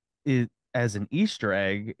actually is, as an Easter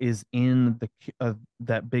egg, is in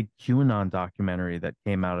that big QAnon documentary that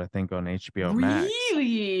came out, I think, on HBO Max.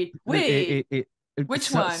 Really? Wait,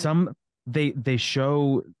 which one? They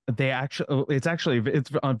show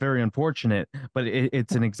it's very unfortunate, but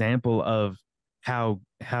it's an example of how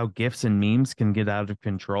GIFs and memes can get out of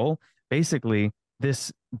control. Basically,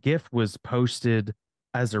 this GIF was posted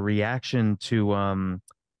as a reaction to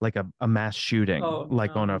like a mass shooting,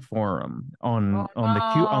 on a forum on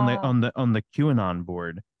the QAnon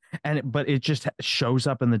board, but it just shows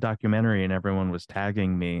up in the documentary, and everyone was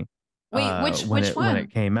tagging me. Wait, which when one? it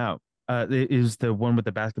came out. It is the one with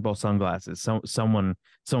the basketball sunglasses. Someone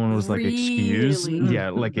was like, "Excuse," Really? yeah,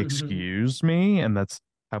 like "Excuse me," and that's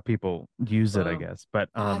how people use it, I guess. But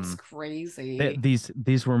That's crazy.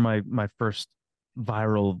 these were my first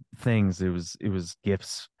viral things. It was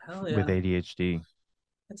GIFs Hell yeah. with ADHD.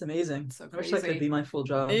 That's amazing. So I wish that could be my full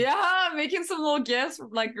job. Yeah, making some little GIFs,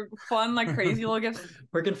 like fun, like crazy little GIFs.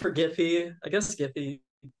 Working for Giphy. I guess Giphy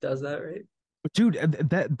does that, right? Dude,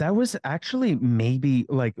 that was actually maybe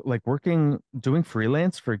like doing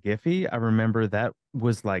freelance for Giphy. I remember that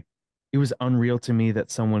was like, it was unreal to me that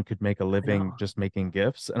someone could make a living just making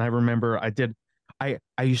GIFs. And I remember I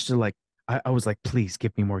used to like, I was like, please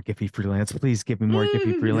give me more Giphy freelance. Please give me more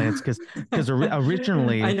Giphy freelance. Because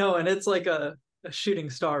originally, I know, and it's like a shooting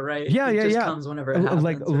star, right? Yeah, it just yeah. comes whenever it happens,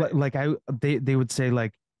 right? They would say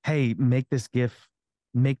like, hey, make this GIF,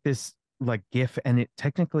 make this like GIF, and it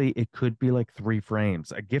could be like 3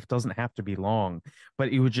 frames. A GIF doesn't have to be long, but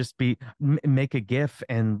it would just be make a GIF,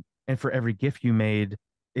 and for every GIF you made,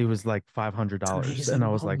 it was like $500. And I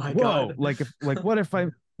was like, whoa, God. what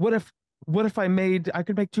if I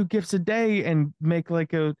could make 2 GIFs a day and make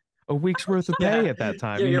like a week's worth of pay at that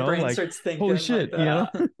time. Yeah, you your know, brain like, starts thinking, holy shit, like,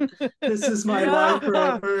 this is my life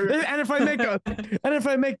forever. And if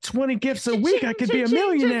I make 20 GIFs a week, I could be a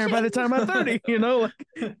millionaire by the time I'm 30. You know,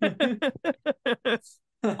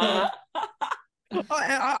 like,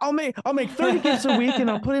 I'll make 30 GIFs a week, and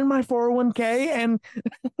I'll put in my 401k, and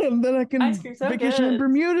then I can vacation in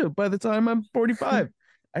Bermuda by the time I'm 45.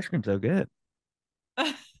 Ice cream's so good.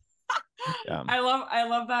 Yeah. I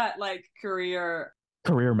love that, like, career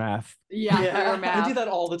math. Yeah, career math. I do that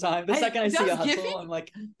all the time. The second I see a hustle, I'm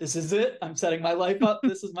like, this is it. I'm setting my life up.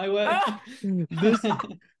 This is my way.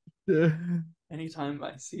 Anytime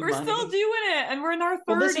I see we're still doing it, and we're in our 30s.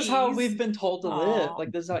 Well, this is how we've been told to live.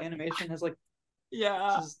 Like, this is how animation has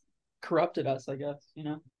just corrupted us, I guess, you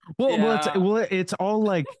know. It's all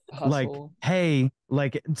like hustle. Like, hey,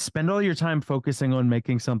 like, spend all your time focusing on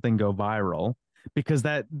making something go viral, because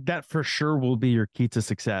that for sure will be your key to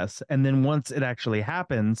success. And then once it actually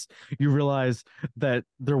happens, you realize that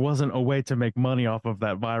there wasn't a way to make money off of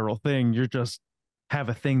that viral thing. You just have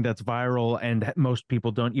a thing that's viral, and most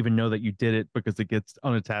people don't even know that you did it because it gets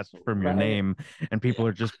unattached from your name, and people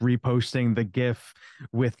are just reposting the GIF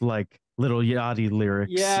with like little Yachty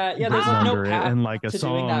lyrics there's like no path and like a to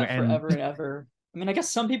song doing that and forever and ever. I mean, I guess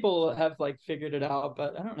some people have like figured it out,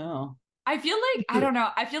 but I don't know. I feel like, I don't know.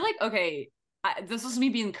 I feel like, okay, this is me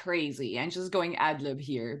being crazy and just going ad lib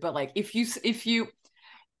here, but like if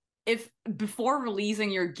before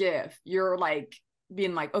releasing your GIF, you're like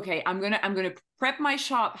being like, okay, I'm gonna prep my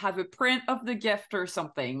shop, have a print of the gift or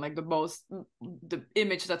something, like the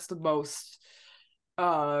image that's the most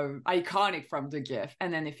iconic from the GIF,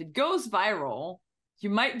 and then if it goes viral, you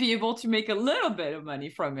might be able to make a little bit of money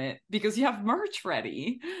from it because you have merch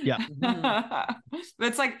ready. Yeah. But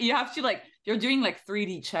it's like you have to like, you're doing like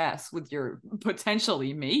 3D chess with your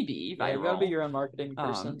potentially maybe viral. You gotta be your own marketing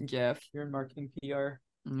person. GIF. Your own marketing PR.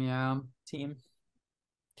 Yeah. Team.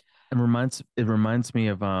 It reminds me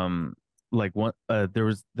of like one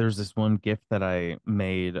there's this one gift that I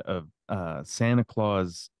made of Santa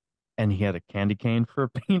Claus, and he had a candy cane for a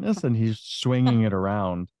penis and he's swinging it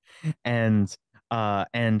around, and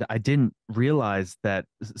I didn't realize that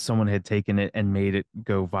someone had taken it and made it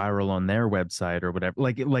go viral on their website or whatever.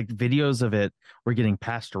 Like videos of it were getting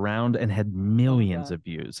passed around and had millions of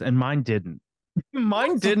views, and mine didn't.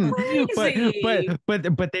 Mine didn't.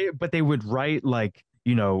 But they would write like,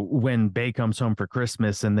 you know, when Bay comes home for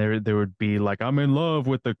Christmas, and there would be like, I'm in love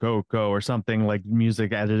with the Coco or something, like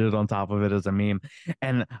music edited on top of it as a meme.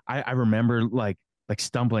 And I remember like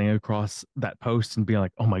stumbling across that post and being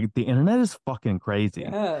like, oh my, the internet is fucking crazy.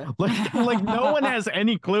 Yeah. Like no one has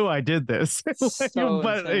any clue I did this. Like, So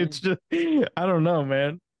but insane. it's just, I don't know,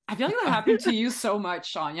 man. I feel like that happened to you so much,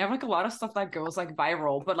 Sean. You have like a lot of stuff that goes like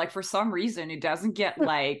viral, but like for some reason it doesn't get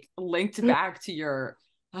like linked back to your.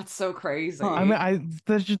 That's so crazy. I mean,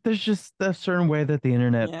 there's just a certain way that the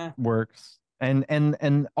internet works,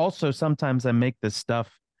 and also sometimes I make this stuff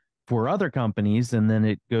for other companies, and then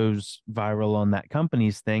it goes viral on that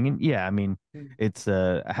company's thing. And yeah, I mean, it's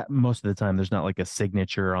most of the time there's not like a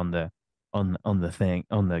signature on the thing,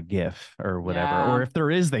 on the GIF or whatever, or if there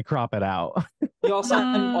is, they crop it out. You all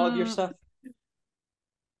send all of your stuff.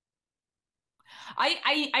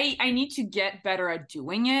 I need to get better at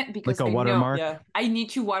doing it because like a watermark. I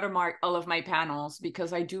need to watermark all of my panels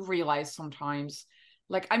because I do realize sometimes,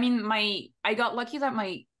 like, I mean, I got lucky that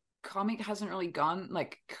my comic hasn't really gone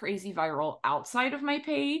like crazy viral outside of my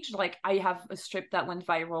page. Like, I have a strip that went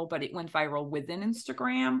viral, but it went viral within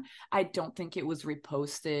Instagram. I don't think it was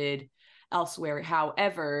reposted elsewhere.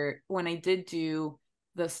 However, when I did do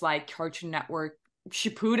this like Cartoon Network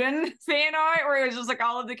Shippuden fan art where it was just like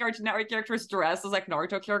all of the Cartoon Network characters dressed as like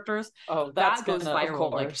Naruto characters, that goes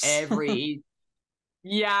viral like every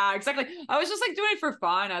yeah, exactly. I was just like doing it for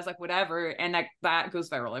fun. I was like, whatever, and like that goes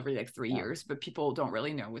viral every like 3 years, but people don't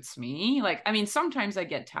really know it's me. Like, I mean, sometimes I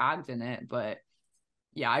get tagged in it, but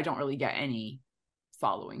yeah, I don't really get any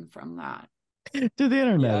following from that. Dude, the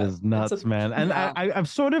internet is nuts, man. And I'm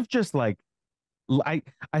sort of just like, I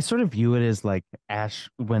sort of view it as like Ash,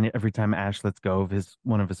 when every time Ash lets go of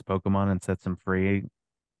one of his Pokemon and sets him free.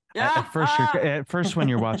 Yeah. At first when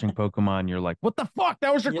you're watching Pokemon, you're like, what the fuck?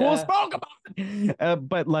 That was your coolest Pokemon.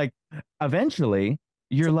 But like eventually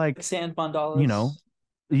you're like sand mandalas. You know,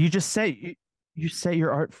 you just say you set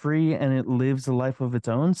your art free and it lives a life of its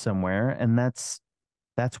own somewhere. And that's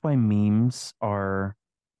why memes are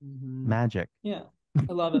magic. Yeah.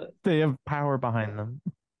 I love it. They have power behind them.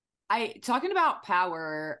 Talking about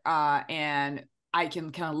power, and I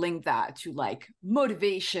can kind of link that to like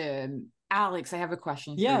motivation. Alex, I have a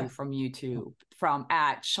question for you from YouTube, from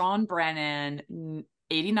at Sean Brennan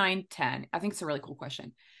 8910. I think it's a really cool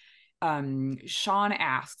question. Sean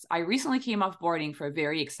asks, I recently came off boarding for a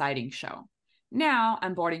very exciting show. Now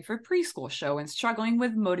I'm boarding for a preschool show and struggling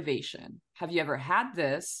with motivation. Have you ever had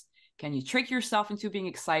this? Can you trick yourself into being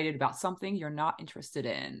excited about something you're not interested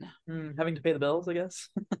in? Having to pay the bills, I guess.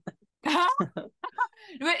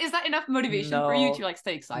 But is that enough motivation for you to like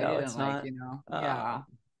stay excited? No, it's and like, not. you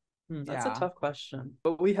know, that's a tough question.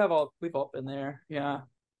 But we've all been there. Yeah.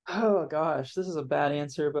 Oh gosh, this is a bad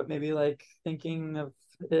answer, but maybe like thinking of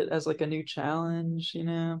it as like a new challenge, you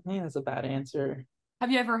know? Yeah, that's a bad answer.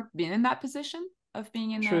 Have you ever been in that position of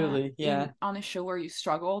being on a show where you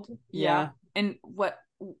struggled? Yeah. And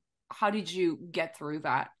how did you get through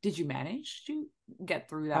that? Did you manage to get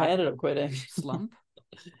through that? I ended up quitting. Slump.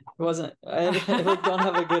 It wasn't. I like don't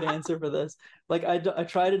have a good answer for this. Like I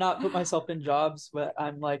try to not put myself in jobs where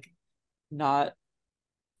I'm like not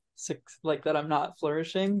like that I'm not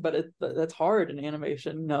flourishing, but that's hard in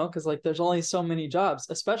animation, you know, because like there's only so many jobs,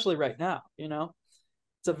 especially right now, you know.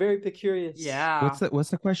 It's a very precarious. Yeah.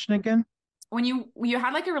 What's the question again? When you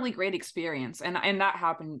had like a really great experience, and that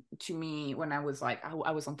happened to me when I was like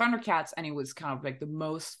I was on Thundercats, and it was kind of like the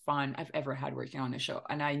most fun I've ever had working on a show,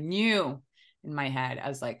 and I knew in my head I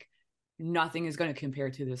was like, nothing is going to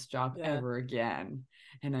compare to this job ever again,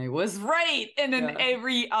 and I was right. And then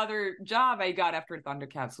every other job I got after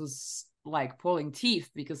Thundercats was like pulling teeth,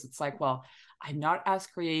 because it's like, well, I'm not as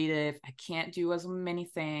creative, I can't do as many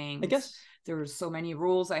things, I guess there's so many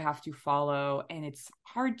rules I have to follow, and it's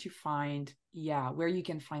hard to find where you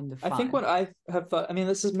can find the fun. I think what I have thought, I mean,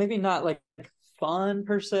 this is maybe not like fun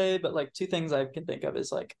per se, but like two things I can think of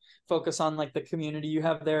is like focus on like the community you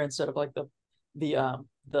have there instead of like the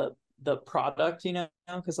product, you know,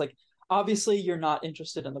 because like obviously you're not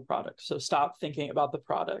interested in the product, so stop thinking about the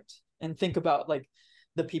product and think about like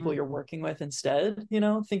the people you're working with instead, you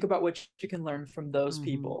know. Think about what you can learn from those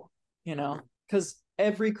people, you know, because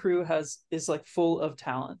every crew is like full of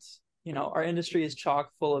talent, you know. Our industry is chock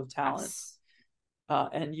full of talent.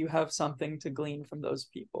 And you have something to glean from those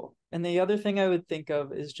people. And the other thing I would think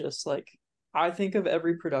of is just like, I think of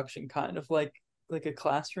every production kind of like a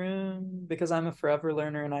classroom, because I'm a forever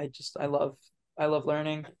learner and I love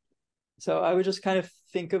learning. So I would just kind of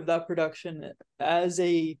think of that production as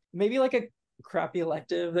maybe like a crappy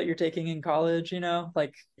elective that you're taking in college, you know,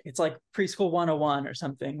 like it's like preschool 101 or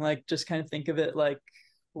something. Like just kind of think of it like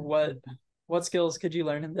what skills could you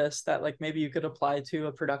learn in this that like maybe you could apply to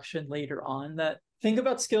a production later on. That think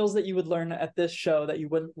about skills that you would learn at this show that you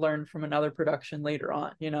wouldn't learn from another production later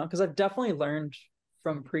on, you know, because I've definitely learned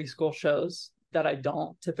from preschool shows that I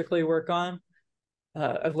don't typically work on.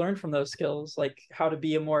 I've learned from those skills, like how to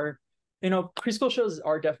be a more, you know, preschool shows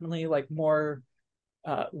are definitely like more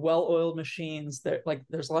well-oiled machines. That like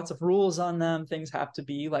there's lots of rules on them. Things have to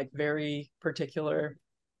be like very particular.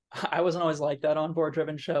 I wasn't always like that on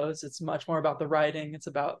board-driven shows. It's much more about the writing. It's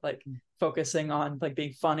about like focusing on like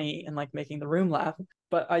being funny and like making the room laugh.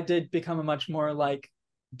 But I did become a much more like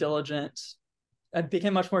diligent. I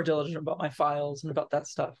became much more diligent about my files and about that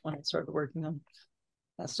stuff when I started working on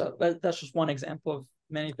that stuff. That's just one example of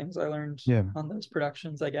many things I learned on those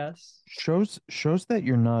productions, I guess. Shows that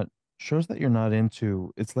you're not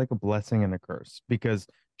into, it's like a blessing and a curse, because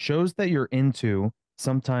shows that you're into,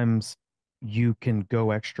 sometimes you can go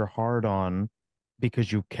extra hard on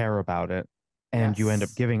because you care about it, and you end up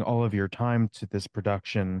giving all of your time to this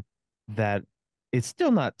production that it's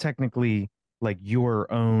still not technically like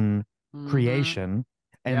your own creation.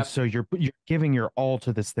 And so you're giving your all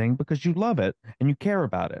to this thing because you love it and you care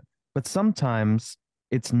about it. But sometimes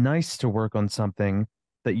it's nice to work on something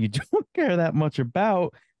that you don't care that much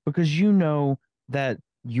about, because you know that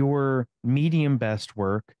your medium best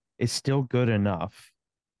work is still good enough,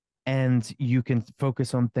 and you can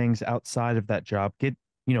focus on things outside of that job. Get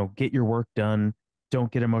your work done.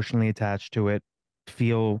 Don't get emotionally attached to it.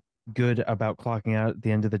 Feel good about clocking out at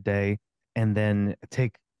the end of the day, and then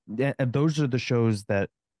those are the shows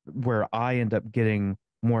where I end up getting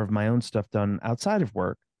more of my own stuff done outside of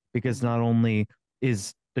work, because not only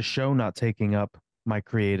is the show not taking up my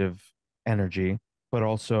creative energy, but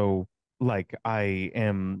also like I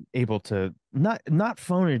am able to not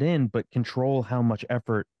phone it in, but control how much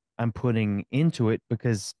effort I'm putting into it,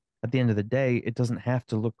 because at the end of the day, it doesn't have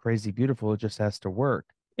to look crazy beautiful. It just has to work.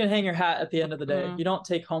 You can hang your hat at the end of the day. You don't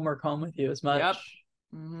take homework home with you as much.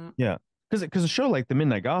 Yeah. Because a show like The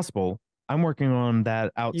Midnight Gospel, I'm working on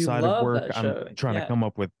that outside of work. I'm trying to come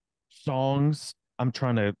up with songs. I'm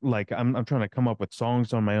trying to come up with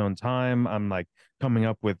songs on my own time. I'm like coming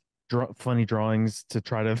up with funny drawings to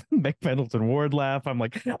try to make Pendleton Ward laugh. I'm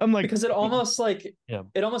like because it almost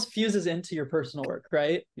it almost fuses into your personal work,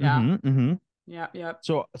 right? Yeah.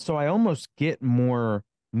 So I almost get more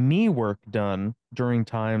me work done during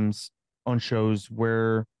times on shows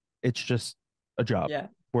where it's just a job. Yeah.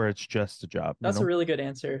 Where it's just a job. That's a really good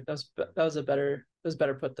answer. That was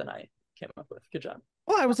better put than I came up with. Good job.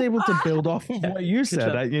 Well, I was able to build off of what you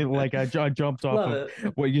said. I jumped off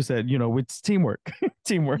of what you said. You know, it's teamwork.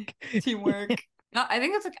 Teamwork. No, I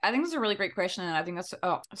think it's a really great question, and I think that's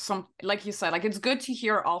some, like you said, like it's good to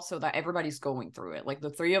hear also that everybody's going through it. Like the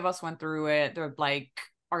three of us went through it. They're like,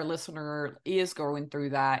 our listener is going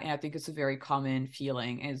through that, and I think it's a very common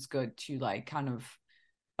feeling. And it's good to like kind of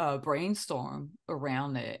brainstorm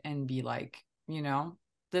around it and be like, you know,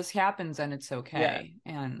 this happens and it's okay.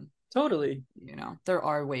 And totally, you know, there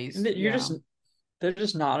are ways. There's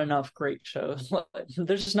just not enough great shows.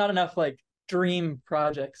 There's just not enough like dream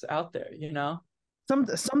projects out there, you know.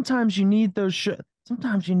 Sometimes you need those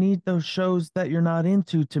sometimes you need those shows that you're not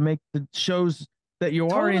into to make the shows that you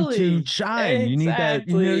are into shine. You need that.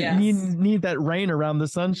 You need that rain around the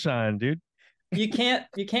sunshine, dude. You can't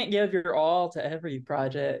give your all to every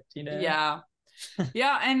project, you know.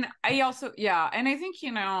 And I think,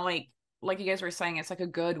 you know, like you guys were saying, it's like a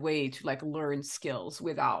good way to like learn skills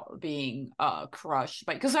without being crushed.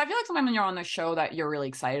 But because I feel like sometimes when you're on a show that you're really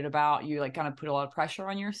excited about, you like kind of put a lot of pressure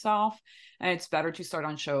on yourself, and it's better to start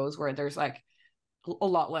on shows where there's like a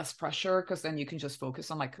lot less pressure, because then you can just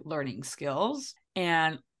focus on like learning skills.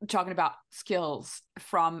 And talking about skills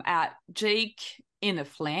from at Jake in a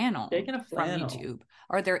Flannel from YouTube.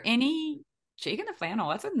 Are there any Jake in a Flannel?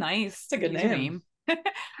 That's a nice username.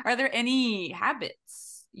 Are there any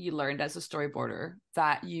habits you learned as a storyboarder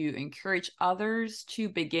that you encourage others to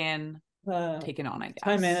begin taking on, I guess?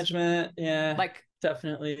 Time management, yeah. Like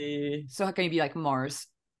definitely. So how can you be like more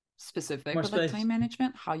specific with like time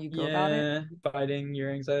management? How you go about it? Fighting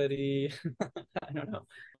your anxiety. I don't know.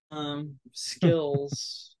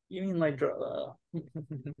 Skills. You mean like well,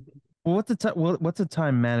 what's a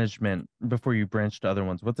time management before you branch to other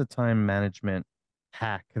ones? What's a time management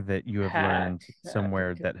hack that you have learned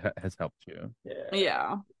somewhere that has helped you?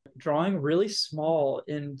 Yeah. Drawing really small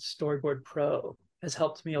in Storyboard Pro has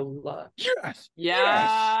helped me a lot.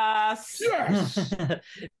 Yes.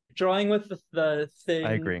 Drawing with the thing,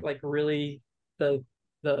 I agree. Like really the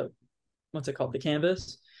what's it called? The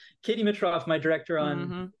canvas. Katie Mitroff, my director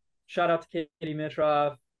on shout out to Katie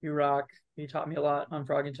Mitroff. You rock. You taught me a lot on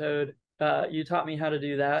Frog and Toad. You taught me how to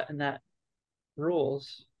do that, and that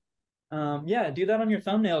rules. Yeah, do that on your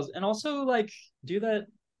thumbnails, and also like do that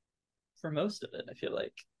for most of it. I feel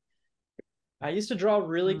like I used to draw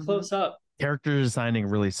really close up. Character designing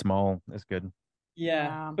really small is good.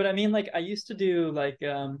 Yeah, but I mean, like I used to do like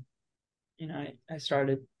I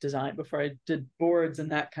started design before I did boards, and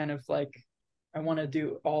that kind of like I want to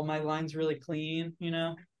do all my lines really clean.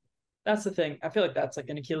 That's the thing. I feel like that's like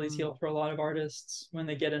an Achilles heel for a lot of artists when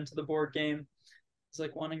they get into the board game. It's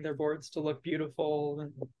like wanting their boards to look beautiful,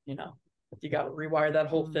 and you got to rewire that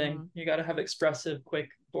whole thing. You got to have expressive, quick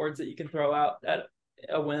boards that you can throw out at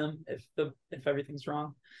a whim if everything's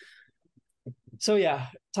wrong. So yeah,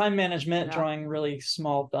 time management, drawing really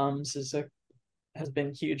small thumbs has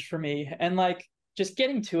been huge for me, and like just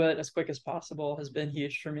getting to it as quick as possible has been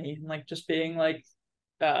huge for me. And like just being like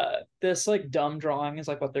this like dumb drawing is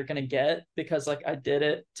like what they're gonna get because like I did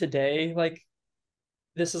it today. Like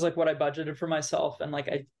this is like what I budgeted for myself, and like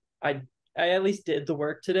I at least did the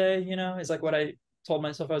work today, is like what I told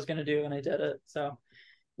myself I was gonna do, and I did it. So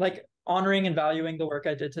like honoring and valuing the work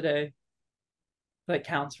I did today like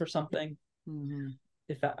counts for something. I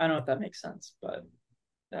don't know if that makes sense, but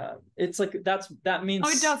it's like that means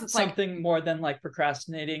it does. It's something like, more than like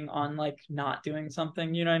procrastinating on like not doing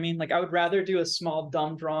something. You know what I mean? Like I would rather do a small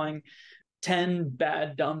dumb drawing, 10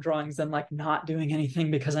 bad dumb drawings than like not doing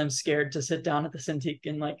anything because I'm scared to sit down at the Cintiq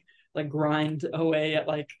and like grind away at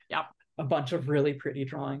like a bunch of really pretty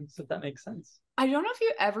drawings, if that makes sense. I don't know if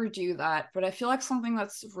you ever do that, but I feel like something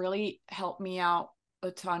that's really helped me out a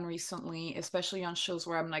ton recently, especially on shows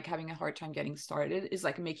where I'm like having a hard time getting started, is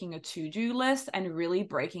like making a to-do list and really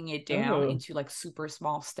breaking it down into like super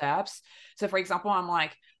small steps. So for example, I'm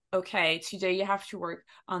like, okay, today you have to work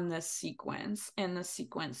on this sequence, and the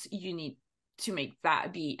sequence you need to make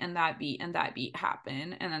that beat and that beat and that beat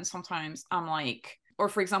happen. And then sometimes I'm like, or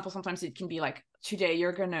for example, sometimes it can be like, today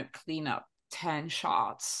you're gonna clean up 10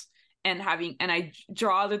 shots, and I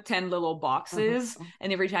draw the 10 little boxes,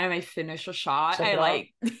 and every time I finish a shot, I like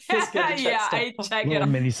I check it. A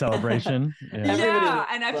mini celebration. And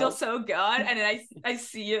I feel so good, and then I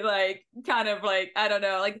see it like kind of like, I don't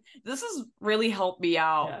know, like this has really helped me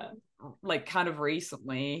out like kind of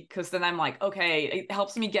recently, because then I'm like, okay, it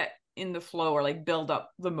helps me get in the flow or like build up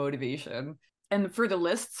the motivation. And for the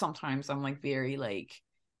list, sometimes I'm like very like,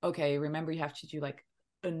 okay, remember you have to do like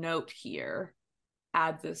a note here,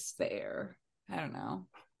 add this there. I don't know.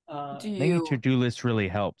 Making a to-do list really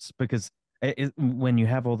helps because when you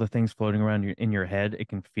have all the things floating around in your head, it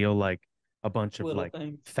can feel like a bunch of like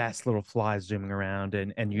fast little flies zooming around,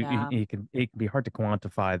 and it can be hard to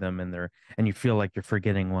quantify them, and you feel like you're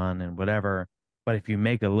forgetting one and whatever. But if you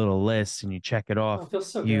make a little list and you check it off,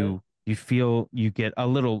 you feel you get a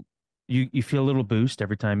little you feel a little boost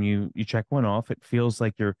every time you check one off. It feels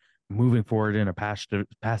like you're moving forward in a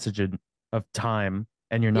passage of time,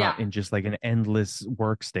 and you're not in just like an endless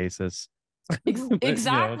work stasis.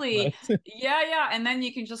 Exactly. And then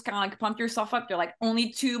you can just kind of like pump yourself up. You're like,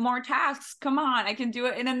 only 2 more tasks, come on, I can do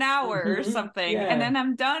it in an hour or something, and then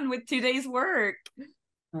I'm done with today's work.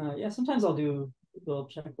 Sometimes I'll do little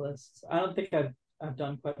checklists. I don't think I've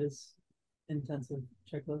done quite as intensive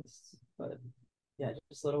checklists, but yeah,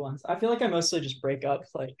 just little ones. I feel like I mostly just break up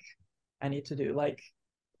like I need to do like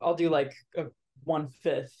I'll do like a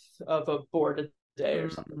 1/5 of a board a day or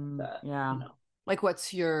something like that. Like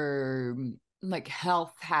what's your like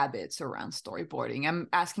health habits around storyboarding? I'm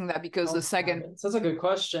asking that because that's a good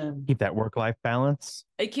question. Keep that work-life balance.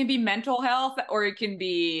 It can be mental health, or it can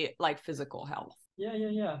be like physical health.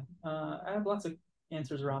 I have lots of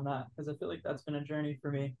answers around that because I feel like that's been a journey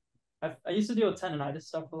for me. I used to deal with tendonitis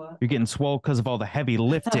stuff a lot. You're getting swole because of all the heavy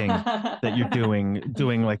lifting that you're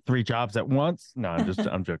doing like 3 jobs at once. No,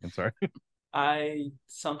 I'm joking. Sorry. I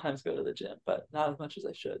sometimes go to the gym, but not as much as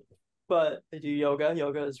I should. But I do yoga.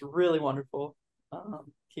 Yoga is really wonderful.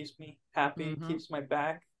 Keeps me happy, keeps my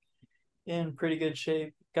back in pretty good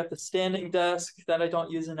shape. Got the standing desk that I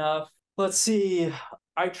don't use enough. Let's see.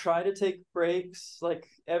 I try to take breaks like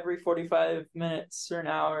every 45 minutes or an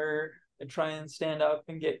hour. I try and stand up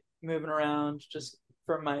and get moving around just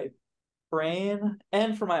for my brain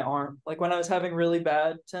and for my arm. Like when I was having really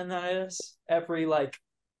bad tendonitis, every like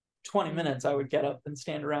 20 minutes I would get up and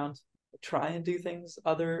stand around, try and do things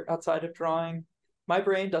other outside of drawing. My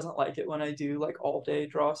brain doesn't like it when I do like all day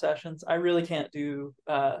draw sessions. I really can't do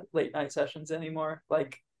late night sessions anymore,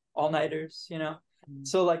 like all-nighters, you know.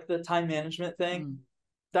 So like the time management thing,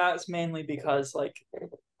 that's mainly because like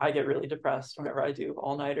I get really depressed whenever I do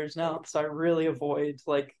all-nighters now. So I really avoid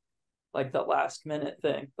like the last minute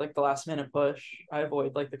thing, like the last minute push. I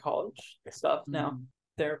avoid like the college stuff now.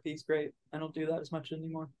 Therapy's great. I don't do that as much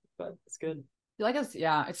anymore, but it's good. I feel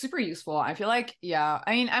like it's super useful. I feel like, I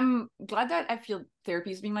mean, I'm glad that I feel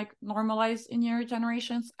therapy is being like normalized in your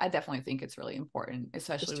generations. I definitely think it's really important,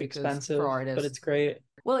 especially because expensive, for artists. But it's great.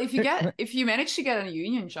 Well, if you manage to get a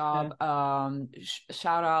union job,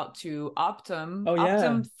 shout out to Optum. Oh, yeah.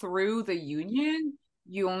 Optum through the union,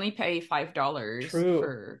 you only pay $5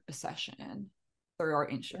 for a session through our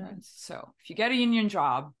insurance. So if you get a union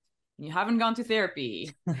job and you haven't gone to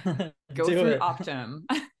therapy, go through Optum.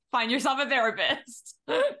 Find yourself a therapist.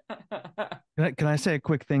 Can I say a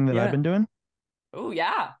quick thing that I've been doing? Oh,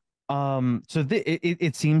 yeah. So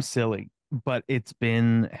it seems silly, but it's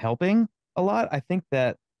been helping a lot. I think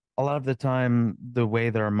that a lot of the time, the way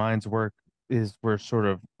that our minds work is we're sort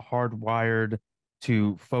of hardwired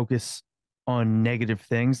to focus on negative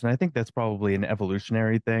things. And I think that's probably an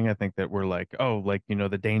evolutionary thing. I think that we're like, oh, like, you know,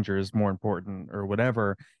 the danger is more important or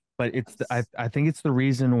whatever. But I think it's the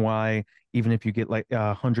reason why even if you get like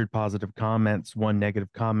 100 positive comments, 1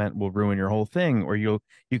 negative comment will ruin your whole thing. Or you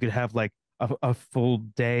could have like a full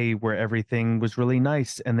day where everything was really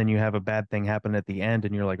nice, and then you have a bad thing happen at the end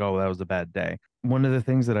and you're like, oh, that was a bad day. One of the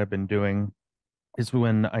things that I've been doing is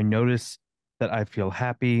when I notice that I feel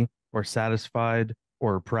happy or satisfied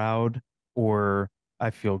or proud or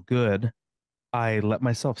I feel good, I let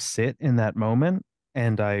myself sit in that moment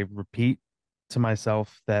and I repeat to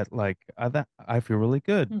myself that like I feel really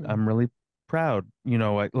good. I'm really proud, you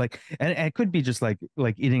know, and it could be just like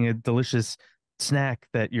eating a delicious snack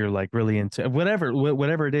that you're like really into,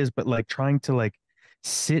 whatever it is, but like trying to like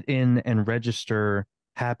sit in and register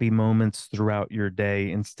happy moments throughout your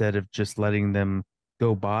day instead of just letting them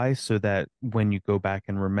go by, so that when you go back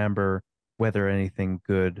and remember whether anything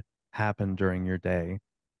good happened during your day,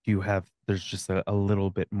 there's just a little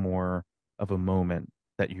bit more of a moment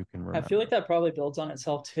that you can remember. I feel like that probably builds on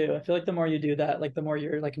itself too. I feel like the more you do that, like the more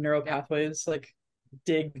your like neural pathways like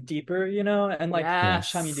dig deeper, you know, and like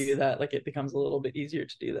each time you do that, like it becomes a little bit easier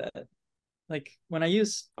to do that. Like when I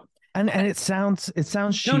use and it sounds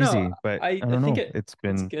cheesy, but I don't know. It's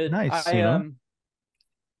been good. Nice, you know.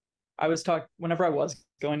 I was whenever I was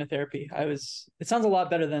going to therapy, it sounds a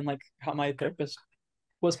lot better than like how my therapist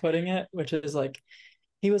was putting it, which is like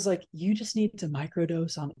he was like, you just need to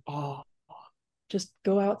microdose on awe. Just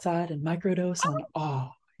go outside and microdose on awe,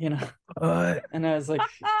 you know. And I was like,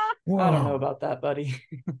 whoa. I don't know about that, buddy.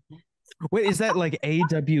 Wait, is that like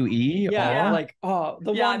AWE? Yeah, awe? like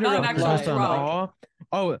the wonder of life. On awe?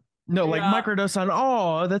 Oh no, like microdose on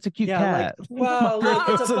awe. That's a cute cat. Like, wow, look,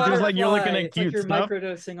 it's a butterfly. Like you're looking at cute you're stuff.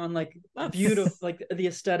 Microdosing on like beautiful, like the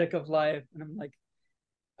aesthetic of life, and I'm like,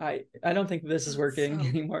 I don't think this is working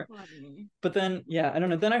anymore. Funny. But then, I don't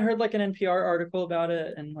know. Then I heard like an NPR article about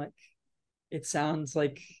it, and like, it sounds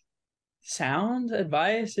like sound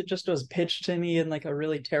advice. It just was pitched to me in like a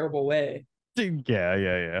really terrible way.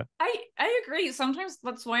 Yeah. I agree. Sometimes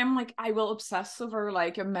that's why I'm like, I will obsess over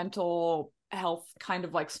like a mental health kind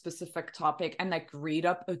of like specific topic and like read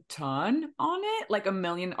up a ton on it, like a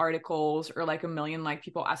million articles or like a million like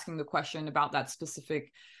people asking the question about that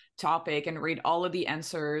specific topic, and read all of the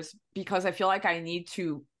answers, because I feel like I need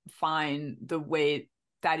to find the way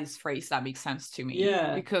that is phrased that makes sense to me.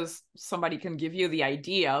 Because somebody can give you the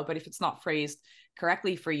idea, but if it's not phrased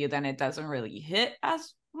correctly for you, then it doesn't really hit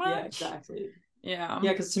as much. Yeah, exactly. Yeah,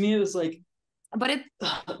 because to me it was like, but it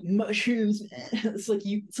mushrooms, man. It's like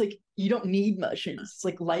you don't need mushrooms. It's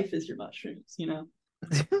like life is your mushrooms, you know.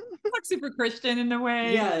 Like super Christian in a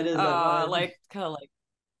way. Yeah, it is. Like kind of like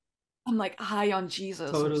I'm like high on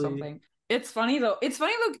Jesus or something. It's funny though. It's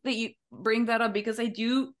funny that you bring that up because I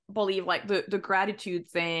do believe like the gratitude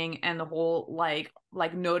thing and the whole like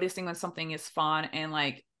noticing when something is fun and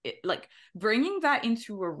like like bringing that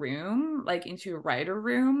into a room, like into a writer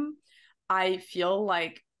room. I feel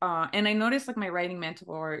like and I noticed like my writing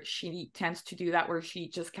mentor, she tends to do that where she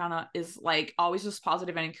just kind of is like always just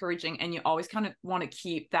positive and encouraging, and you always kind of want to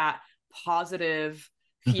keep that positive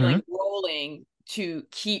feeling rolling to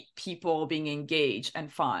keep people being engaged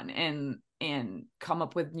and fun and come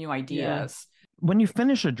up with new ideas. When you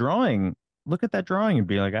finish a drawing, look at that drawing and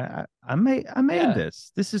be like, I made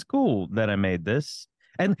this. This is cool that I made this.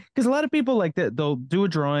 And because a lot of people like that, they'll do a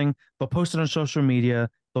drawing, they'll post it on social media,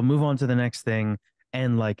 they'll move on to the next thing,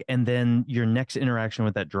 and then your next interaction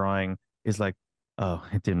with that drawing is like, oh,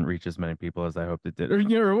 it didn't reach as many people as I hoped it did,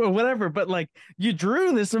 or whatever. But like, you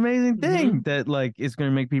drew this amazing thing that like is going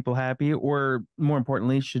to make people happy, or more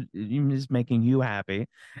importantly, is making you happy.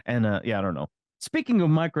 And I don't know. Speaking of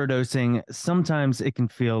microdosing, sometimes it can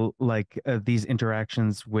feel like these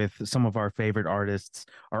interactions with some of our favorite artists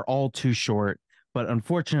are all too short. But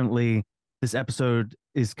unfortunately, this episode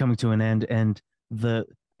is coming to an end, and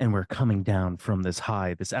we're coming down from this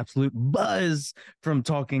high, this absolute buzz from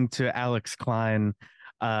talking to ALEX CLINE.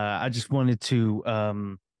 I just wanted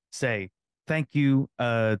to say thank you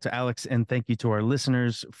to ALEX, and thank you to our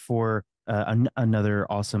listeners for another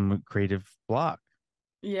awesome creative block.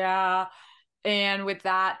 Yeah. And with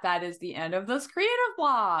that, that is the end of this creative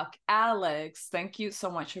block. ALEX, thank you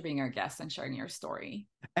so much for being our guest and sharing your story.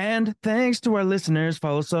 And thanks to our listeners.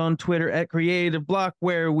 Follow us on Twitter at Creative Block,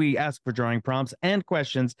 where we ask for drawing prompts and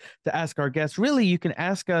questions to ask our guests. Really, you can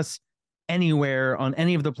ask us anywhere on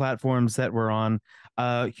any of the platforms that we're on.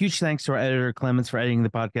 Huge thanks to our editor, Clemens, for editing the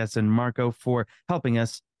podcast, and Marco for helping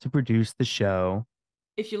us to produce the show.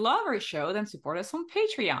 If you love our show, then support us on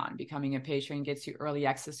Patreon. Becoming a patron gets you early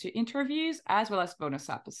access to interviews as well as bonus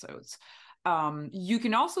episodes. You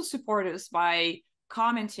can also support us by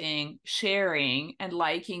commenting, sharing, and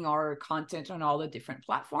liking our content on all the different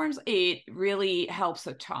platforms. It really helps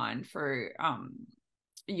a ton for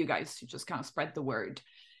you guys to just kind of spread the word.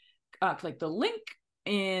 Click the link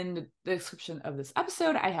in the description of this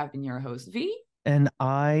episode. I have been your host, Vee. And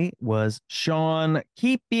I was Sean.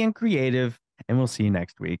 Keep being creative, and we'll see you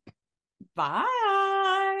next week. Bye.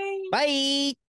 Bye.